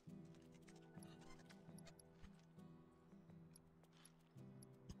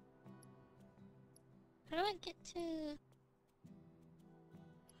 How do I get to...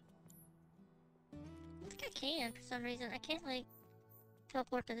 I think I can for some reason. I can't, like,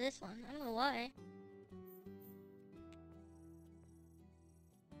 teleport to this one. I don't know why.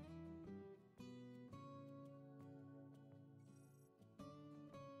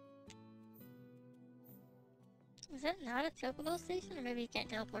 Is that not a chocobo station? Or maybe you can't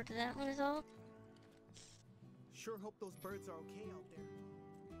teleport to that one is all? Sure hope those birds are okay out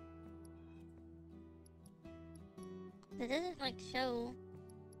there. It doesn't, like, show...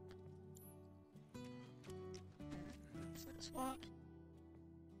 Swap.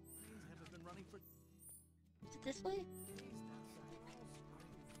 Haven't been running for... Is it this way?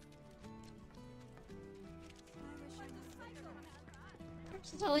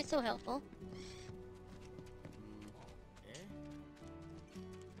 Which is always so helpful.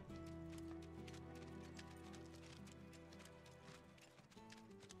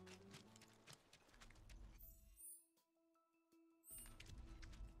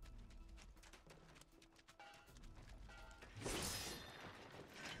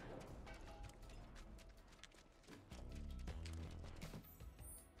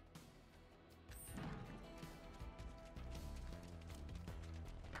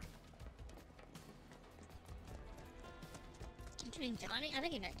 Introducing Johnny? I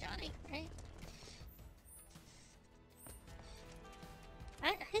think he meant Johnny, right?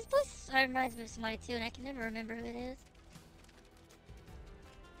 His voice reminds me of somebody too, and I can never remember who it is.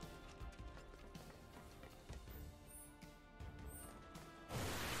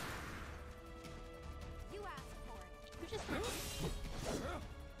 You asked for it. We're just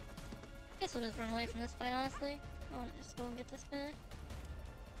guess we'll just run away from this fight, honestly. I want to just go and get this back.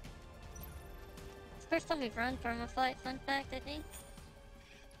 It's the first time we've run from a fight, fun fact, I think.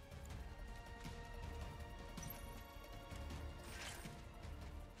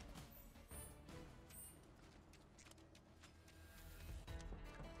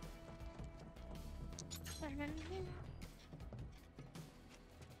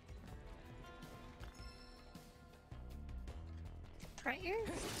 Prayers?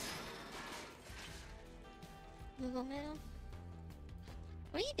 Moogle Metal?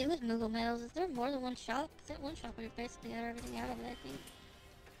 What do you do with Moogle Metals? Is there more than one shop? Because that one shop we basically got everything out of it, I think.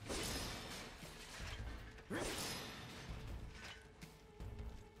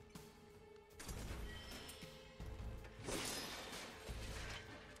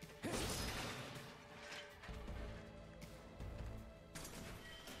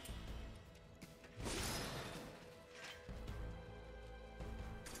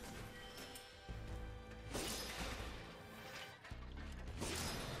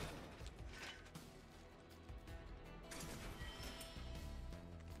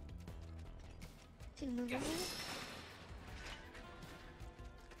 Move on.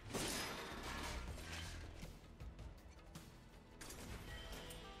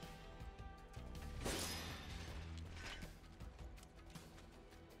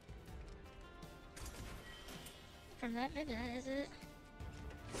 From that, maybe that is it.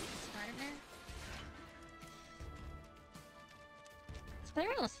 Spider-Man.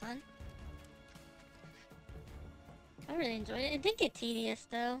 Spider-Man was fun. I really enjoyed it. It did get tedious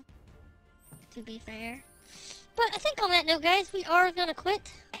though, to be fair. But I think on that note, guys, we are gonna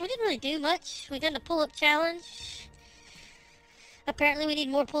quit. We didn't really do much. We did a pull-up challenge. Apparently we need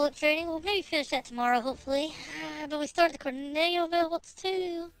more pull-up training. We'll maybe finish that tomorrow, hopefully. But we started the Cornelioville ones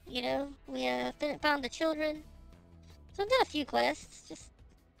too. You know, we found the children. So I've done a few quests, just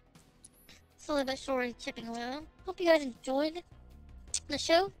slowly but surely chipping away. Hope you guys enjoyed the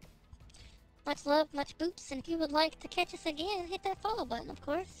show. Much love, much boots, and if you would like to catch us again, hit that follow button, of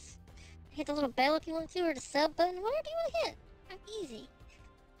course. Hit the little bell if you want to, or the sub button, whatever you want to hit. I'm easy.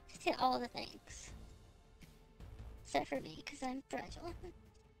 Just hit all the things. Except for me, because I'm fragile.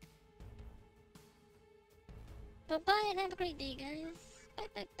 But bye and have a great day, guys. Bye,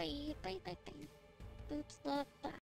 bye, bye, bye, bye, bye. Boots, love, bye.